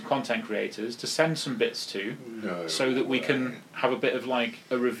looking for some content creators to send some bits to, No so that we can have a bit of like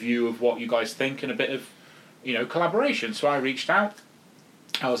a review of what you guys think and a bit of collaboration. So I reached out.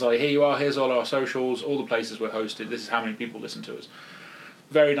 I was like, here you are. Here's all our socials, all the places we're hosted. This is how many people listen to us.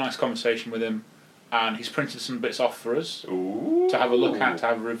 Very nice conversation with him, and he's printed some bits off for us Ooh. to have a look at, to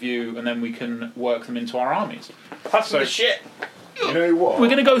have a review, and then we can work them into our armies. That's So- the shit. You know what? We're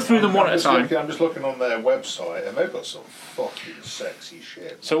going to go through them one at a time. I'm just looking on their website, and they've got some fucking sexy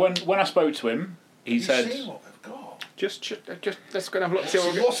shit. So when I spoke to him, he Have you said, seen what they've got? Just let's go and have a look. See what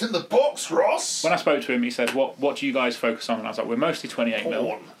we get. What's in the box, Ross? when I spoke to him, he said, what do you guys focus on? And I was like, we're mostly 28mm.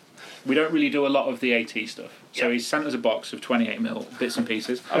 Porn. We don't really do a lot of the AT stuff. So Yeah. he sent us a box of 28mm bits and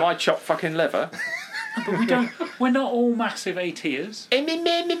pieces. And I chop fucking liver. But we're not all massive ATers.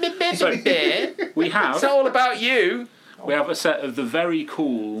 So we have It's all about you. a set of the very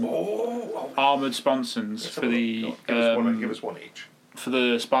cool armoured sponsons for the Give us one each. for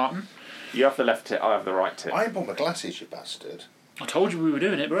the Spartan. You have the left tip. I have the right tip. I ain't bought my glasses, you bastard. I told you we were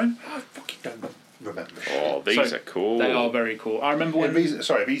doing it, bro. I fucking don't remember Oh, shit. these So, are cool. They are very cool. I remember when These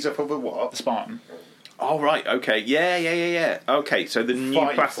are for the what? the Spartan, Oh right. Okay. Yeah. Okay. So the new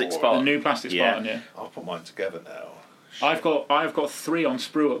Fight plastic for it. Spartan. the new plastic Yeah. Spartan, yeah. I'll put mine together now. I've got 3 on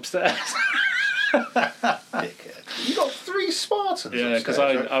sprue upstairs. Dickhead. You got 3 Spartans. Yeah, 'cause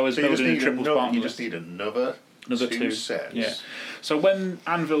upstairs, I was so you just building a need triple another- Spartan You list. just need another 2 sets. Yeah. So when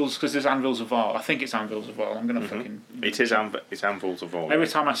Anvils, because there's Anvils of All, I think it's Anvils of All. I'm gonna fucking. It is it's Anvils of All. Every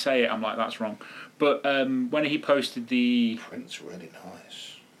time I say it, I'm like, that's wrong. But when he posted the Print's really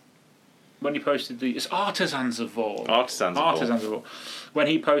nice. it's Artisans of All. Artisans of All. Artisans of All. When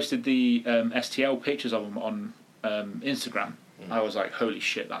he posted the STL pictures of them on Instagram, I was like, holy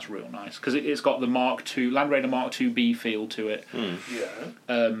shit, that's real nice, because it's got the Mark II Land Raider Mark IIB feel to it. Yeah.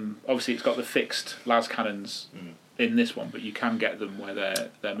 Obviously, it's got the fixed las cannons in this one, but you can get them where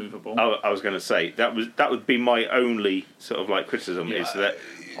they're movable. I was going to say that would be my only sort of like criticism is that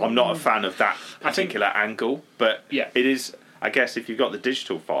I'm not a fan of that particular angle, but Yeah. it is. I guess if you've got the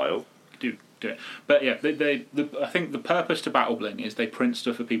digital file, Do it. But yeah, I think the purpose to Battle Bling is they print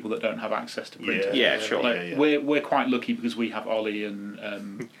stuff for people that don't have access to printers. Yeah, sure. Like, we're quite lucky because we have Ollie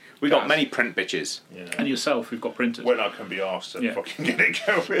and we got Gaz. many print bitches. and yourself who've got printers. When I can be asked to Yeah. fucking get it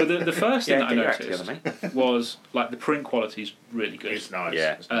going. But the first thing that I get your act together, noticed mate. was like the print quality is really good. It's nice.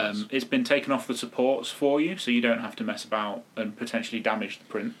 Yeah. It's nice. It's been taken off the supports for you, so you don't have to mess about and potentially damage the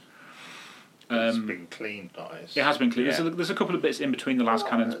print. It's been cleaned nice. It has been clean. Yeah. There's a couple of bits in between the las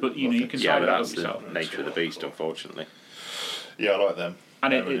cannons, but you can Yeah, side but that that's up the yourself. nature of the beast, unfortunately. Yeah, I like them.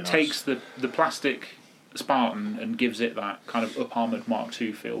 And They're it really nice. takes the plastic Spartan and gives it that kind of up armoured Mark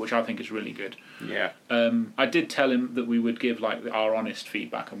II feel, which I think is really good. Yeah. I did tell him that we would give like our honest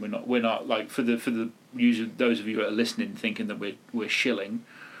feedback, and we're not like for the user, those of you that are listening thinking that we're shilling.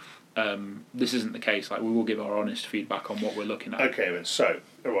 this isn't the case. Like, we will give our honest feedback on what we're looking at. Okay, then. So,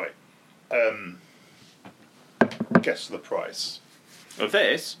 all right. Guess the price Of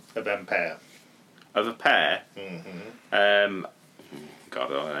this? of them pair. Of a pair? Mm-hmm.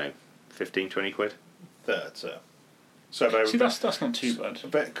 God, I don't know. 15, 20 quid? That's so That's not too bad.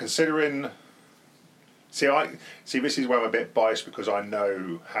 But considering, this is where I'm a bit biased because I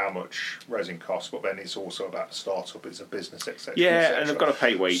know how much resin costs, but then it's also about a startup, it's a business, etc. Yeah, etc. and they've got to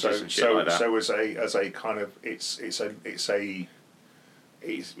pay wages and shit like that. So as a kind of, it's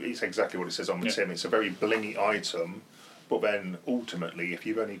exactly what it says on the tin. It's a very blingy item. But then ultimately, if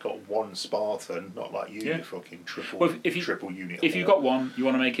you've only got one Spartan, not like you, you fucking triple unit. If you've got one, you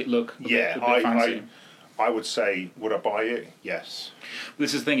want to make it look a bit fancy. I would say, would I buy it? Yes.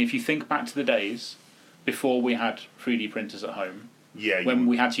 This is the thing. If you think back to the days before we had 3D printers at home, yeah, when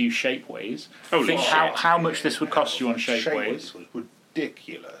we had to use shapeways, think how much this would cost you on shapeways. Was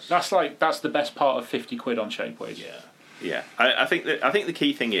ridiculous. That's the best part of 50 quid on shapeways. Yeah. Yeah, I think the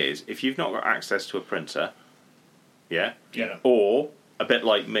key thing is if you've not got access to a printer, or a bit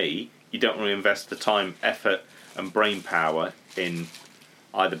like me, you don't want to invest the time, effort, and brain power in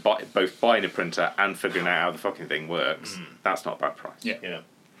either both buying a printer and figuring out how the fucking thing works. That's not a bad price. Yeah.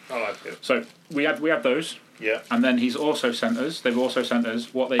 I like it. So we had those. Yeah. And then they've also sent us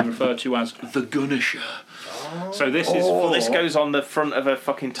what they refer to as the Gunisher. Oh. So this this goes on the front of a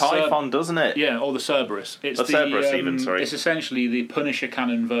fucking Typhon, doesn't it? Yeah, or the Cerberus. It's the Cerberus even, sorry. It's essentially the Punisher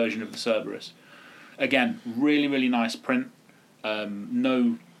cannon version of the Cerberus. Again, really, really nice print.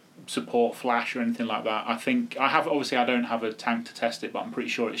 No support flash or anything like that. I think I don't have a tank to test it, but I'm pretty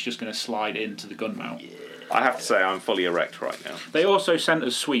sure it's just going to slide into the gun mount. Yeah. I have to say I'm fully erect right now. They also sent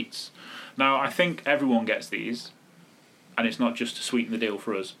us sweets. Now, I think everyone gets these, and it's not just to sweeten the deal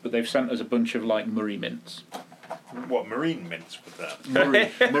for us, but they've sent us a bunch of, like, Marie mints. What, marine mints with that?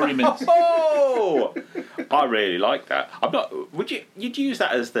 Marie mints. Oh! I really like that. You'd use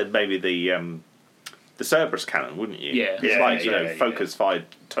that as maybe the Cerberus cannon, wouldn't you? Yeah. It's focus-fired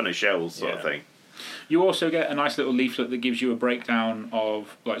ton of shells sort of thing. You also get a nice little leaflet that gives you a breakdown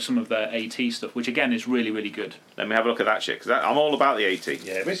of like some of their AT stuff, which again is really, really good. Let me have a look at that shit, because I'm all about the AT.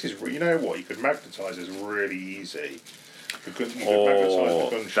 Yeah, this is, you know what, you could magnetise this really easy. You could magnetise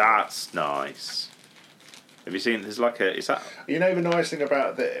the gun shot. That's nice. Have you seen, there's like a, is that... You know the nice thing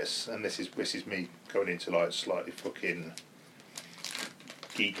about this, and this is me going into like slightly fucking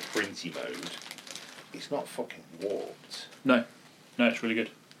geek printy mode, it's not fucking warped. No, it's really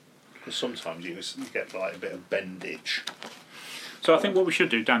good. Because sometimes you get like a bit of bendage. So I think what we should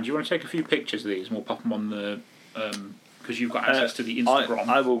do, Dan, do you want to take a few pictures of these and we'll pop them on the... because you've got access to the Instagram.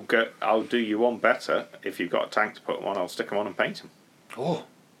 I'll do you one better. If you've got a tank to put them on, I'll stick them on and paint them. Oh.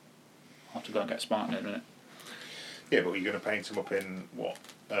 I'll have to go and get Spartan in a minute. Yeah, but you're going to paint them up in what?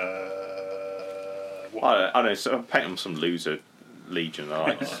 I don't know, so paint them some loser Legion,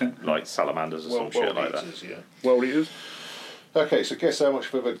 like salamanders or some shit like that. Yeah. World Eaters. Okay, so guess how much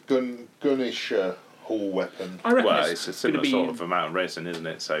for the gunish haul weapon? I reckon it's a similar sort of amount of resin, isn't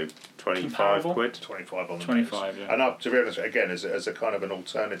it? So 25 quid? 25 on the 25, yeah. And to be honest, again, as a kind of an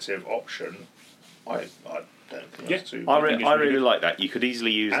alternative option, I don't think that's too I really like that. You could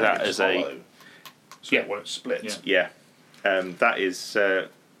easily use that as hollow, so it won't split. Yeah. That is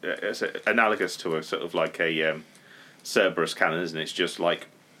it's analogous to a sort of like a Cerberus cannon, isn't it? It's just like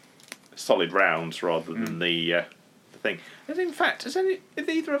solid rounds rather than the thing. And in fact, have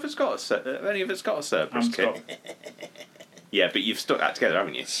either of us got any of us got a Cerberus kit? Yeah, but you've stuck that together,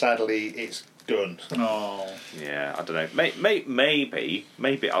 haven't you? Sadly, it's done. Oh. Yeah, I don't know.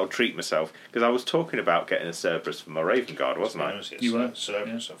 Maybe I'll treat myself, because I was talking about getting a Cerberus for my Raven Guard, wasn't I? You were.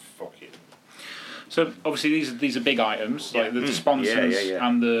 Cerberus are fucking... So obviously these are big items, like the sponsons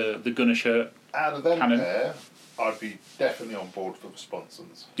and the Gunisher. Out of them cannon. pair, I'd be definitely on board for the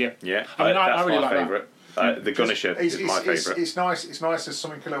sponsons. Yeah. I mean, I really my like favourite. The Gunisher is my favourite. It's nice. It's nice as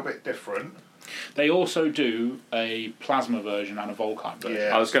something a little bit different. They also do a plasma version and a Volkite version.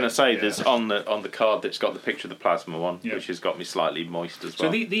 Yeah, I was going to say there's on the card that's got the picture of the plasma one, which has got me slightly moist as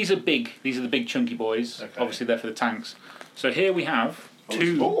well. So these are big. These are the big chunky boys. Okay. Obviously they're for the tanks. So here we have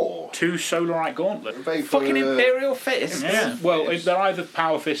two Solarite gauntlets. Fucking Imperial fists. Yeah. Well, they're either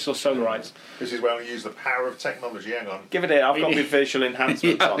power fists or Solarites. This is where we use the power of technology. Hang on. Give it here. I've got my visual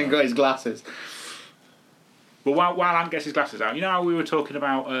enhancements on. He got his glasses. But while Ant gets his glasses out, you know how we were talking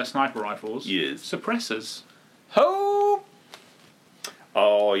about sniper rifles? Yes. Suppressors.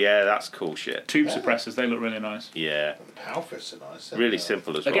 Oh, yeah, that's cool shit. Tube suppressors, they look really nice. Yeah. The power fists are nice. Really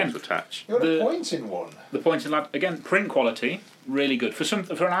simple as well to attach. You got a pointing one. The pointing lad, again, print quality, really good.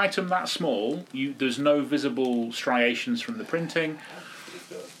 For an item that small, there's no visible striations from the printing.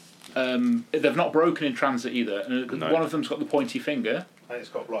 They've not broken in transit either. And No. one of them's got the pointy finger. And it's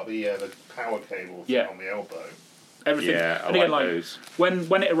got like the power cable thing Yeah. on the elbow. Everything. Yeah, I and again, like those.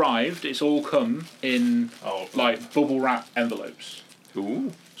 when it arrived, it's all come in Oh, like bubble wrap envelopes.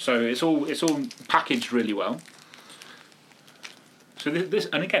 Ooh. So it's all packaged really well. So this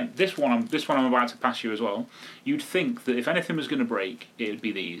and again this one I'm about to pass you as well. You'd think that if anything was going to break, it would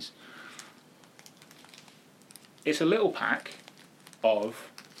be these. It's a little pack of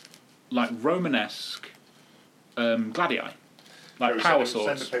like Romanesque gladii, like power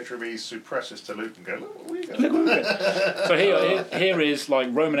swords. Send a picture of these suppressors to Luke and go, look what we got. Look at it. So here is like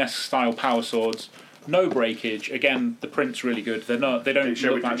Romanesque style power swords. No breakage. Again, the print's really good. They don't look like they're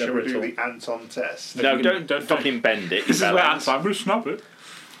Shall we brittle. do the Anton test? No, don't fucking bend it. This is you where balance. I'm going to snap it.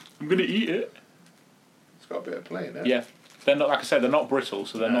 I'm going to eat it. It's got a bit of play in it. Yeah, they're not, like I said, they're not brittle,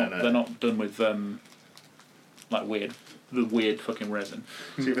 so they're No. not done with like the weird fucking resin.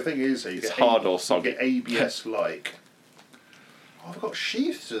 See, the thing is, you It's get hard or soggy. You get ABS like. Oh, I've got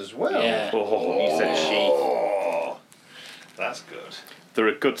sheaths as well. Yeah. Oh, you said sheath. Oh, that's good. They're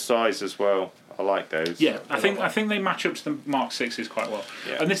a good size as well. I like those. Yeah, I think they match up to the Mark 6s quite well.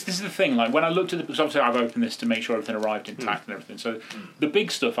 Yeah. And this is the thing. Like when I looked at because obviously I've opened this to make sure everything arrived intact and everything. So the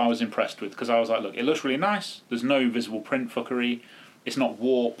big stuff I was impressed with because I was like, look, it looks really nice. There's no visible print fuckery. It's not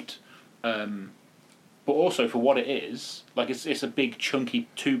warped. But also for what it is, like it's a big chunky,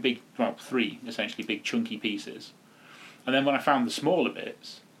 three essentially big chunky pieces. And then when I found the smaller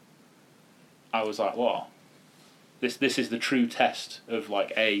bits, I was like, wow. This is the true test of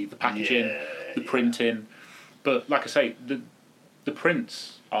like the packaging, the printing, but like I say, the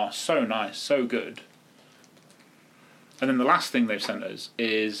prints are so nice, so good. And then the last thing they've sent us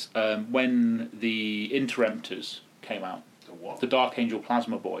is when the Interemptors came out, The what? the Dark Angel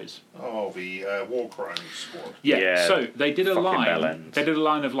Plasma Boys. Oh, the Warcry squad. Yeah. So they did a Fucking line. bellends. They did a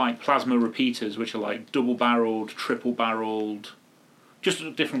line of like plasma repeaters, which are like double-barreled, triple-barreled,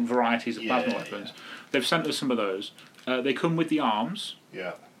 just different varieties of plasma weapons. Yeah. They've sent us some of those. They come with the arms,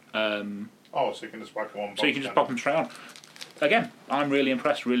 Yeah. so Oh, so you can just whack them on. you can just pop them straight on. Again, I'm really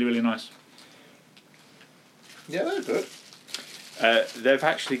impressed. Really, really nice. Yeah, they're good. They've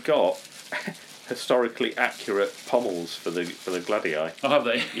actually got historically accurate pommels for the gladii. Oh, have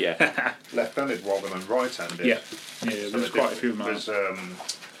they? Yeah. Left-handed rather than right-handed. Yeah. So There's quite a few of them. There's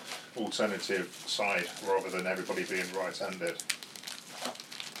alternative side rather than everybody being right-handed.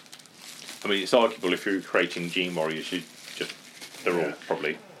 I mean, it's arguable if you're creating Gene Warriors, they're all Yeah.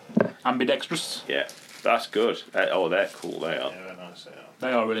 probably. Ambidextrous. Yeah. That's good. They're cool. They are. Yeah, they're nice. They are.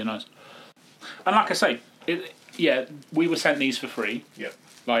 They are really nice. And like I say, we were sent these for free. Yep.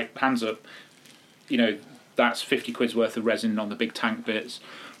 Like hands up, that's 50 quid's worth of resin on the big tank bits,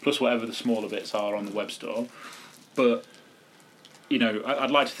 plus whatever the smaller bits are on the web store. But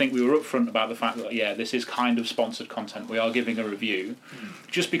I'd like to think we were upfront about the fact that this is kind of sponsored content. We are giving a review,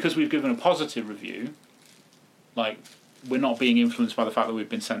 just because we've given a positive review. Like we're not being influenced by the fact that we've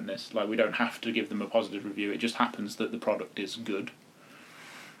been sent this. Like we don't have to give them a positive review. It just happens that the product is good.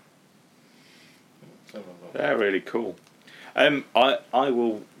 They're really cool. I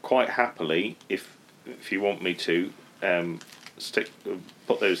will quite happily, if you want me to,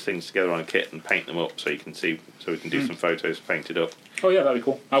 put those things together on a kit and paint them up so you can see, so we can do some photos painted up. Oh yeah, that'd be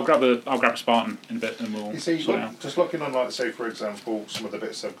cool. I'll grab a Spartan in a bit and we'll You see, sort it out. just looking on, like, say, for example, some of the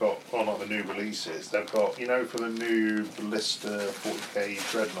bits they've got on like the new releases, they've got, for the new Ballista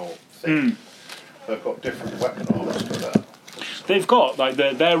 40k Dreadnought thing, they've got different weapon arms for that. They've got like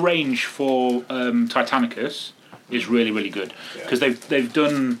their range for Titanicus is really, really good because they've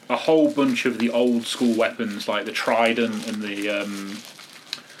done a whole bunch of the old school weapons like the Trident and the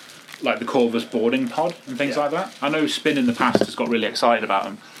like the Corvus boarding pod and things like that. I know Spin in the past has got really excited about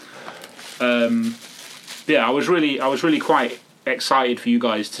them. I was really quite excited for you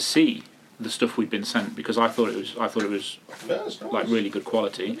guys to see the stuff we'd been sent because I thought it was Nice. like really good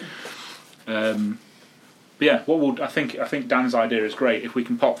quality. I think Dan's idea is great. If we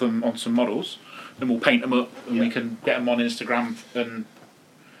can pop them on some models, then we'll paint them up and we can get them on Instagram and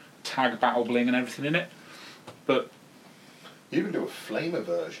tag Battle Bling and everything in it. But you can do a flamer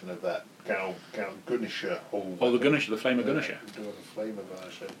version of that Gal Gunisher. the Gunisher, the Flamer Gunisher. Do a flamer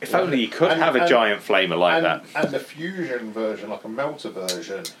version. If only you could have a giant flamer like that. And the fusion version, like a melter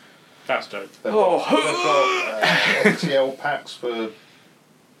version. That's dope. They've got FTL packs for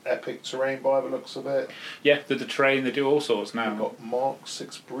epic terrain by the looks of it. Yeah, the terrain, they do all sorts now. We've got Mark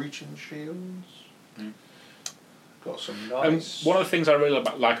 6 breaching shields. Got some nice. One of the things I really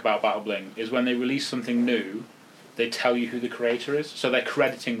like about Battle Bling is when they release something new, they tell you who the creator is, so they're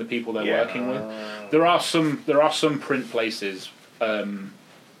crediting the people they're working with. There are some print places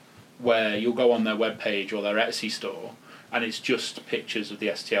where you'll go on their webpage or their Etsy store, and it's just pictures of the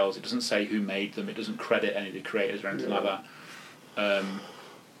STLs. It doesn't say who made them. It doesn't credit any of the creators or anything like that.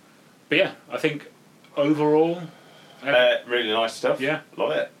 But yeah, I think overall, really nice stuff. Yeah,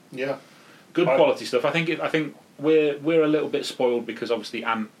 love it. Yeah, good quality stuff. I think we're a little bit spoiled because obviously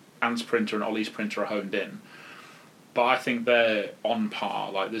Ant's printer and Ollie's printer are honed in, but I think they're on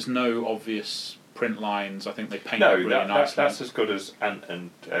par. Like, there's no obvious print lines. I think they paint really nicely. That's as good as Ant and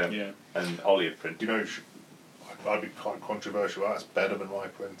Ollie have printed. you know, I'd be quite controversial. That's better than my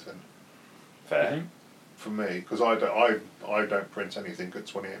printing. Fair. Mm-hmm. For me, because I don't print anything at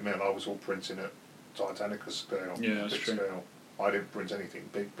 28 mil. I was all printing at Titanicus scale, Yeah, that's big true. scale. I didn't print anything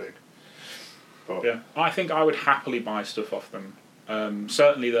big. But Yeah, I think I would happily buy stuff off them.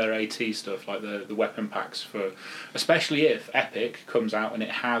 Certainly their AT stuff, like the weapon packs, for especially if Epic comes out and it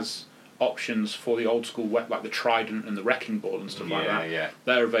has options for the old school like the Trident and the Wrecking Ball and stuff like that. Yeah.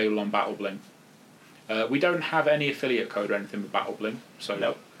 They're available on Battle Bling. We don't have any affiliate code or anything with Battle Bling, so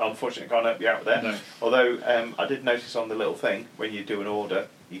No, unfortunately, can't help you out there. No. Although I did notice on the little thing when you do an order,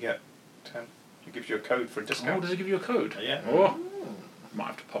 you get 10. It gives you a code for a Oh, discount. does it give you a code? Yeah. Oh, might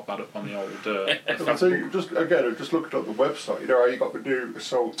have to pop that up on the old. so you just looking at the website, you know how you got the new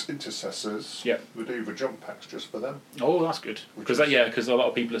assault intercessors. Yeah. We do the jump packs just for them. Oh, that's good. Because a lot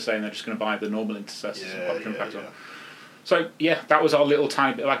of people are saying they're just going to buy the normal intercessors and pop the jump packs on. So yeah, that was our little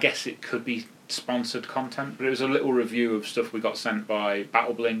tiny bit. I guess it could be sponsored content, but it was a little review of stuff we got sent by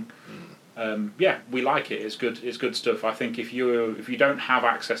Battle Bling. Yeah, we like it. It's good. It's good stuff. I think if you don't have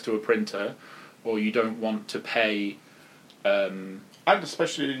access to a printer, or you don't want to pay, And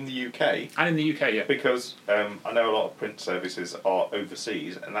especially in the UK. and in the UK, yeah, Because I know a lot of print services are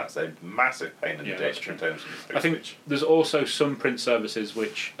overseas, and that's a massive pain in the Yeah, dick that's true. in terms of I think postage. there's also some print services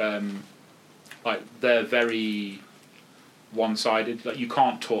which, like, they're very one-sided. Like, you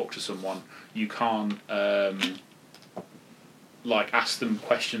can't talk to someone. You can't like ask them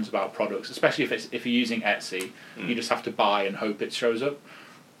questions about products, especially if you're using Etsy. You just have to buy and hope it shows up.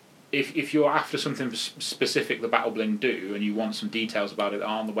 If you're after something specific the Battle Bling do and you want some details about it that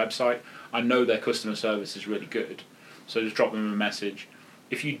are on the website, I know their customer service is really good. So just drop them a message.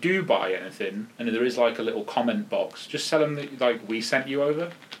 If you do buy anything and there is like a little comment box, just tell them that like we sent you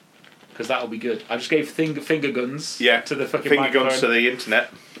over, because that'll be good. I just gave finger guns to the fucking finger microphone. guns to the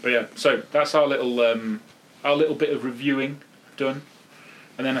internet. But yeah, so that's our little bit of reviewing done.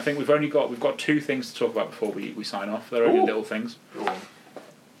 And then I think we've got two things to talk about before we sign off. They're only little things. Go on.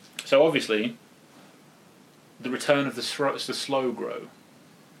 So obviously, the return of the slow grow.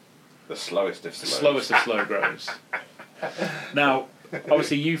 The slowest of The slows. slowest of slow grows. Now,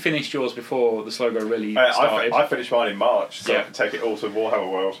 obviously, you finished yours before the slow grow really started. I finished mine in March, so Yeah. I can take it all to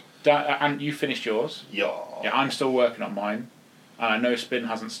Warhammer World. And you finished yours. Yeah. Yeah, I'm still working on mine, and I know Spin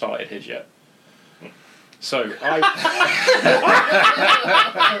hasn't started his yet. So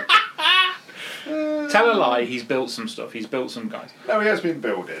tell a lie. He's built some stuff. He's built some guys. No, he has been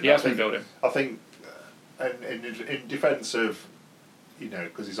building. He has been building. I think, and in defence of,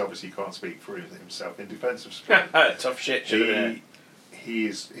 because he's obviously can't speak for himself. In defence of Spin, Tough shit, should have been. he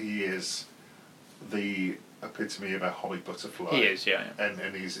is the epitome of a hobby butterfly. He is, yeah.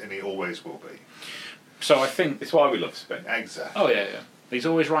 And he always will be. So I think It's why we love Spin. Exactly. Oh yeah. He's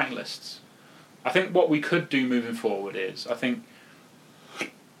always writing lists. I think what we could do moving forward is, I think,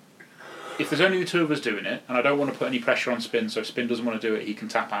 if there's only the two of us doing it, and I don't want to put any pressure on Spin, so if Spin doesn't want to do it, he can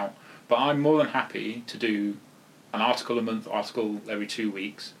tap out. But I'm more than happy to do an article a month, article every 2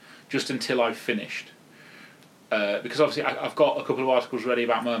 weeks, just until I've finished. Because obviously I've got a couple of articles ready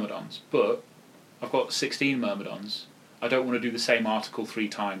about Myrmidons, but I've got 16 Myrmidons. I don't want to do the same article 3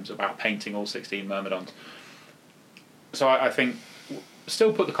 times about painting all 16 Myrmidons. So I think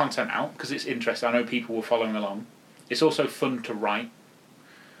still put the content out because it's interesting. I know people were following along. It's also fun to write,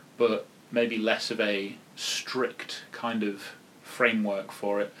 but maybe less of a strict kind of framework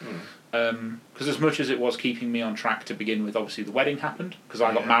for it. Because as much as it was keeping me on track to begin with, obviously the wedding happened because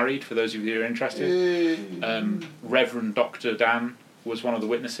I got married, for those of you who are interested. Reverend Dr. Dan was one of the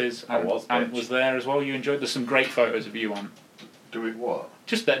witnesses and was there as well. You enjoyed. There's some great photos of you on. Doing what?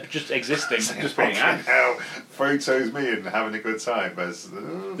 Just existing. Just being out. Now, photos me and having a good time. There's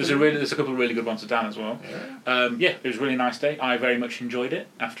a couple of really good ones of Dan as well. Yeah. It was a really nice day. I very much enjoyed it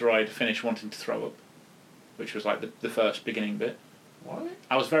after I'd finished wanting to throw up, which was like the first beginning bit. Why?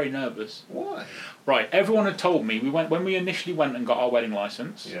 I was very nervous. Why? Right, everyone had told me when we initially went and got our wedding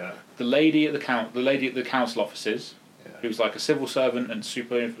license. Yeah. The lady at the council offices, who was like a civil servant and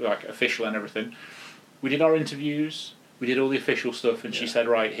super like official and everything. We did our interviews. We did all the official stuff, and she said,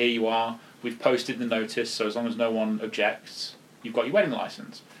 "Right, here you are. We've posted the notice, so as long as no one objects, you've got your wedding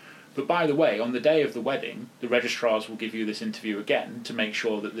license." But by the way, on the day of the wedding, the registrars will give you this interview again to make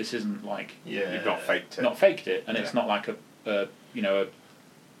sure that this isn't like You've not faked it. Not faked it, and it's not like a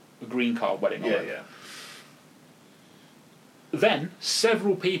green card wedding. Yeah. Then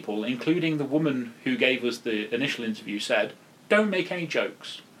several people, including the woman who gave us the initial interview, said, "Don't make any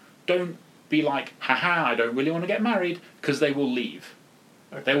jokes. Don't be like, haha, I don't really want to get married," because they will leave.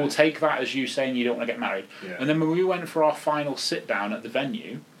 Okay. They will take that as you saying you don't want to get married. Yeah. And then when we went for our final sit down at the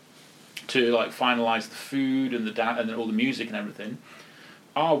venue to like finalise the food and and all the music and everything,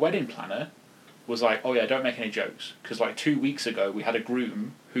 our wedding planner was like, "Oh yeah, don't make any jokes," because like 2 weeks ago we had a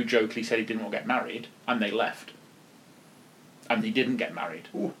groom who jokingly said he didn't want to get married, and they left, and he didn't get married.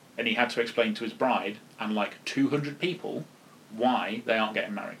 Ooh. And he had to explain to his bride and like 200 people why they aren't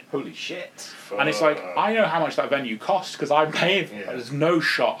getting married. Holy shit. And it's like, I know how much that venue costs because I'm paying for it. Yeah. There's no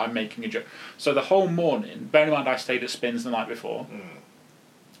shot I'm making a joke. So the whole morning, bearing in mind I stayed at Spins the night before,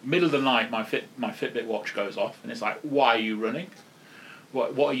 middle of the night my Fitbit watch goes off and it's like, "Why are you running?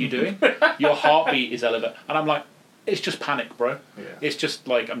 What are you doing? Your heartbeat is elevated." And I'm like, "It's just panic, bro. Yeah. It's just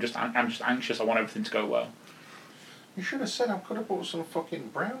like, I'm just anxious. I want everything to go well." You should have said I could have bought some fucking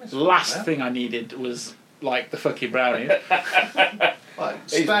brownies. Last thing I needed was like the fucking brownies. Like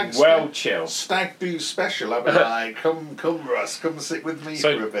It's well chill. Stag do special. I'd be like, come Russ, come sit with me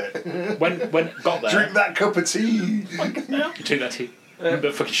So, for a bit. when it got there, Drink that cup of tea. you took that tea.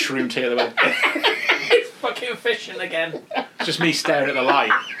 But fucking shroom tea at the way. It's fucking fishing again. It's just me staring at the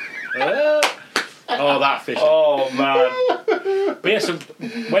light. Oh, that fishing. Oh man. But yeah, so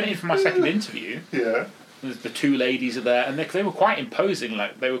went in for my second interview. Yeah. The two ladies are there, and they were quite imposing.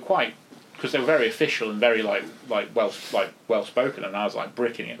 Like they were quite, because they were very official and very like well spoken. And I was like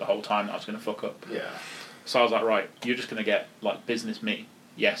bricking it the whole time that I was going to fuck up. Yeah. So I was like, right, you're just going to get like business me.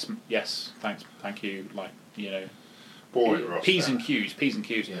 Yes, thanks, thank you. Like Boring Ross. P's that. and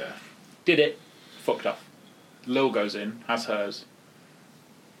Q's. Yeah. Did it, fucked up. Lil goes in, has hers.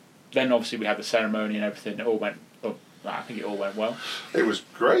 Then obviously we had the ceremony and everything. It all went up. I think it all went well. It was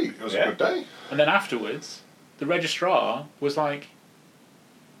great. It was a good day. And then afterwards, the registrar was like,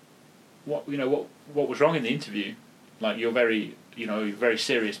 "What was wrong in the interview? Like you're very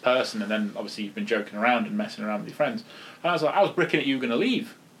serious person, and then obviously you've been joking around and messing around with your friends." And I was like, "I was bricking it you were going to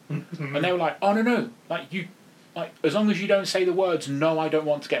leave," and they were like, "Oh no, like as long as you don't say the words no, I don't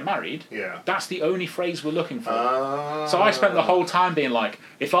want to get married." Yeah. That's the only phrase we're looking for. So I spent the whole time being like,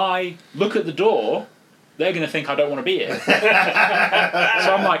 if I look at the door, they're going to think I don't want to be here. So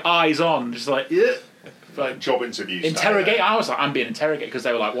I'm like eyes on, just like, yeah. Like job interviews. Interrogate. I was like, I'm being interrogated because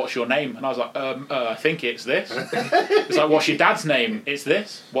they were like, "What's your name?" And I was like, I think it's this. It's like, "What's your dad's name?" It's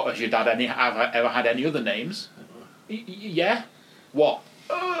this. "What has your dad ever had any other names?" Yeah. What?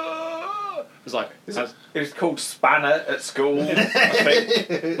 It was like, It was called Spanner at school. I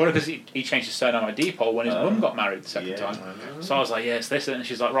think. well, because he changed his surname ID poll when his mum got married the second time. So I was like, "Yeah, it's this." And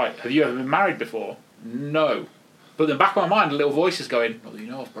she's like, "Right, have you ever been married before?" "No." But in the back of my mind, a little voice is going, "Not that you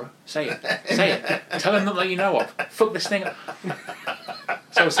know of, bro. Say it. Say it. Tell him not that you know of. Fuck this thing up."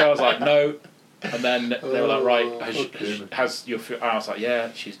 So I was like, "No." And then they were like, "Right, has your..." And I was like,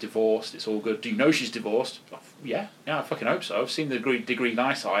 "Yeah, she's divorced. It's all good." "Do you know she's divorced?" Yeah, I fucking hope so. I've seen the degree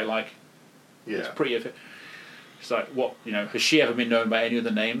nice eye. Like, it's pretty... She's like, "What, has she ever been known by any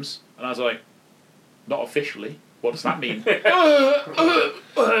other names?" And I was like, "Not officially. What does that mean?"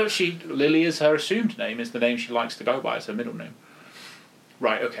 Lily is her assumed name, is the name she likes to go by as her middle name.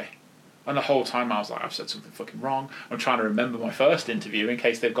 Right, okay. And the whole time I was like, I've said something fucking wrong. I'm trying to remember my first interview in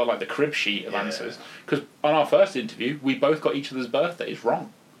case they've got like the crib sheet of answers. Because on our first interview, we both got each other's birthdays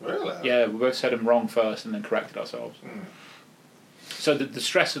wrong. Really? Yeah, we both said them wrong first and then corrected ourselves. So the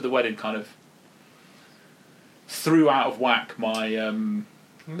stress of the wedding kind of threw out of whack my...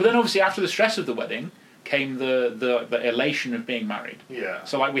 But then obviously after the stress of the wedding came the elation of being married. Yeah.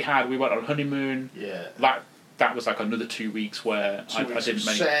 So like we went on a honeymoon. Yeah. That was like another 2 weeks where I didn't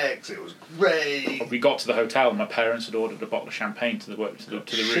make sex. It was great. We got to the hotel and my parents had ordered a bottle of champagne to the room.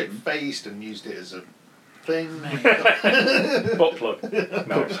 Shit-faced and used it as a thing. Butt plug.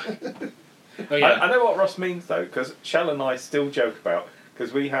 No. Oh, yeah. I know what Ross means though, because Shell and I still joke about,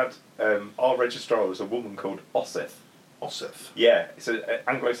 because we had our registrar was a woman called Osseth. Osseth. Yeah, it's an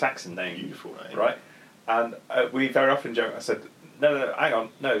Anglo-Saxon name. Beautiful name. Right? And we very often joke, I said, no, hang on,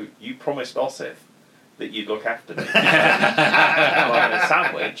 no, you promised Osseth that you'd look after me. I'm having a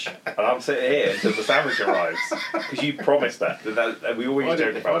sandwich, and I'm sitting here until the sandwich arrives. Because you promised that. We always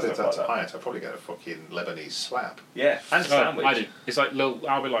joke about stuff like that. I'd probably get a fucking Lebanese slap. Yeah, and sandwich. I do. It's like,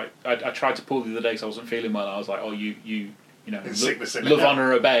 I'll be like, I tried to pull the other day because I wasn't feeling well, and I was like, "Oh, you love,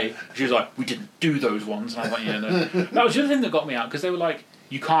 honour, obey." She was like, "We didn't do those ones." And I was like, "Yeah, no." That was the other thing that got me out, because they were like,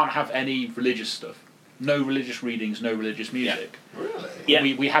 you can't have any religious stuff. No religious readings, no religious music. Really? Yeah.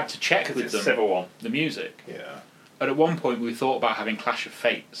 We had to check with It's a them civil one. the music. Yeah. And at one point we thought about having Clash of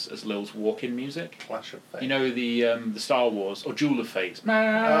Fates as Lil's walk-in music. Clash of Fates. You know the Star Wars or Jewel of Fates.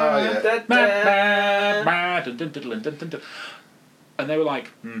 yeah. And they were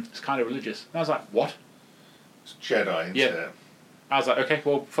like, it's kind of religious. And I was like, what? It's Jedi, isn't it? I was like, okay,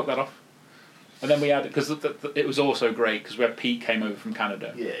 well, fuck that off. And then we had, because it was also great, because we had Pete came over from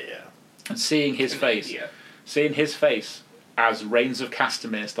Canada. Yeah. And seeing his face as Reigns of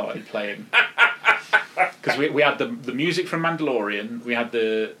Castamere started playing. Because we had the music from Mandalorian, we had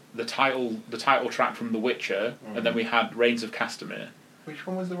the title track from The Witcher, and then we had Reigns of Castamere. Which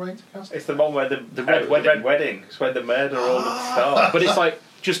one was the Reigns of Castamere? It's the one where the Red Wedding. Red Wedding. It's where the murder all starts. But it's like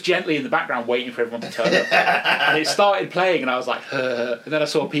just gently in the background waiting for everyone to turn up. And it started playing and I was like, and then I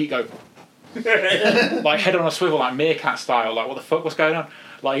saw Pete go, like head on a swivel, like meerkat style, like what the fuck, what's going on?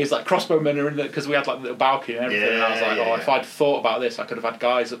 Like he's like crossbowmen are in there because we had like the little balcony and everything, and I was like, if I'd thought about this, I could have had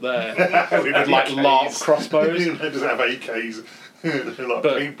guys up there with like LARP crossbows. They just have AKs, like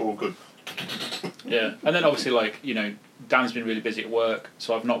paintball gun. Yeah, and then obviously like Dan's been really busy at work,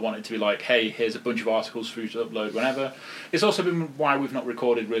 so I've not wanted to be like, hey, here's a bunch of articles for you to upload whenever. It's also been why we've not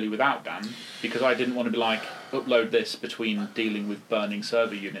recorded really without Dan, because I didn't want to be like, upload this between dealing with burning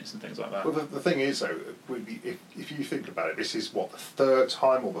server units and things like that. Well, the thing is though, if you think about it, this is what, the third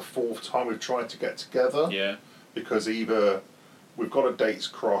time or the fourth time we've tried to get together? Yeah. Because either we've got a dates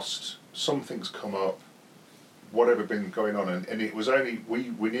crossed, something's come up, whatever been going on, and it was only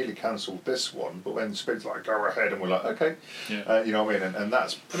we nearly cancelled this one, but then Spid's like, go ahead, and we're like, okay, you know what I mean, and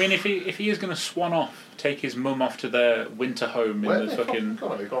that's. I mean, if he is going to swan off, take his mum off to their winter home in the fucking.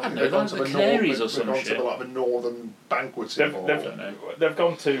 They've gone to the Canaries or some shit. They've gone to the northern banqueting hall. They've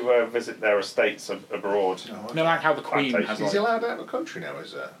gone to visit their estates abroad. No, like how the Queen has. Is he allowed out of the country now?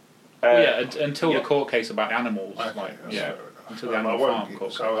 Is there? Until the court case about animals. Okay, until the animal farm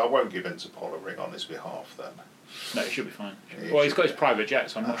court. So I won't give in to Pollering on his behalf then. No, it should be fine. Well, he's got his private jet,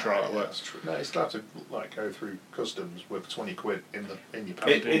 so I'm not sure how that works. That's true. No, he's allowed to go through customs with 20 quid in your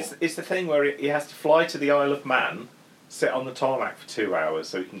passport. It's the thing where he has to fly to the Isle of Man, sit on the tarmac for 2 hours,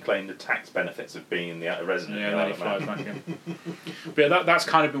 so he can claim the tax benefits of being the resident. Yeah, then he flies back again. But yeah, that's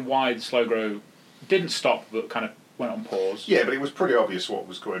kind of been why the slow grow didn't stop, but kind of went on pause. Yeah, but it was pretty obvious what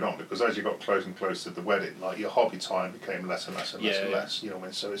was going on, because as you got close and close to the wedding, like your hobby time became less and less and less and less. You know what I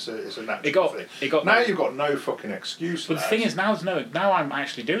mean? So it's a natural thing. Now you've got no fucking excuse. But the thing is, now I'm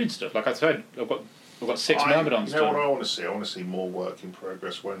actually doing stuff. Like I said, I've got 6 Myrmidons. You know what I want to see? I want to see more work in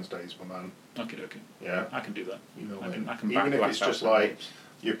progress Wednesdays, my man. Okay. Yeah, I can do that. You know, I can even if it's just like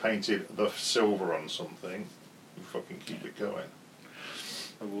you painted the silver on something, you fucking keep it going.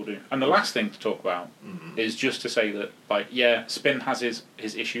 I will do. And the last thing to talk about is just to say that, Spin has his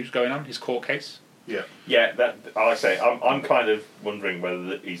issues going on, his court case. Yeah. Yeah, that I say, I'm kind of wondering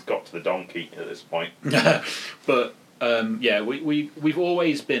whether he's got to the donkey at this point. But we've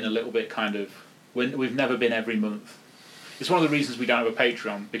always been a little bit kind of we've never been every month. It's one of the reasons we don't have a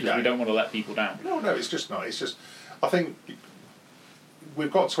Patreon, because we don't want to let people down. No, it's just not. It's just I think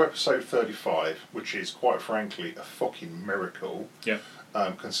we've got to episode 35, which is quite frankly a fucking miracle. Yeah.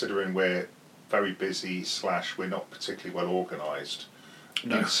 Considering we're very busy / we're not particularly well organised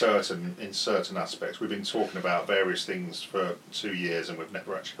in certain aspects. We've been talking about various things for 2 years, and we've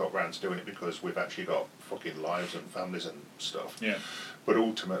never actually got round to doing it because we've actually got fucking lives and families and stuff. Yeah. But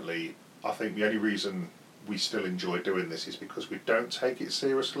ultimately, I think the only reason we still enjoy doing this is because we don't take it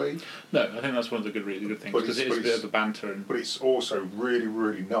seriously. No, I think that's one of the really good things, because it is a bit of a banter. But it's also really,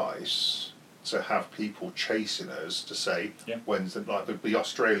 really nice to have people chasing us to say, when's the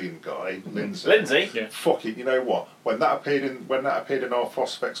Australian guy, Lindsay. Yeah. Fuck it, you know what? When that appeared in our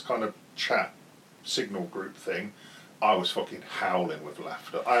Phosphex kind of chat signal group thing, I was fucking howling with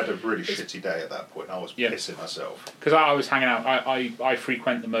laughter. I had a really shitty day at that point. I was pissing myself. Because I was hanging out. I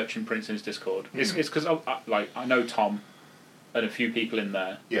frequent the Merchant Prince's Discord. It's because I know Tom and a few people in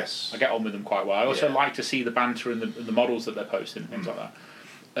there. Yes. I get on with them quite well. I also like to see the banter and the models that they're posting and things like that.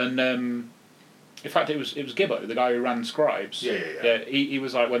 And in fact, it was Gibbo, the guy who ran Scribes. Yeah. He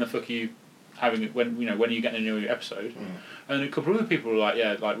was like, when the fuck are you having it? When are you getting a new episode? And a couple of other people were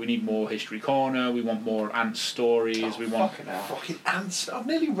like, we need more History Corner. We want more Ant stories. We want fucking ants. I've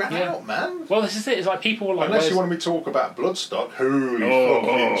nearly ran out, man. Well, this is it. It's like people were like, unless you want me to talk about Bloodstock, holy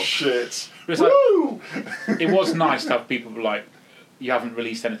fucking shit. Woo! It was nice to have people like, you haven't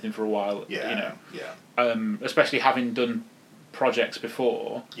released anything for a while. Yeah. Especially having done projects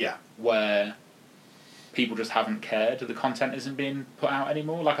before. Yeah. Where people just haven't cared. The content isn't being put out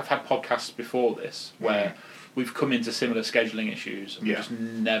anymore. Like I've had podcasts before this where we've come into similar scheduling issues and we just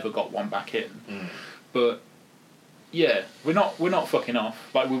never got one back in. But yeah, we're not fucking off.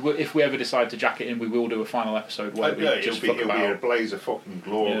 Like if we ever decide to jack it in, we will do a final episode where we just fuck about. It'll be a blaze of fucking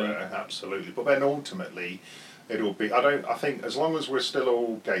glory, absolutely. But then ultimately, it'll be. I think as long as we're still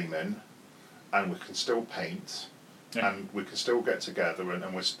all gaming, and we can still paint, and we can still get together, and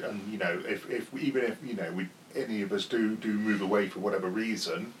you know, if even if you know any of us do move away for whatever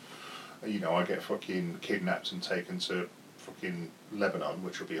reason, you know, I get fucking kidnapped and taken to fucking Lebanon,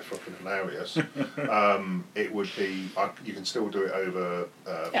 which would be a fucking hilarious. It would be. You can still do it over.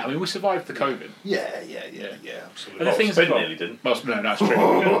 I mean, we survived the COVID. Yeah, absolutely. And the thing is, nearly didn't. Well, no, that's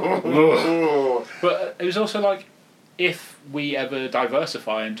true. But it was also like, if we ever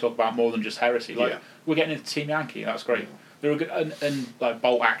diversify and talk about more than just Heresy, like we're getting into Team Yankee, that's great. There are good and like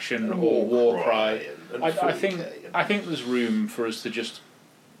Bolt Action or Warcry. I think there's room for us to just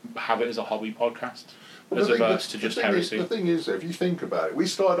have it as a hobby podcast. As opposed to just Heresy. The thing is, if you think about it, we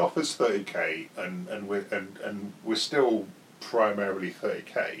started off as 30k, and we're still primarily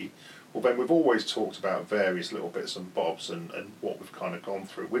 30k. Well, then we've always talked about various little bits and bobs and what we've kind of gone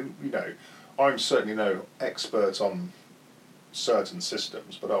through. You know, I'm certainly no expert on certain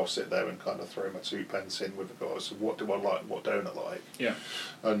systems, but I'll sit there and kind of throw my 2 pence in with regards to what do I like, what don't I like. Yeah.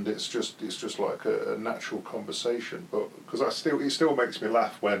 And it's just like a natural conversation, but because it still makes me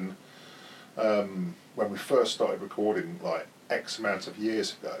laugh when we first started recording like X amount of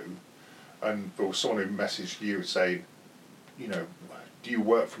years ago, and there was someone who messaged you saying, you know, do you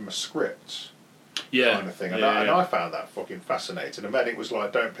work from a script? Kind of thing. And I found that fucking fascinating. And then it was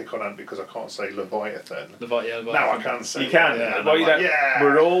like, don't pick on Ant because I can't say Leviathan. Leviathan. Now I can say you can.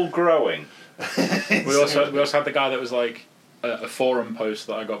 We're all growing. we also had the guy that was like a forum post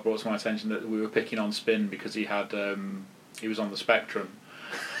that I got brought to my attention that we were picking on Spin because he had he was on the spectrum.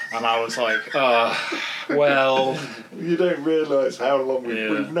 And I was like, well... You don't realise how long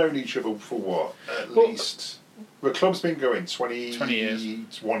we've known each other for what? At least... The club's been going 20 years.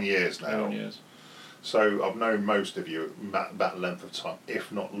 1 years now. 1 year. So I've known most of you that length of time,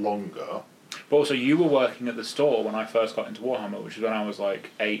 if not longer. But also, you were working at the store when I first got into Warhammer, which is when I was like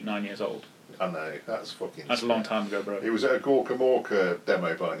 8, 9 years old. I know, that's fucking... That's a long time ago, bro. It was at a Gorka Morka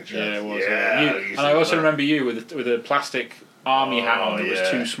demo by any chance. Yeah, it was. Yeah, and I also remember you with a plastic army hat on that was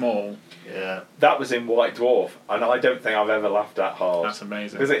too small. Yeah. That was in White Dwarf, and I don't think I've ever laughed that hard. That's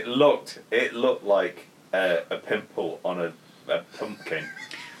amazing. Because it looked like a pimple on a pumpkin.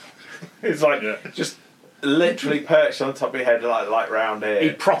 It's like just literally perched on top of your head, like round here. He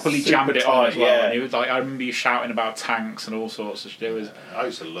properly jammed it on as well. Yeah. And he was like, I remember you shouting about tanks and all sorts of shit. I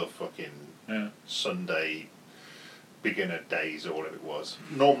used to love fucking Sunday beginner days or whatever it was.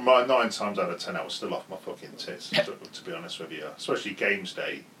 9 times out of 10 I was still off my fucking tits, to be honest with you. Especially games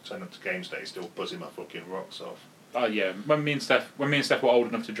day. Turn up to games day, still buzzing my fucking rocks off. Oh yeah, when me and Steph were old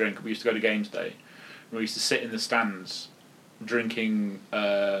enough to drink, we used to go to games day. We used to sit in the stands drinking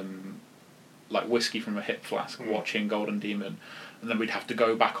like whiskey from a hip flask, watching Golden Demon, and then we'd have to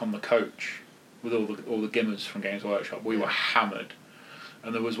go back on the coach with all the gimmers from Games Workshop. We were hammered,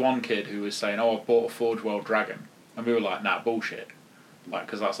 and there was one kid who was saying, "Oh, I bought a Forge World Dragon," and we were like, "Nah, bullshit," like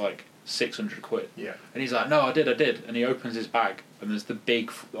because that's like 600 quid. Yeah. And he's like, "No, I did," and he opens his bag, and there's the big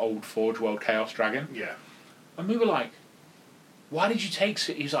old Forge World Chaos Dragon. Yeah. And we were like, "Why did you take?"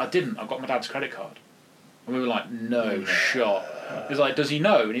 He's like, "I didn't. I got my dad's credit card." And we were like, no shot. He's like, does he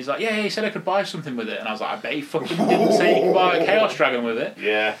know? And he's like, yeah, he said I could buy something with it. And I was like, I bet he fucking didn't say you could buy a Chaos Dragon with it.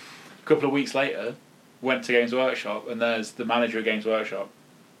 Yeah. A couple of weeks later, went to Games Workshop, and there's the manager of Games Workshop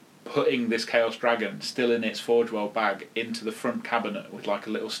putting this Chaos Dragon, still in its Forge World bag, into the front cabinet with like a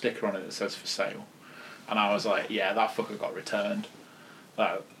little sticker on it that says for sale. And I was like, yeah, that fucker got returned.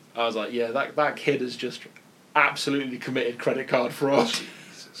 I was like, yeah, that kid has just absolutely committed credit card fraud.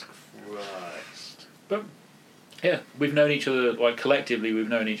 Jesus Christ. But yeah, we've known each other, like collectively, we've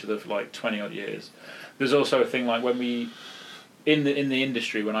known each other for like 20 odd years. There's also a thing like when we, in the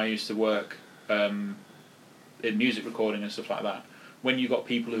industry, when I used to work in music recording and stuff like that, when you got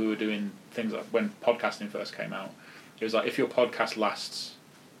people who were doing things like when podcasting first came out, it was like if your podcast lasts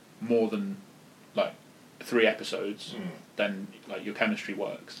more than like 3 episodes, then like your chemistry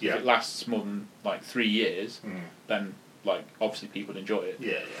works. Yeah. If it lasts more than like 3 years, then like obviously people enjoy it.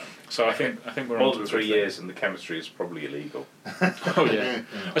 Yeah. So I think we're more on than to 3 years, and the chemistry is probably illegal. Oh yeah.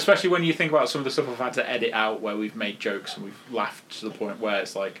 Especially when you think about some of the stuff I've had to edit out where we've made jokes and we've laughed to the point where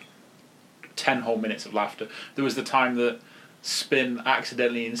it's like 10 whole minutes of laughter. There was the time that Spin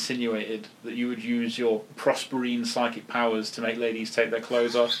accidentally insinuated that you would use your prosperine psychic powers to make ladies take their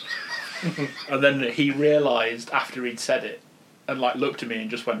clothes off. And then he realised after he'd said it and like looked at me and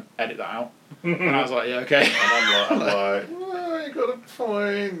just went, edit that out. And I was like, yeah, okay. And I'm like, well, you got a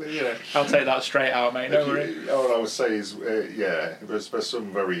point, you know. I'll take that straight out, mate. Don't worry. All I would say is, yeah, there's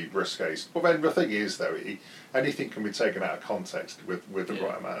some very risque. But then the thing is, though, anything can be taken out of context with the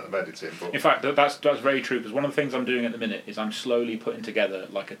right amount of editing. But in fact, that's very true, because one of the things I'm doing at the minute is I'm slowly putting together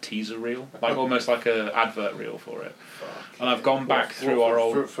like a teaser reel, like almost like a advert reel for it. And I've gone back through our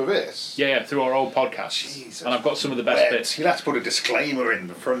old... For this? Yeah, through our old podcasts. Jesus. And I've got some of the best bits. You'll have to put a disclaimer in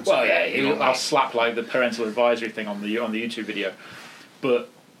the front Well, of it. yeah, I'll slap like the parental advisory thing on the YouTube video. But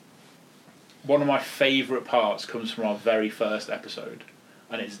one of my favourite parts comes from our very first episode,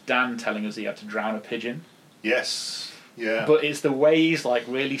 and it's Dan telling us he had to drown a pigeon. Yes, yeah. But it's the way he's like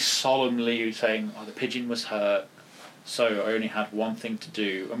really solemnly saying, "Oh, the pigeon was hurt, so I only had one thing to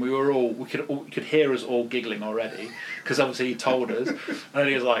do," and we could hear us all giggling already, because obviously he told us, and then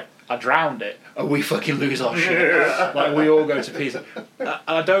he was like, "I drowned it," and we fucking lose our shit. Like we all go to pieces. And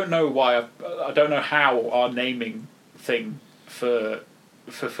I don't know why. I don't know how our naming thing for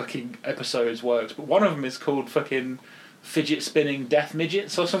fucking episodes works, but one of them is called fucking Fidget Spinning Death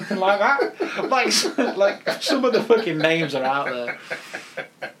Midgets or something like that. like some of the fucking names are out there.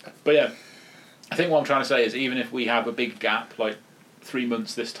 But yeah, I think what I'm trying to say is, even if we have a big gap, like 3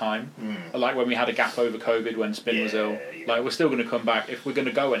 months this time, like when we had a gap over COVID when Spin was ill, like we're still going to come back. If we're going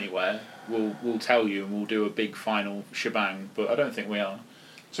to go anywhere, we'll tell you and we'll do a big final shebang, but I don't think we are.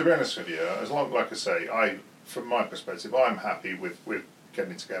 To be honest with you, as long, like I say, from my perspective, I'm happy with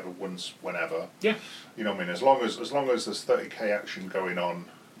getting together once, whenever. Yeah. You know what I mean? As long as there's 30k action going on,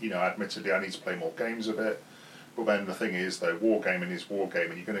 you know, admittedly I need to play more games of it. But then the thing is, though, wargaming is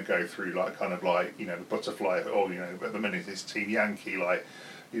wargaming. You're going to go through like kind of like, you know, the butterfly of it all. You know, at the minute it's Team Yankee. Like,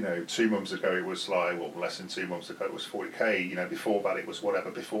 you know, 2 months ago it was like, well, less than 2 months ago it was 40k. You know, before that it was whatever.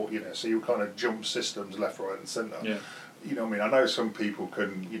 Before, you know, so you kind of jump systems left, right, and centre. Yeah. You know what I mean? I know some people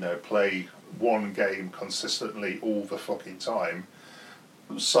can, you know, play one game consistently all the fucking time.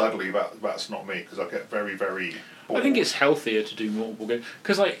 Sadly, that's not me, because I get very, very bored. I think it's healthier to do multiple games,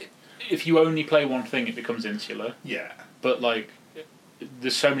 because like if you only play one thing, it becomes insular. Yeah. But like,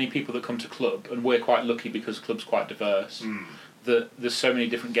 there's so many people that come to club, and we're quite lucky because club's quite diverse. That there's so many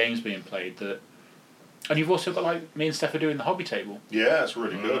different games being played that, and you've also got like me and Steph are doing the hobby table. Yeah, it's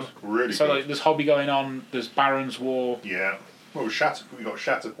really good. Really so good. Like there's hobby going on. There's Baron's War. Yeah. Well, we got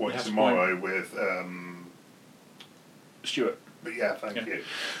Shatterpoint tomorrow with Stuart. But yeah, thank you.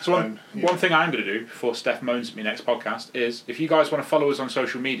 So one thing I'm going to do before Steph moans at me next podcast is, if you guys want to follow us on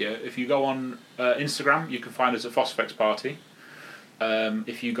social media, if you go on Instagram, you can find us at Phosphex Party.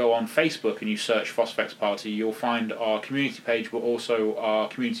 If you go on Facebook and you search Phosphex Party, you'll find our community page, but also our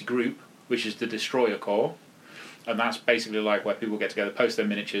community group, which is the Destroyer Core. And that's basically like where people get together, post their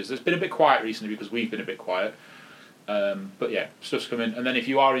miniatures. It's been a bit quiet recently because we've been a bit quiet. But yeah, stuff's coming. And then if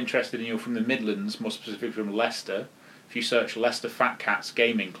you are interested and you're from the Midlands, more specifically from Leicester, if you search Leicester Fat Cats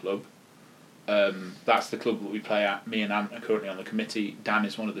Gaming Club, that's the club that we play at. Me and Ant are currently on the committee. Dan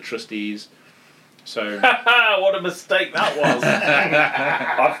is one of the trustees. So what a mistake that was.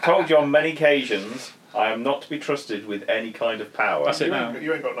 I've told you on many occasions, I am not to be trusted with any kind of power. That's it You now.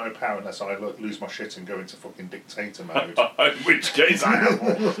 ain't got no power unless I lose my shit and go into fucking dictator mode. In which case I am.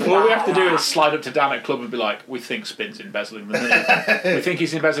 All we have to do is slide up to Dan at club and be like, we think Spin's embezzling the money. We think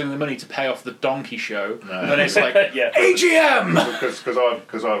he's embezzling the money to pay off the donkey show. No. And then it's like, Yeah. AGM!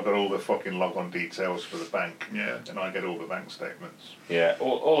 Because I've got all the fucking log-on details for the bank. Yeah. And I get all the bank statements. Yeah,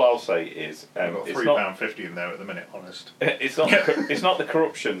 all I'll say is I've got it's £3.50 in there at the minute, honest. it's not it's not the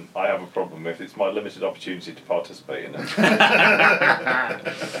corruption I have a problem with. It's my limited opportunity to participate in it.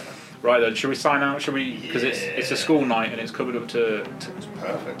 Right then, should we sign out? Should we? Because it's a school night and it's covered up to It's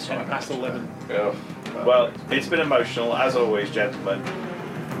perfect. 10 past 11. Yeah. Well, it's been emotional as always, gentlemen.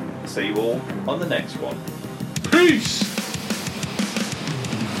 See you all on the next one. Peace!